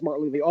 very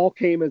smartly, they all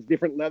came as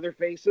different leather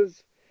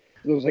faces.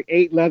 There was like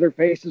 8 leather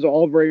faces,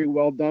 all very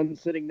well done,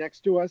 sitting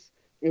next to us.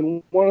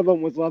 And one of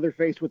them was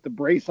Leatherface with the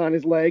brace on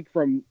his leg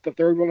from the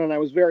third one, and I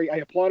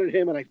applauded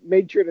him, and I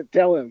made sure to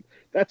tell him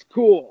that's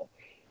cool.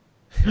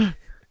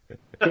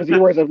 Because he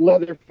wears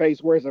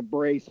wears a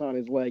brace on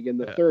his leg in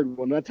the third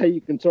one. That's how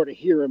you can sort of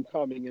hear him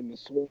coming in the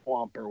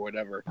swamp or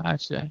whatever.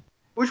 Gotcha.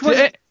 Which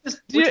one?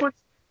 Which one?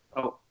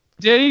 Oh,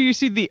 did you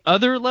see the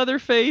other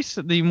Leatherface,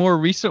 the more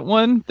recent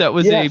one that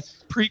was a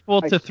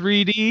prequel to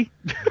 3D?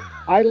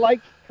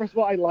 First of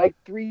all, I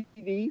liked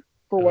 3D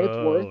for what it's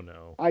worth. Oh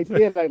no. I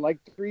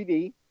liked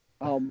 3D.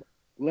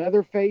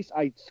 Leatherface,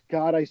 I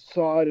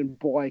saw it, and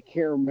boy, I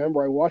can't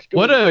remember. I watched it.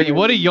 What a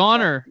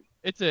yawner!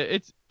 It's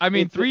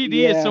 3D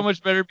is so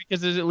much better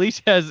because it at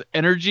least has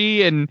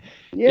energy and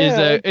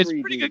it's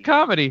pretty good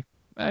comedy.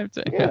 I would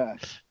say. Yeah.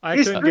 I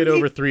couldn't get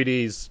over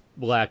 3D's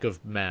lack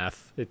of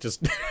math. It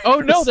just. Oh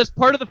no, that's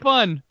part of the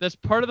fun. That's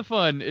part of the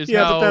fun.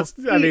 But that's.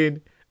 I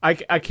mean, I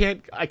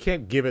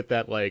can't give it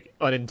that like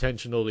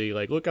unintentionally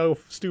like look how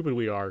stupid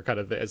we are kind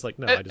of thing. It's like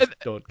no, I just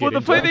don't get. Well,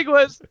 the funny thing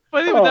with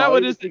that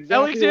one is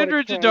exactly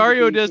Alexandra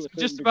Daddario does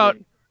just about.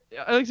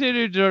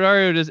 Alexandra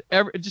Daddario does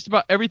just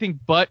about everything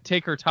but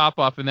take her top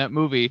off in that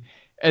movie,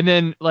 and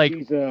then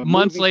like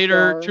months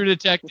later, True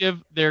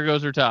Detective, there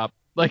goes her top.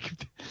 Like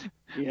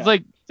it's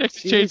like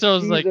Texas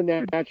Chainsaw is like a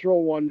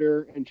natural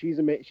wonder, and she's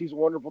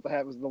wonderful to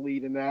have as the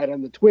lead in that,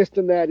 and the twist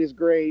in that is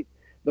great.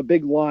 The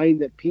big line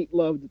that Pete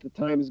loved at the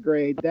time is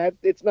great. That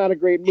it's not a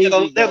great movie.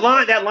 Yeah,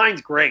 that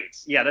line's great.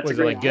 Yeah, that's a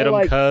great. Like, get 'em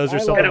cuz or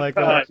something like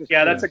that.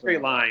 Yeah, that's a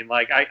great line.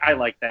 Like I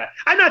like that.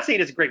 I'm not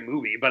saying it's a great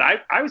movie, but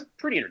I was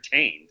pretty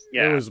entertained.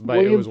 Yeah, it was one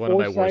of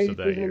my worst of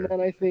that year. That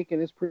I think,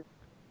 and it's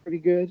pretty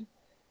good.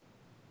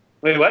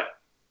 Wait, what?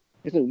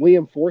 Isn't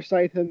William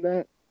Forsythe in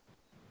that?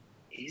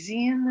 Is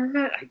he in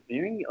that? I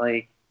think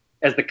like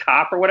as the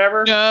cop or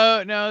whatever.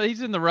 No,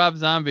 he's in the Rob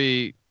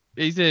Zombie.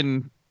 He's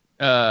in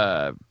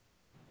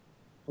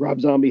Rob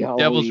Zombie Halloween.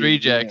 Devil's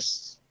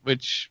Rejects,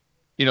 which,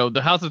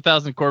 the House of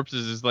Thousand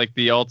Corpses is like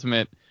the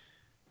ultimate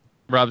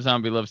Rob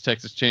Zombie Loves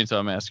Texas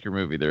Chainsaw Massacre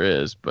movie there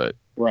is, but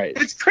right.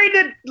 It's great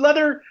that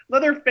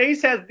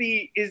Leatherface has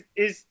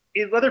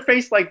is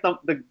Leatherface like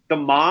the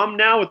mom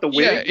now with the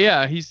wig?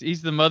 Yeah,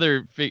 he's the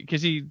mother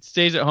because he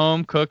stays at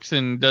home, cooks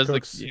and does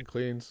and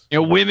cleans.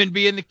 Women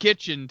be in the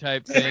kitchen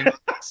type thing.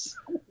 That's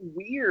so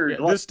weird.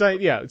 Yeah, this time,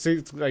 see,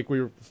 it's like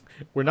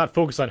we're not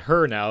focused on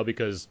her now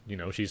because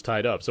she's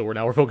tied up. So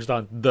we're focused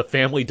on the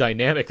family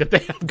dynamic that they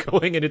have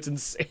going, and it's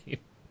insane.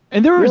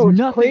 And there was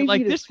nothing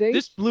like this.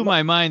 This blew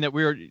my mind that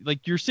we were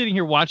like, you're sitting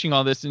here watching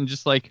all this and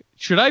just like,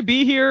 should I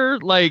be here?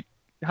 Like,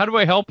 how do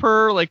I help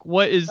her? Like,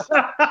 what is?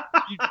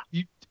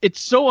 It's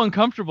so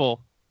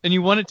uncomfortable, and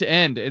you want it to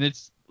end, and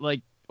it's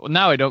like, well,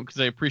 now I don't because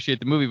I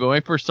appreciate the movie. But when I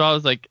first saw it, I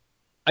was like,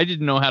 I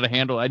didn't know how to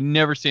handle it. I'd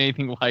never seen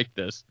anything like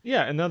this.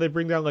 Yeah, and now they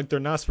bring down like their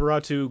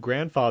Nosferatu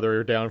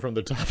grandfather down from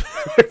the top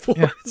of the floor.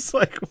 Yeah. It's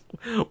like,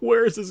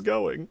 where is this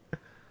going?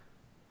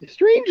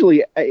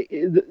 Strangely,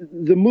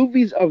 the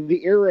movies of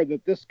the era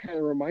that this kind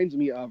of reminds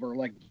me of are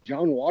like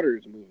John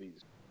Waters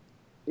movies.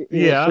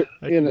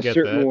 In a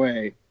certain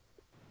way.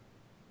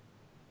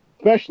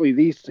 Especially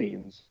these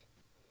scenes,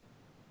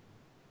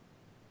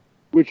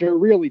 which are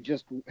really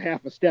just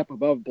half a step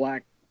above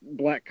black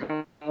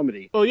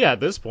comedy. Well, yeah,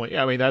 at this point,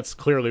 I mean, that's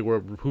clearly where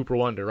Hooper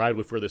wanted to ride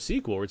with for the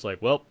sequel, where it's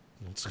like, well,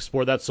 let's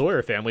explore that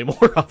Sawyer family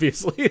more,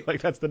 obviously. Like,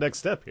 that's the next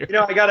step here.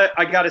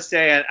 I gotta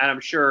say, and I'm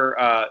sure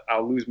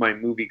I'll lose my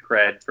movie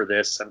cred for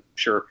this. I'm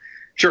sure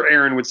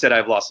Aaron would say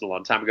I've lost it a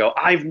long time ago.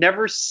 I've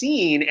never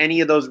seen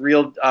any of those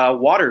real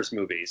Waters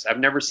movies. I've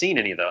never seen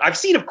any of those. I've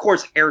seen, of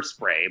course,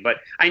 Hairspray, but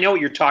I know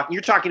what you're talking.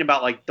 You're talking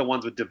about like the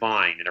ones with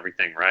Divine and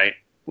everything, right?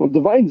 Well,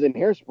 Divine's in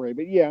Hairspray,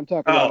 but yeah, I'm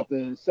talking about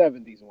the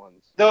 70s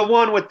ones. The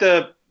one with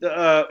the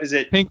is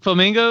it Pink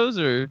Flamingos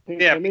or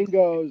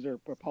Flamingos or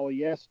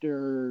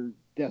Polyester,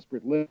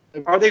 Desperate Living?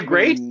 Are they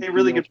great? They're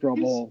really good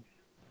movies?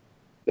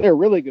 They're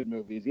really good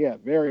movies. Yeah,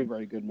 very,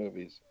 very good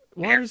movies.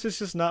 Waters is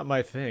just not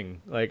my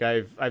thing. Like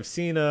I've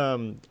seen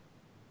about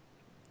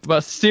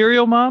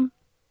Serial Mom.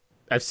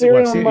 I've seen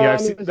more of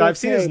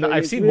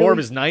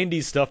his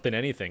 '90s stuff than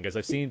anything because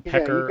I've seen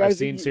Pecker, I've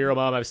seen Serial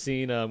Mom, I've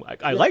seen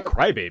I like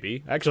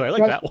Crybaby. Actually, I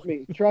like that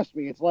one. Trust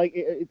me, it's like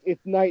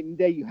it's night and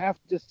day. You have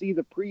to see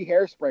the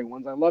pre-Hairspray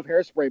ones. I love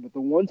Hairspray, but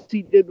the ones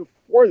he did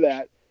before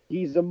that,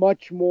 he's a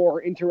much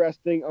more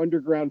interesting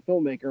underground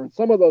filmmaker, and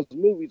some of those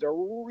movies are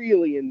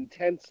really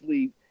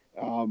intensely.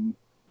 I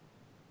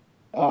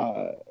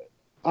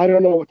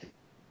don't know what to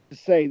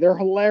say. They're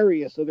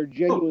hilarious, so they're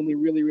genuinely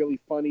really, really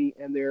funny,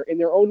 and they're in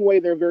their own way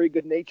they're very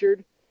good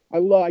natured.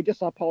 I just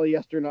saw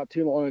Polyester not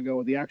too long ago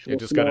with the actual. It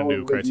just got a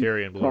new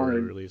Criterion Blu-ray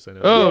release. I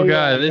know. Oh I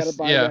god, gotta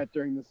buy that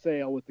during the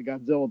sale with the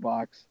Godzilla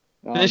box.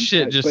 This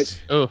shit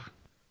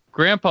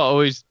Grandpa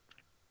always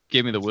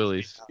gave me the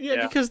willies.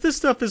 Yeah, because this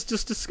stuff is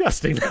just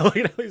disgusting now.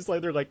 He's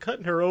like, they're like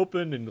cutting her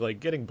open and like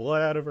getting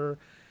blood out of her,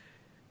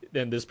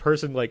 and this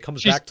person like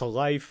comes back to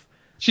life.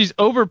 She's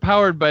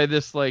overpowered by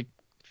this like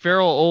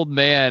feral old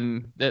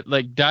man that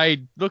like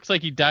died. Looks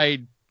like he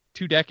died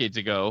 2 decades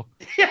ago.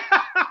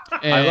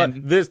 And I love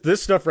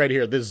this stuff right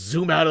here. This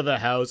zoom out of the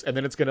house, and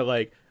then it's gonna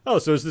like, oh,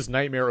 so is this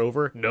nightmare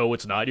over? No,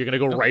 it's not. You're gonna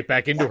go right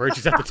back into her.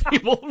 She's at the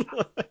table.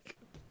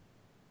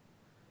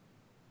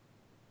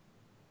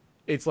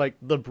 It's like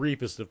the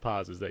briefest of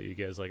pauses that you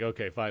get. Like,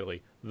 okay,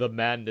 finally, the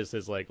madness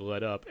is like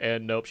let up,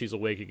 and nope, she's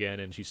awake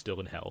again, and she's still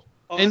in hell.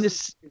 And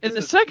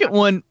the second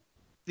one,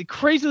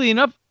 crazily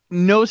enough,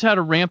 knows how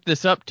to ramp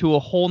this up to a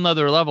whole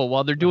nother level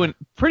while they're doing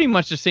pretty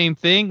much the same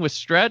thing with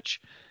Stretch,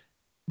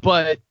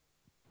 but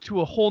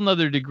to a whole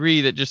nother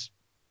degree that just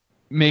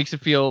makes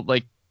it feel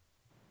like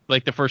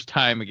the first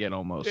time again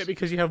almost. Yeah,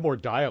 because you have more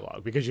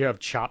dialogue, because you have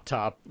Chop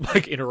Top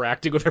like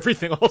interacting with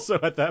everything also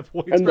at that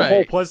point. And the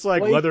whole plus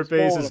like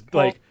Leatherface is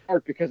like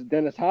because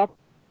Dennis Hopper.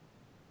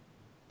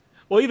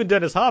 Well, even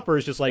Dennis Hopper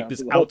is just like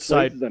this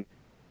outside.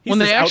 He's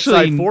this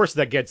outside force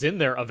that gets in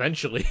there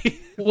eventually.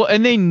 Well,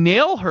 and they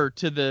nail her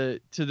to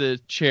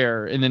the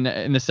chair in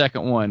the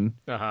second one.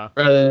 Rather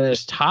than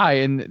just tie,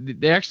 and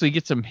they actually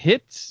get some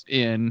hits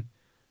in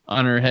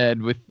on her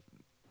head with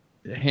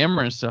the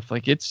hammer and stuff.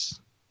 Like it's.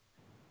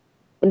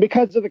 And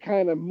because of the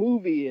kind of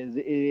movie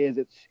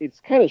it's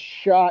kind of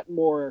shot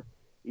more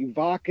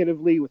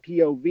evocatively with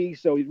POV,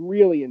 so it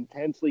really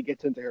intensely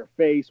gets into her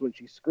face when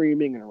she's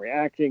screaming and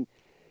reacting,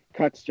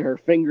 cuts to her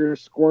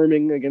fingers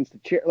squirming against the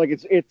chair. Like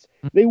it's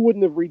they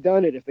wouldn't have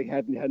redone it if they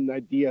hadn't had an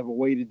idea of a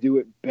way to do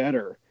it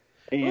better.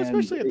 And well,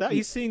 especially at that,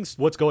 he's seeing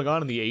what's going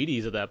on in the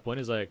 '80s at that point.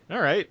 He's like, all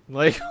right,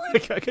 like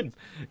I can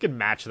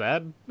match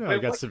that. I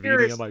got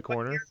Savini on my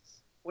corner.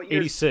 What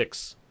year?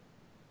 86.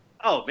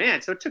 Oh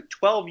man, so it took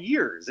 12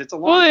 years. It's a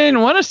long. Well, they didn't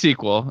want a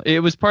sequel.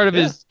 It was part of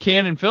his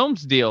Canon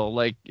Films deal.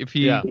 Like if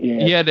he did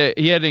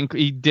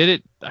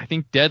it. I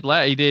think Dead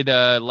Last. He did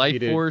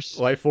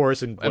Life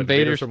Force, and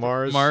Invaders from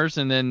Mars,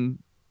 and then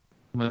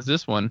what's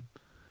this one?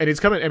 And he's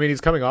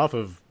coming off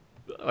of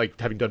like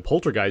having done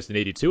Poltergeist in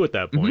 '82 at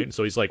that point. Mm-hmm.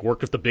 So he's like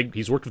worked with the big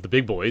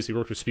boys. He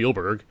worked with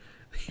Spielberg.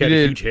 He had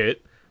a huge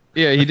hit.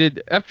 Yeah, he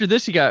did. After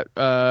this, he got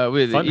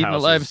with Eaten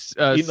Alive.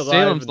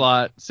 Salem's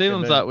Lot.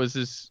 Salem's Lot was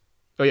his.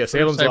 Oh yeah,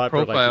 Salem's Lot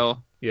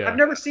profile. I've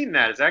never seen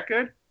that. Is that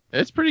good?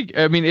 It's pretty.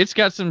 I mean, it's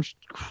got some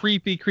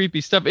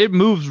creepy stuff. It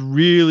moves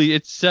really.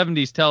 It's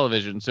 70s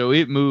television, so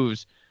it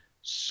moves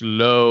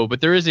slow.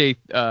 But there is a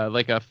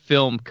like a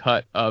film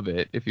cut of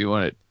it if you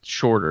want it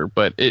shorter.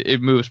 But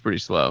it moves pretty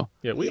slow.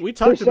 Yeah, we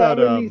talked about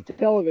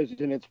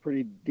television. It's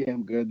pretty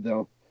damn good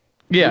though.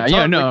 Yeah,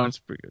 it's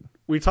pretty good.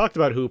 We talked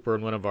about Hooper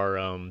in one of our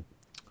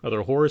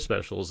other horror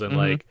specials, and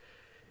like.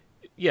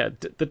 Yeah,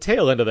 the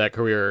tail end of that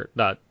career,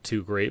 not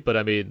too great, but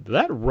I mean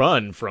that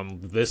run from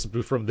this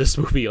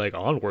movie like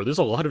onward, there's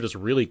a lot of just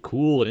really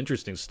cool and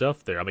interesting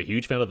stuff there. I'm a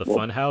huge fan of the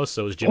Funhouse,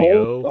 so is Jimmy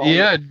O.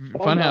 Yeah,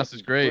 Funhouse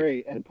is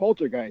great, and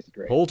Poltergeist is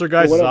great.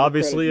 Poltergeist is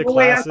obviously a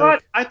classic.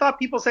 Wait, I thought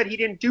people said he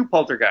didn't do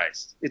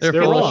Poltergeist. They're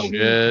wrong.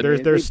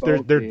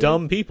 They're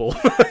dumb people.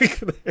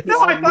 No,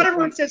 I thought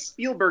everyone said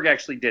Spielberg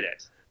actually did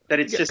it. That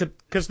it's just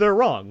because they're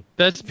wrong.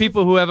 That's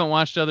people who haven't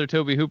watched other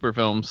Tobe Hooper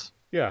films.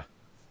 Yeah.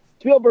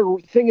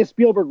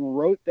 Spielberg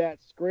wrote that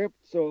script,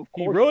 so of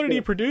course he wrote it.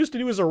 He produced it.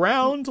 He was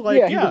around.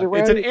 Like, he was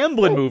around. It's an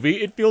Amblin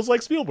movie. It feels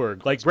like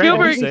Spielberg. Like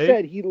Spielberg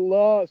said,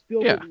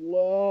 Spielberg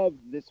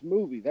loved this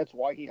movie. That's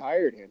why he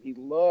hired him. He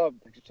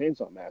loved Texas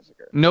Chainsaw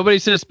Massacre. Nobody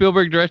says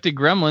Spielberg directed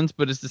Gremlins,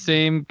 but it's the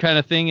same kind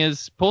of thing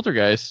as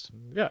Poltergeist.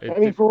 Yeah,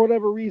 for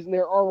whatever reason,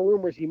 there are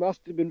rumors he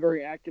must have been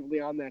very actively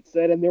on that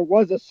set, and there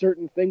was a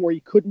certain thing where he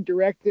couldn't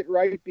direct it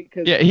right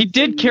because he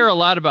did care a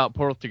lot about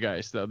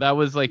Poltergeist though. That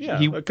was like he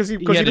had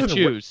to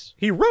choose.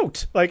 He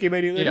wrote he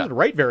doesn't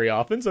write very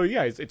often, so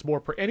yeah, it's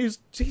more and he's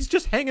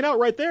just hanging out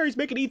right there. He's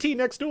making E.T.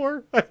 next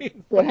door. I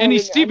mean, and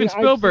he's Steven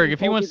Spielberg. If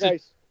he wants to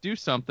do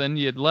something,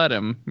 you'd let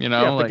him. You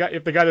know,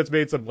 if the guy that's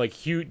made some like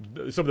huge,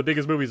 some of the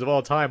biggest movies of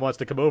all time wants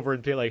to come over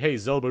and be like, hey,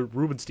 Zelda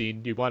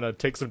Rubinstein, you want to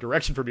take some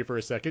direction from me for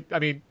a second? I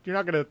mean, you're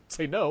not gonna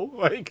say no,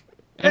 like.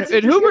 And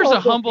Hooper's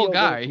a humble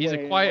guy. He's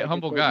a quiet,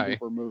 humble guy.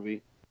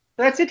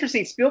 That's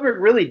interesting.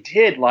 Spielberg really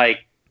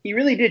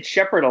did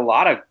shepherd a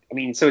lot of. I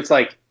mean, so it's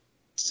like.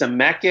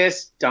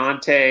 Zemeckis,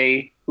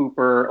 Dante,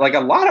 Hooper, like a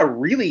lot of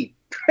really,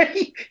 got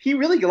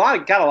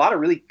a lot of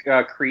really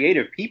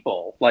creative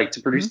people like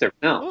to produce their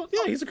film. Well,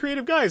 yeah, he's a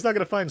creative guy. He's not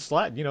going to find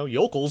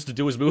yokels to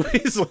do his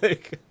movies.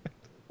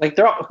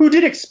 Who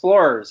did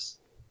Explorers?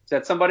 Is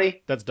that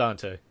somebody? That's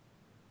Dante.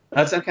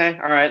 That's okay.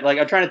 All right. Like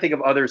I'm trying to think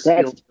of other.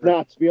 That's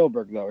not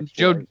Spielberg though.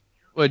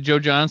 Joe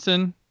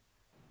Johnson?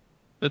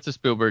 That's a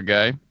Spielberg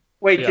guy.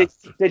 Wait, yeah.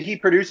 Did he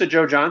produce a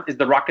Joe Johnson? Is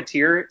the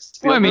Rocketeer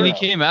Spielberg? Well, I mean, he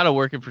came out of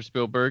working for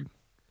Spielberg.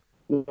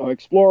 No,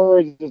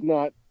 Explorers is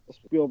not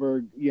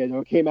Spielberg. Yeah, no,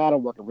 it came out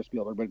of working for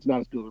Spielberg, but it's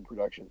not a Spielberg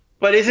production.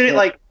 But isn't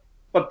it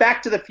but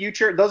Back to the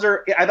Future? Those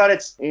are. I thought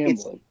it's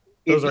Amblin.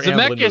 Those are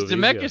Zemeckis.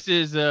 Zemeckis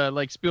is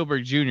like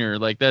Spielberg Jr.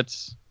 Like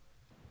that's.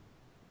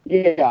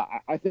 Yeah,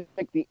 I think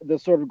the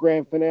sort of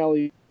grand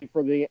finale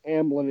for the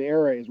Amblin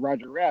era is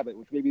Roger Rabbit,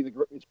 which may be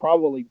it's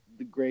probably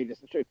the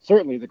greatest,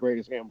 certainly the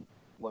greatest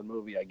Amblin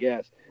movie, I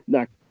guess,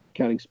 not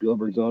counting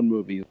Spielberg's own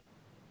movies.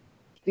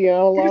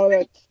 Yeah, a lot of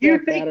that You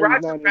stuff, think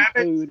Battery's Roger not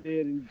Rabbit?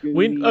 included, and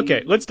Goonies.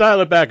 Okay, let's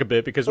dial it back a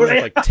bit because we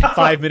have like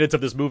 5 minutes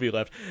of this movie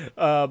left.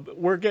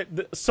 We're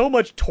getting so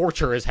much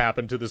torture has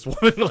happened to this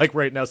woman, like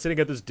right now, sitting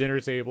at this dinner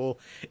table,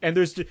 and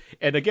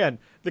and again,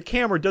 the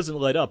camera doesn't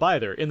let up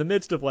either. In the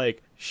midst of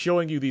like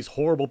showing you these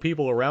horrible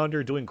people around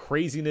her doing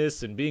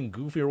craziness and being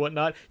goofy or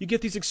whatnot, you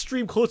get these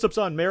extreme close-ups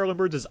on Marilyn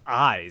Burns'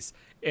 eyes.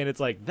 And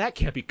it's like, that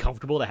can't be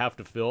comfortable to have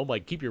to film.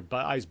 Like, keep your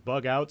eyes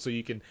bug out so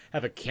you can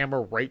have a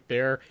camera right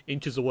there,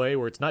 inches away,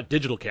 where it's not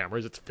digital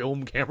cameras, it's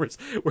film cameras,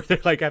 where they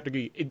like have to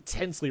be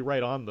intensely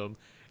right on them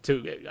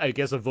to, I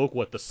guess, evoke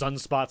the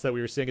sunspots that we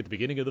were seeing at the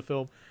beginning of the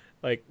film.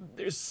 Like,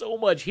 there's so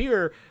much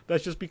here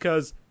that's just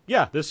because,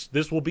 yeah, this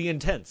will be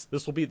intense.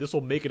 This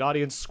will make an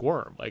audience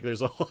squirm. Like,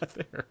 there's a lot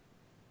there.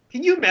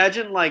 Can you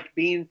imagine like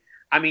being?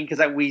 I mean,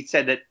 because we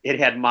said that it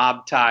had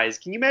mob ties.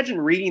 Can you imagine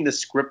reading the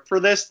script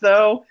for this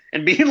though,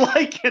 and being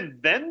like, and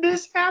then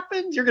this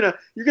happens? You're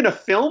gonna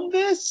film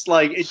this?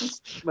 Like, it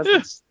just must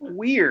be so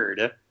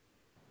weird.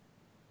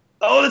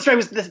 Oh, that's right.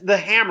 It was the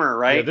hammer,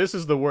 right? Yeah, this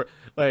is the word.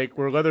 Like,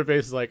 where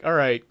Leatherface is like, all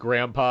right,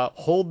 Grandpa,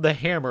 hold the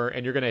hammer,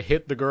 and you're gonna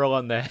hit the girl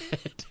on the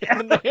head. And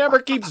then the hammer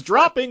keeps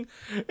dropping,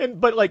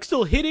 but like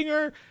still hitting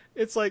her.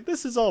 It's like,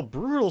 this is all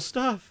brutal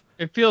stuff.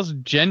 It feels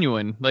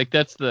genuine. Like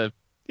that's the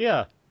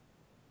Yeah,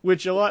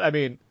 which I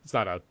mean, it's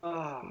not a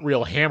Oh.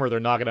 real hammer they're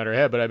knocking on her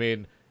head, but I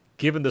mean,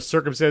 given the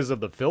circumstances of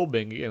the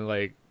filming and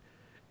like,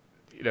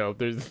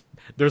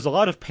 there's a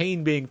lot of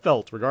pain being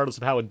felt, regardless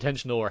of how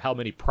intentional or how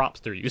many props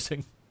they're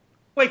using.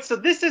 Wait, so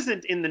this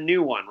isn't in the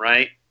new one,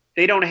 right?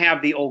 They don't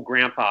have the old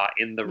grandpa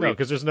in the No,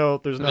 because there's none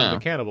of the No.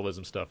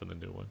 cannibalism stuff in the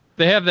new one.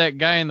 they have that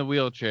guy in the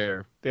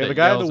wheelchair. They have that a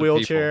guy in the yells at people.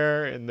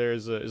 wheelchair, and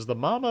is the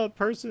mama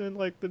person in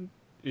like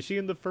is she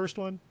in the first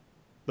one,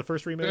 the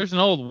first remake? There's an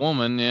old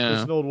woman, There's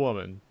yeah. an old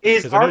woman.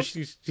 Is Because I know Ar-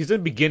 she's in the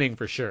beginning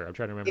for sure. I'm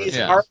trying to remember. Is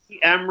Yeah. Archie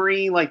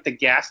Emery like the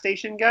gas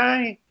station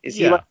guy? Is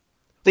he Yeah. like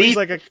He's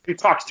like a who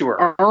talks to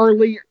her?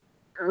 Arlie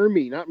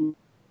Ermy, not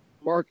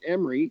Mark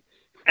Emery.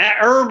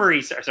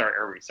 Emery, sorry,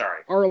 Emery, sorry.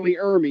 Arlie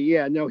Ermy,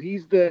 yeah, no,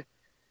 he's the.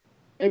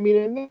 I mean,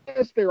 in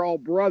this, they're all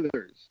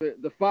brothers.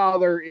 The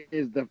father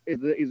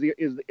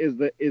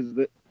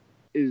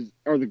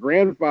or the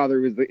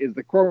grandfather is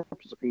the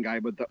corpse looking guy,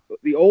 but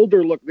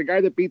the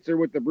guy that beats her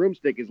with the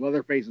broomstick is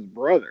Leatherface's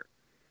brother,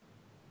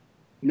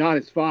 not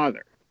his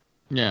father.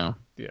 Yeah.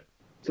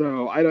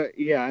 So I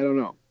don't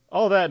know.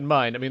 all that in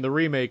mind. I mean, the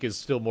remake is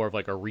still more of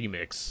like a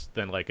remix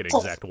than like an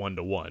exact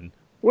 1-to-1.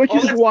 Which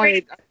is that's why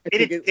great. I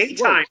think It's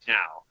daytime works.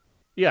 now.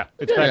 Yeah,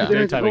 it's Yeah, back in it has the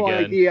daytime whole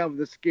again. idea of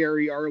the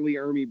scary Arlie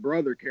Ermy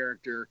brother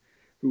character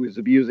who is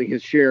abusing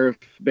his sheriff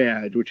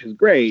badge, which is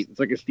great. It's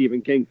like a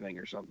Stephen King thing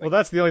or something. Well,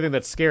 that's the only thing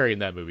that's scary in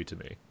that movie to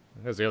me.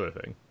 That's the other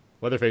thing.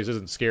 Leatherface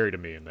isn't scary to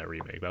me in that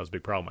remake. That was a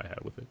big problem I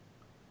had with it.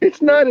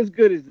 It's not as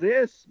good as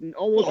this.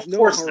 Almost Well, of no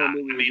course horror not.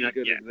 movie I mean, is as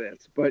good yeah. as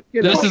this. But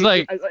This is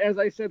like- as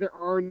I said, there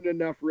aren't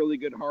enough really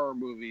good horror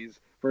movies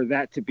for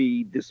that to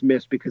be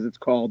dismissed because it's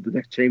called The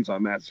Next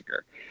Chainsaw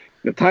Massacre.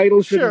 The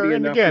title shouldn't Sure, be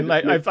and enough. again,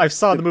 to dismiss I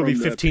saw the it movie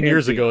from 15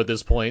 years ago pantheon. at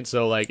this point,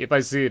 so like if I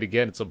see it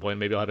again at some point,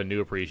 maybe I'll have a new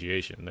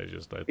appreciation. It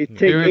takes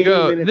Here we 80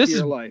 go. minutes This of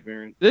your is- life,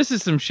 Aaron. This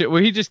is some shit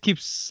where he just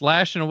keeps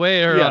slashing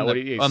away at her yeah, on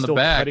he's the still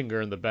back, cutting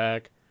her in the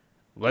back.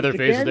 Leatherface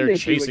is again there they do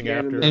chasing again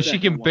in after the her. and she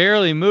second can one.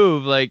 barely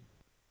move. Like,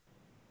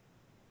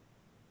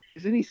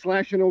 Isn't he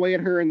slashing away at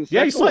her in the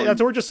Yeah, second one?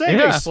 that's what we're just saying.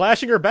 Yeah. He's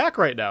slashing her back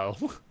right now.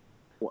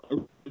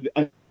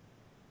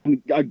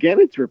 Again,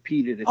 it's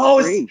repeated. It's Oh,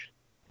 it's- strange.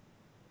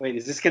 Wait,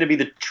 is this going to be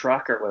the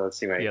truck or well, let's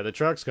see? Wait. Yeah, the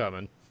truck's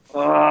coming.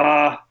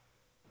 Uh,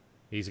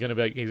 He's gonna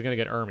get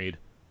Ermied.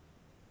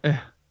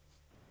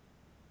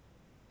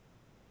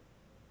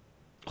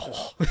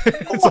 Oh.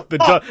 It's like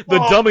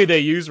the dummy they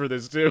use for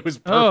this too is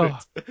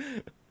perfect.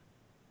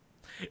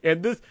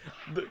 And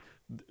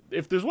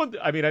if there's one,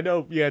 I mean, I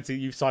know, Yancey,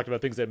 you've talked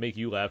about things that make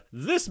you laugh.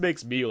 This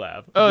makes me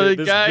laugh. Oh, the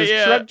this guy,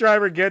 yeah. truck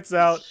driver gets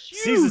out,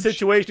 sees the Huge.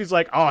 situation, he's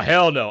like, "Oh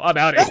hell no, I'm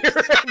out of here."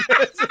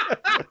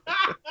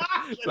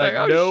 It's like,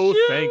 Oh, no,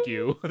 shit. thank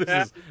you. This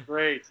that's is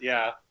great.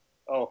 Yeah.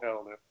 Oh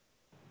hell no.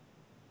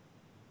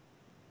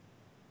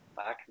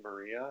 Black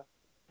Maria.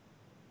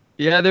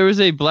 yeah, there was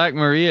a Black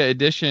Maria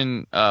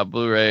edition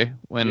Blu-ray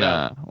when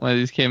Yeah. one of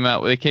these came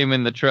out. They came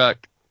in the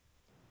truck.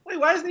 Wait,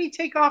 why doesn't he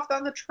take off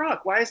on the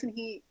truck? Why isn't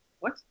he?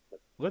 What?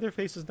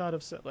 Leatherface is not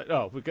upset. Like,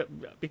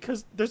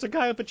 because there's a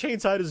guy with a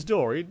chainsaw at his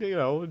door.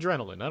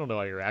 Adrenaline. I don't know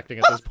how you're acting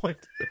at this point.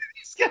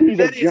 He's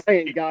a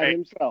giant guy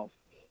himself.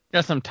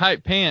 Got some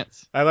tight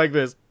pants. I like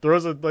this.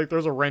 Throws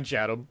a wrench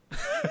at him.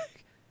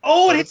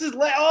 Oh, it hits his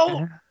leg.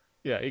 Oh,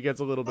 Yeah, he gets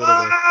a little bit of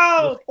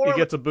oh, a. He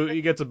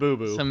gets a boo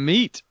boo. Some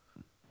meat.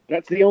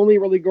 That's the only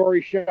really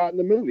gory shot in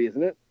the movie,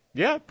 isn't it?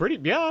 Yeah,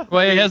 yeah.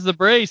 Well, he has the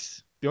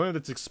brace. The only one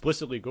that's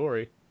explicitly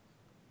gory.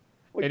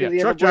 Well, And yeah, does he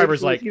have truck a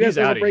brace driver's in like, he doesn't he's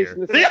have a outta brace here.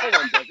 in the second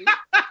one, does he?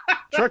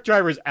 truck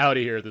driver's out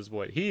of here at this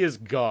point. He is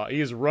gone.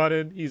 He is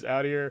running. He's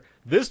out of here.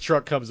 This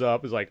truck comes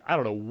up. Is like, I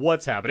don't know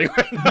what's happening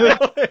right now.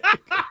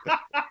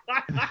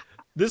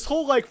 This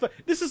whole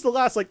this is the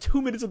last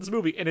 2 minutes of this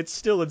movie, and it's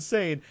still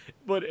insane.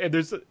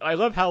 I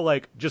love how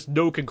just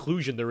no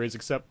conclusion there is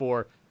except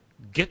for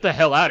get the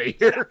hell out of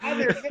here. Get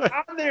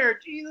on there,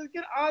 Jesus,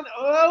 get on.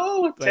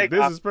 Oh, take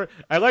off.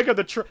 I like how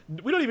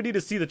we don't even need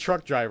to see the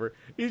truck driver.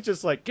 He's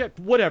just like, get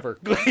whatever.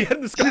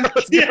 Let's go.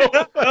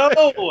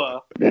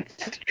 Oh.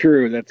 That's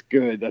true. That's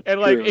good. That's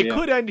and true. It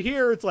could end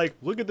here. It's like,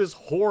 look at this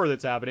horror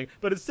that's happening.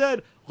 But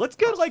instead, let's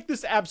get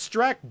this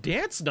abstract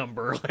dance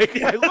number.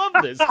 I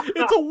love this.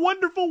 It's a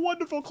wonderful,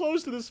 wonderful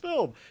close to this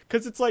film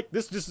because it's like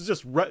this is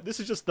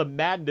just the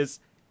madness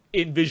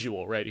in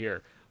visual right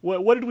here.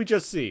 What did we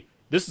just see?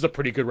 This is a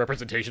pretty good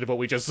representation of what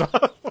we just saw.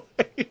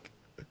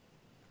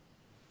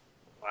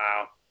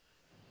 Wow.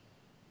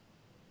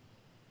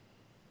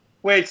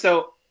 Wait,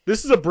 so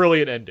this is a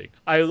brilliant ending.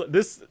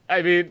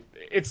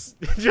 It's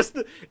just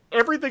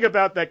everything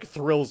about that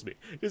thrills me.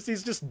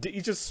 He's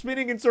just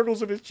spinning in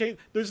circles of his chain.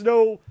 There's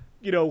no,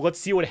 let's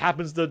see what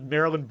happens to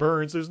Marilyn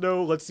Burns. There's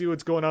no, let's see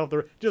what's going on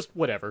with just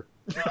whatever.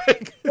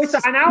 And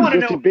I want to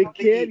know. He's a big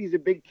kid. He's a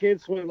big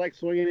kid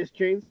swinging his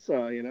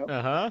chainsaw.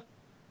 Uh-huh.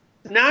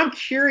 Now I'm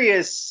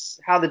curious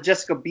how the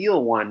Jessica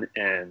Biel one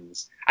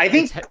ends. I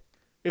think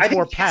it's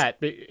more pat.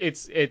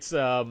 It's there's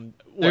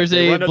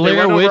a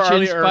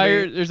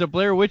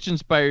Blair Witch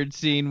inspired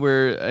scene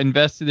where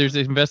there's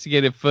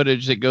investigative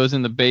footage that goes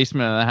in the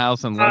basement of the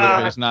house and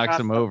Leatherface knocks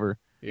him over.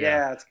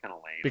 Yeah, it's kind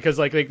of lame. Because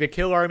they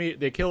kill Army,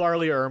 they kill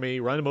Arlie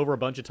Ermy, run him over a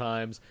bunch of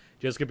times.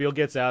 Jessica Biel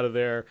gets out of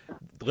there.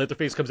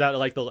 Leatherface comes out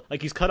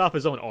he's cut off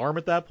his own arm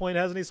at that point,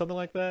 hasn't he? Something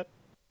like that.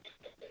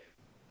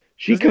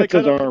 She cuts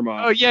his arm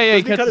off. Oh yeah,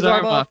 he cuts his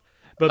arm off.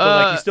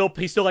 But he still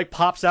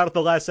pops out at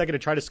the last second to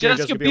try to scare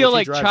Jessica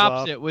Biel.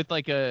 Chops it with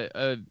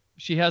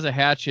she has a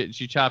hatchet and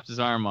she chops his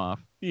arm off.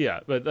 Yeah,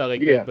 but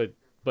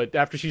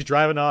after she's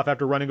driving off,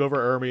 after running over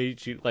Ermy,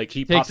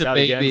 he pops out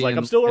again. He's like,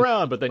 I'm still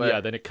around. But then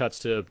then it cuts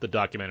to the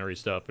documentary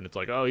stuff, and it's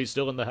like, oh, he's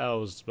still in the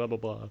house. Blah blah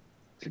blah.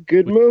 It's a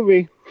good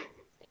movie.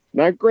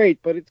 Not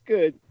great, but it's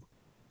good.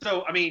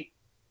 So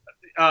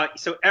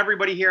so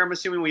everybody here, I'm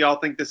assuming we all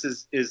think this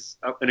is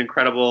an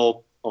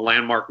incredible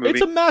landmark movie.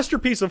 It's a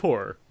masterpiece of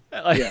horror.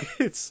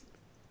 It's.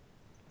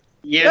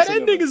 Yes, that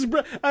ending is.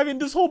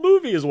 This whole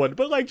movie is one,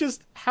 but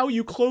just how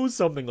you close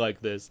something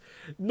like this.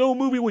 No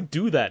movie would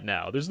do that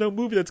now. There's no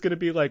movie that's going to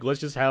be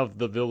let's just have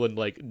the villain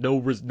no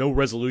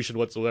resolution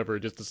whatsoever,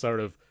 just a sort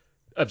of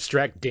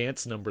abstract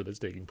dance number that's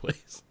taking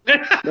place.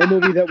 No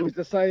movie that was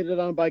decided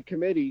on by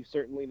committee,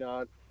 certainly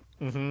not.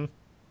 Mm-hmm.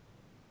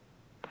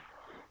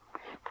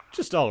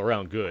 Just all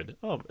around good.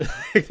 Oh,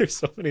 there's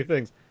so many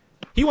things.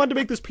 He wanted to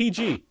make this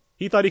PG.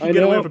 He thought he could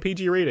get away with a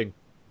PG rating.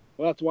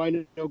 Well, that's why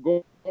no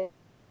gore.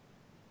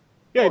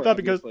 Yeah, he thought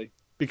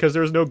because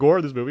there was no gore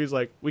in this movie, he's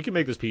like, we can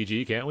make this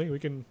PG, can't we? We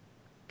can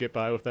get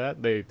by with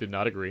that. They did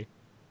not agree.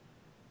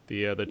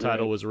 The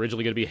title was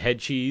originally going to be Head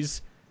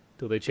Cheese,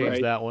 till they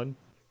changed that one.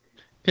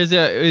 Because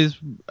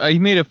he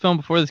made a film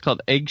before this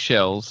called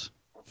Eggshells.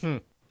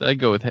 I'd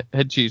go with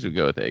Head Cheese would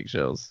go with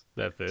Eggshells.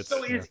 That fits.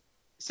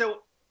 So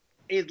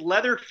is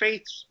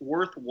Leatherface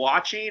worth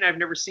watching? I've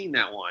never seen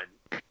that one.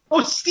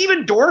 Oh,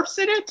 Steven Dorff's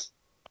in it?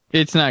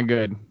 It's not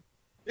good.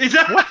 It's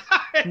not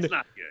good.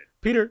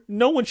 Peter,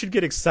 no one should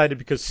get excited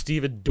because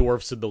Steven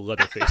Dorff's in the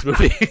Leatherface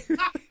movie.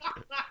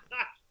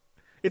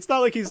 It's not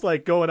like he's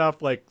going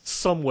off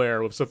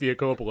somewhere with Sofia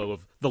Coppola with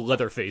the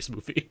Leatherface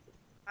movie.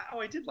 Oh,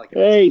 I did like it.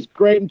 Hey, he's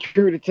great in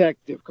True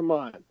Detective. Come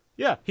on.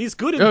 Yeah, he's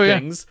good in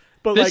things.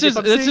 But this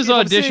is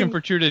audition for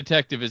True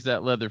Detective is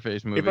that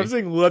Leatherface movie. If I'm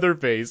saying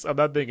Leatherface, I'm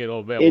not thinking,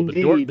 oh man,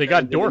 they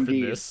got Dorff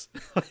in this.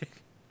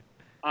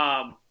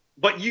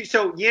 But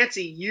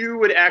Yancey, you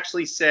would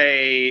actually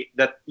say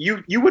that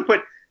you would put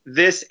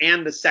this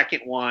and the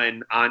second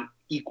one on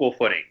equal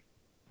footing.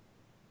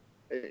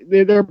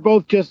 They're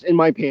both just in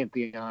my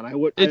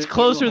pantheon. It's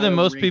closer than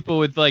most people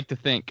would like to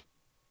think.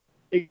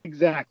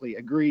 Exactly.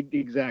 Agreed.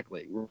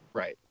 Exactly.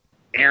 Right.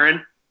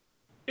 Aaron?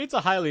 It's a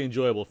highly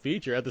enjoyable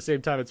feature. At the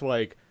same time, it's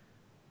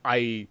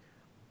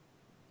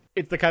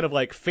it's the kind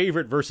of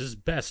favorite versus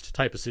best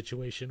type of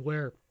situation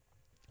where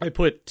I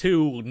put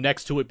two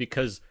next to it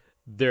because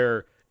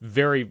they're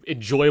very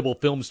enjoyable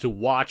films to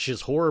watch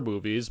as horror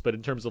movies, but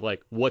in terms of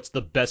what's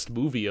the best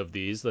movie of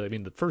these,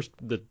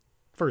 the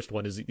first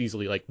one is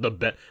easily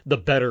the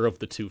better of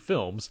the two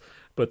films,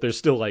 but there's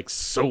still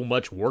so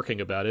much working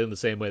about it in the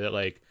same way that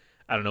I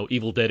don't know,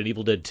 Evil Dead and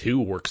Evil Dead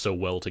 2 work so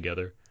well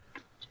together.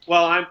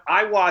 Well,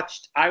 I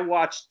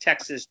watched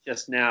Texas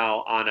just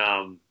now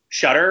on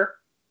Shudder.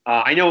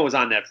 I know it was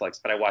on Netflix,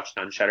 but I watched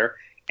it on Shudder.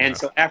 And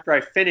so after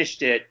I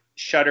finished it,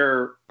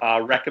 Shudder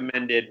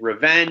recommended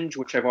Revenge,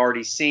 which I've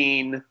already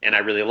seen and I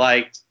really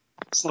liked,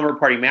 Slumber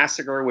Party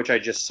Massacre, which I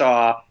just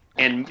saw,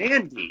 and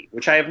Mandy,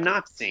 which I have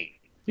not seen.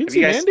 You didn't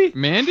see Mandy?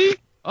 Mandy?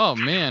 Oh,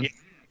 man.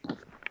 Have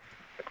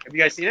you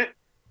guys seen it?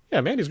 Yeah,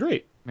 Mandy's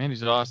great.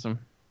 Mandy's awesome.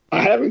 I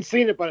haven't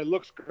seen it, but it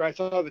looks great. I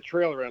saw the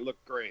trailer and it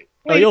looked great.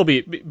 Oh, you'll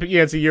be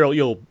Yancey.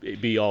 You'll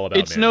be all about.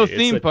 It's Mandy. no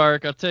theme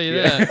park, I'll tell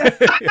you that.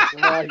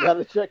 Well, I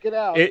gotta check it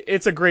out.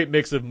 It's a great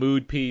mix of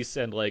mood piece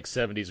and like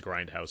 70s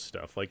grindhouse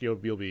stuff. Like you'll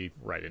be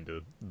right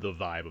into the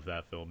vibe of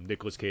that film.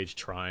 Nicolas Cage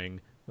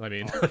trying. I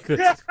mean,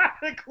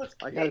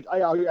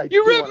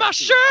 You ripped my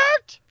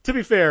shirt! to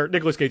be fair,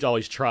 Nicolas Cage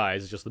always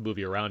tries. It's just the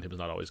movie around him is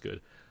not always good.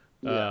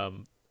 Yeah.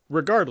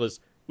 Regardless,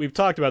 we've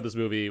talked about this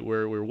movie.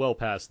 We're well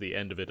past the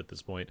end of it at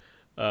this point.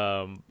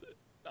 It's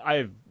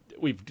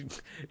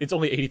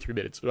only 83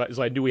 minutes,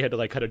 so I knew we had to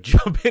like kind of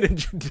jump in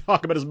and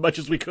talk about as much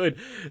as we could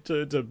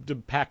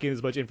to pack in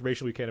as much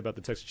information we can about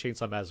the Texas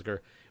Chainsaw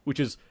Massacre, which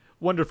is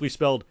wonderfully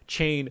spelled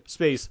chain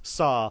space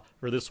saw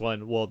for this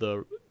one, while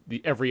the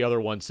every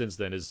other one since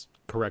then is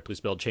correctly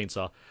spelled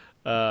chainsaw.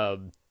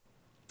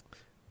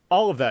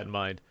 All of that in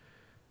mind,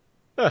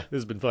 this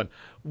has been fun.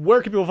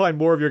 Where can people find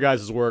more of your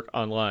guys' work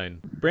online?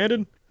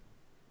 Brandon?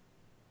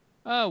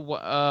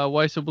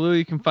 Why So Blue,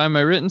 you can find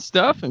my written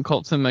stuff, and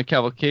Cult Cinema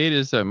Cavalcade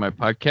is my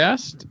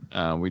podcast.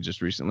 We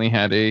just recently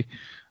had a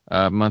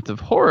month of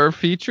horror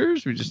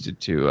features. We just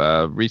did two.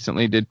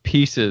 Recently did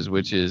Pieces,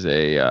 which is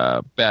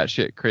a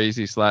batshit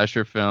crazy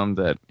slasher film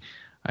that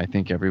I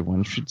think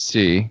everyone should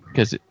see,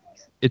 because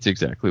it's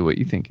exactly what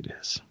you think it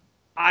is.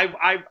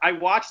 I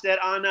watched that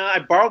on.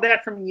 I borrowed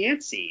that from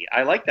Yancey.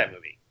 I like that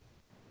movie.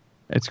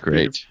 It's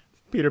great.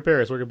 Peter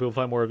Paris, where can people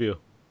find more of you?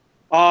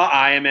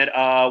 I am at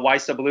Why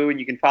So Blue, and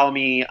you can follow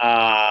me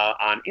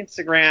on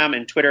Instagram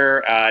and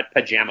Twitter at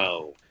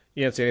Pajamo.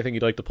 Yancey, anything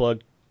you'd like to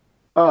plug?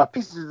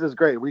 Pieces is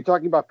great. Were you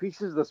talking about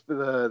Pieces, the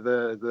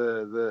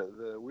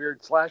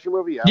weird slasher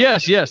movie?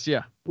 Yes,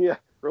 yeah. Yeah.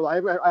 Well,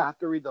 I have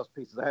to read those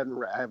pieces. I haven't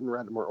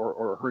read them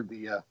or heard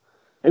the.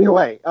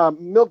 Anyway,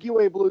 Milky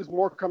Way Blues,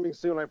 more coming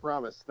soon, I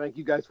promise. Thank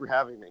you guys for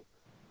having me.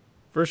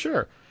 For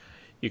sure.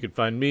 You can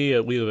find me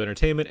at Wheel of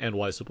Entertainment and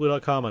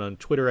WhySoBlue.com, and on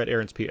Twitter at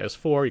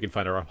AaronsPS4. You can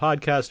find our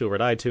podcast over at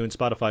iTunes,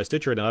 Spotify,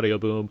 Stitcher, and Audio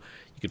Boom.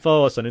 You can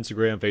follow us on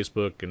Instagram,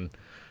 Facebook, and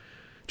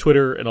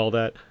Twitter, and all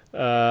that.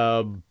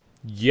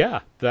 Yeah,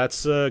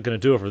 that's gonna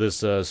do it for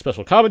this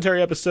special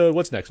commentary episode.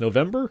 What's next?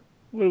 November?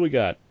 What do we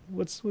got?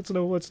 What's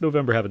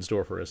November have in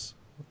store for us?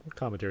 What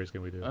commentaries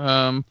can we do?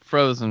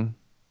 Frozen.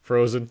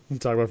 Frozen.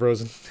 Talk about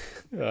Frozen.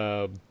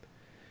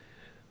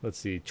 Let's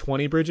see.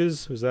 20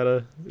 Bridges? Is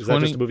that just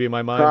a movie in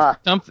my mind?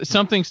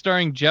 Something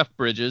starring Jeff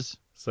Bridges.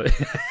 So,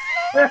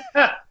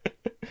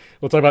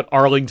 we'll talk about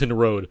Arlington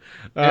Road.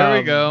 There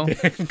we go.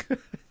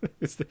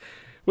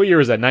 What year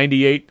is that?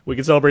 98? We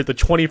can celebrate the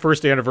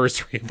 21st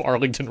anniversary of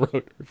Arlington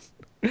Road.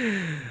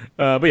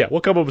 But yeah, we'll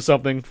come up with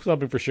something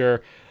for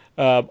sure.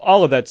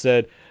 All of that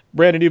said,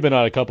 Brandon, you've been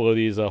on a couple of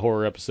these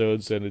horror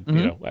episodes, and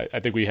I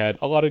think we had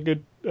a lot of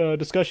good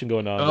discussion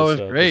going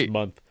on this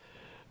month.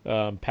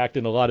 Packed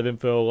in a lot of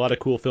info, a lot of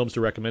cool films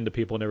to recommend to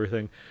people and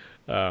everything.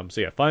 So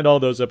yeah, find all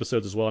those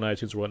episodes as well on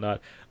iTunes or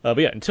whatnot. But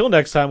yeah, until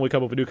next time we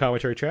come up with a new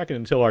commentary track, and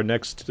until our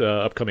next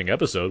upcoming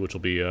episode, which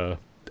will be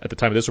at the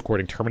time of this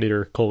recording,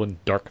 Terminator: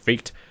 Dark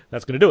Fate.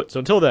 That's going to do it. So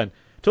until then,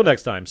 till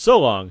next time, so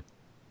long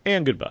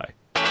and goodbye.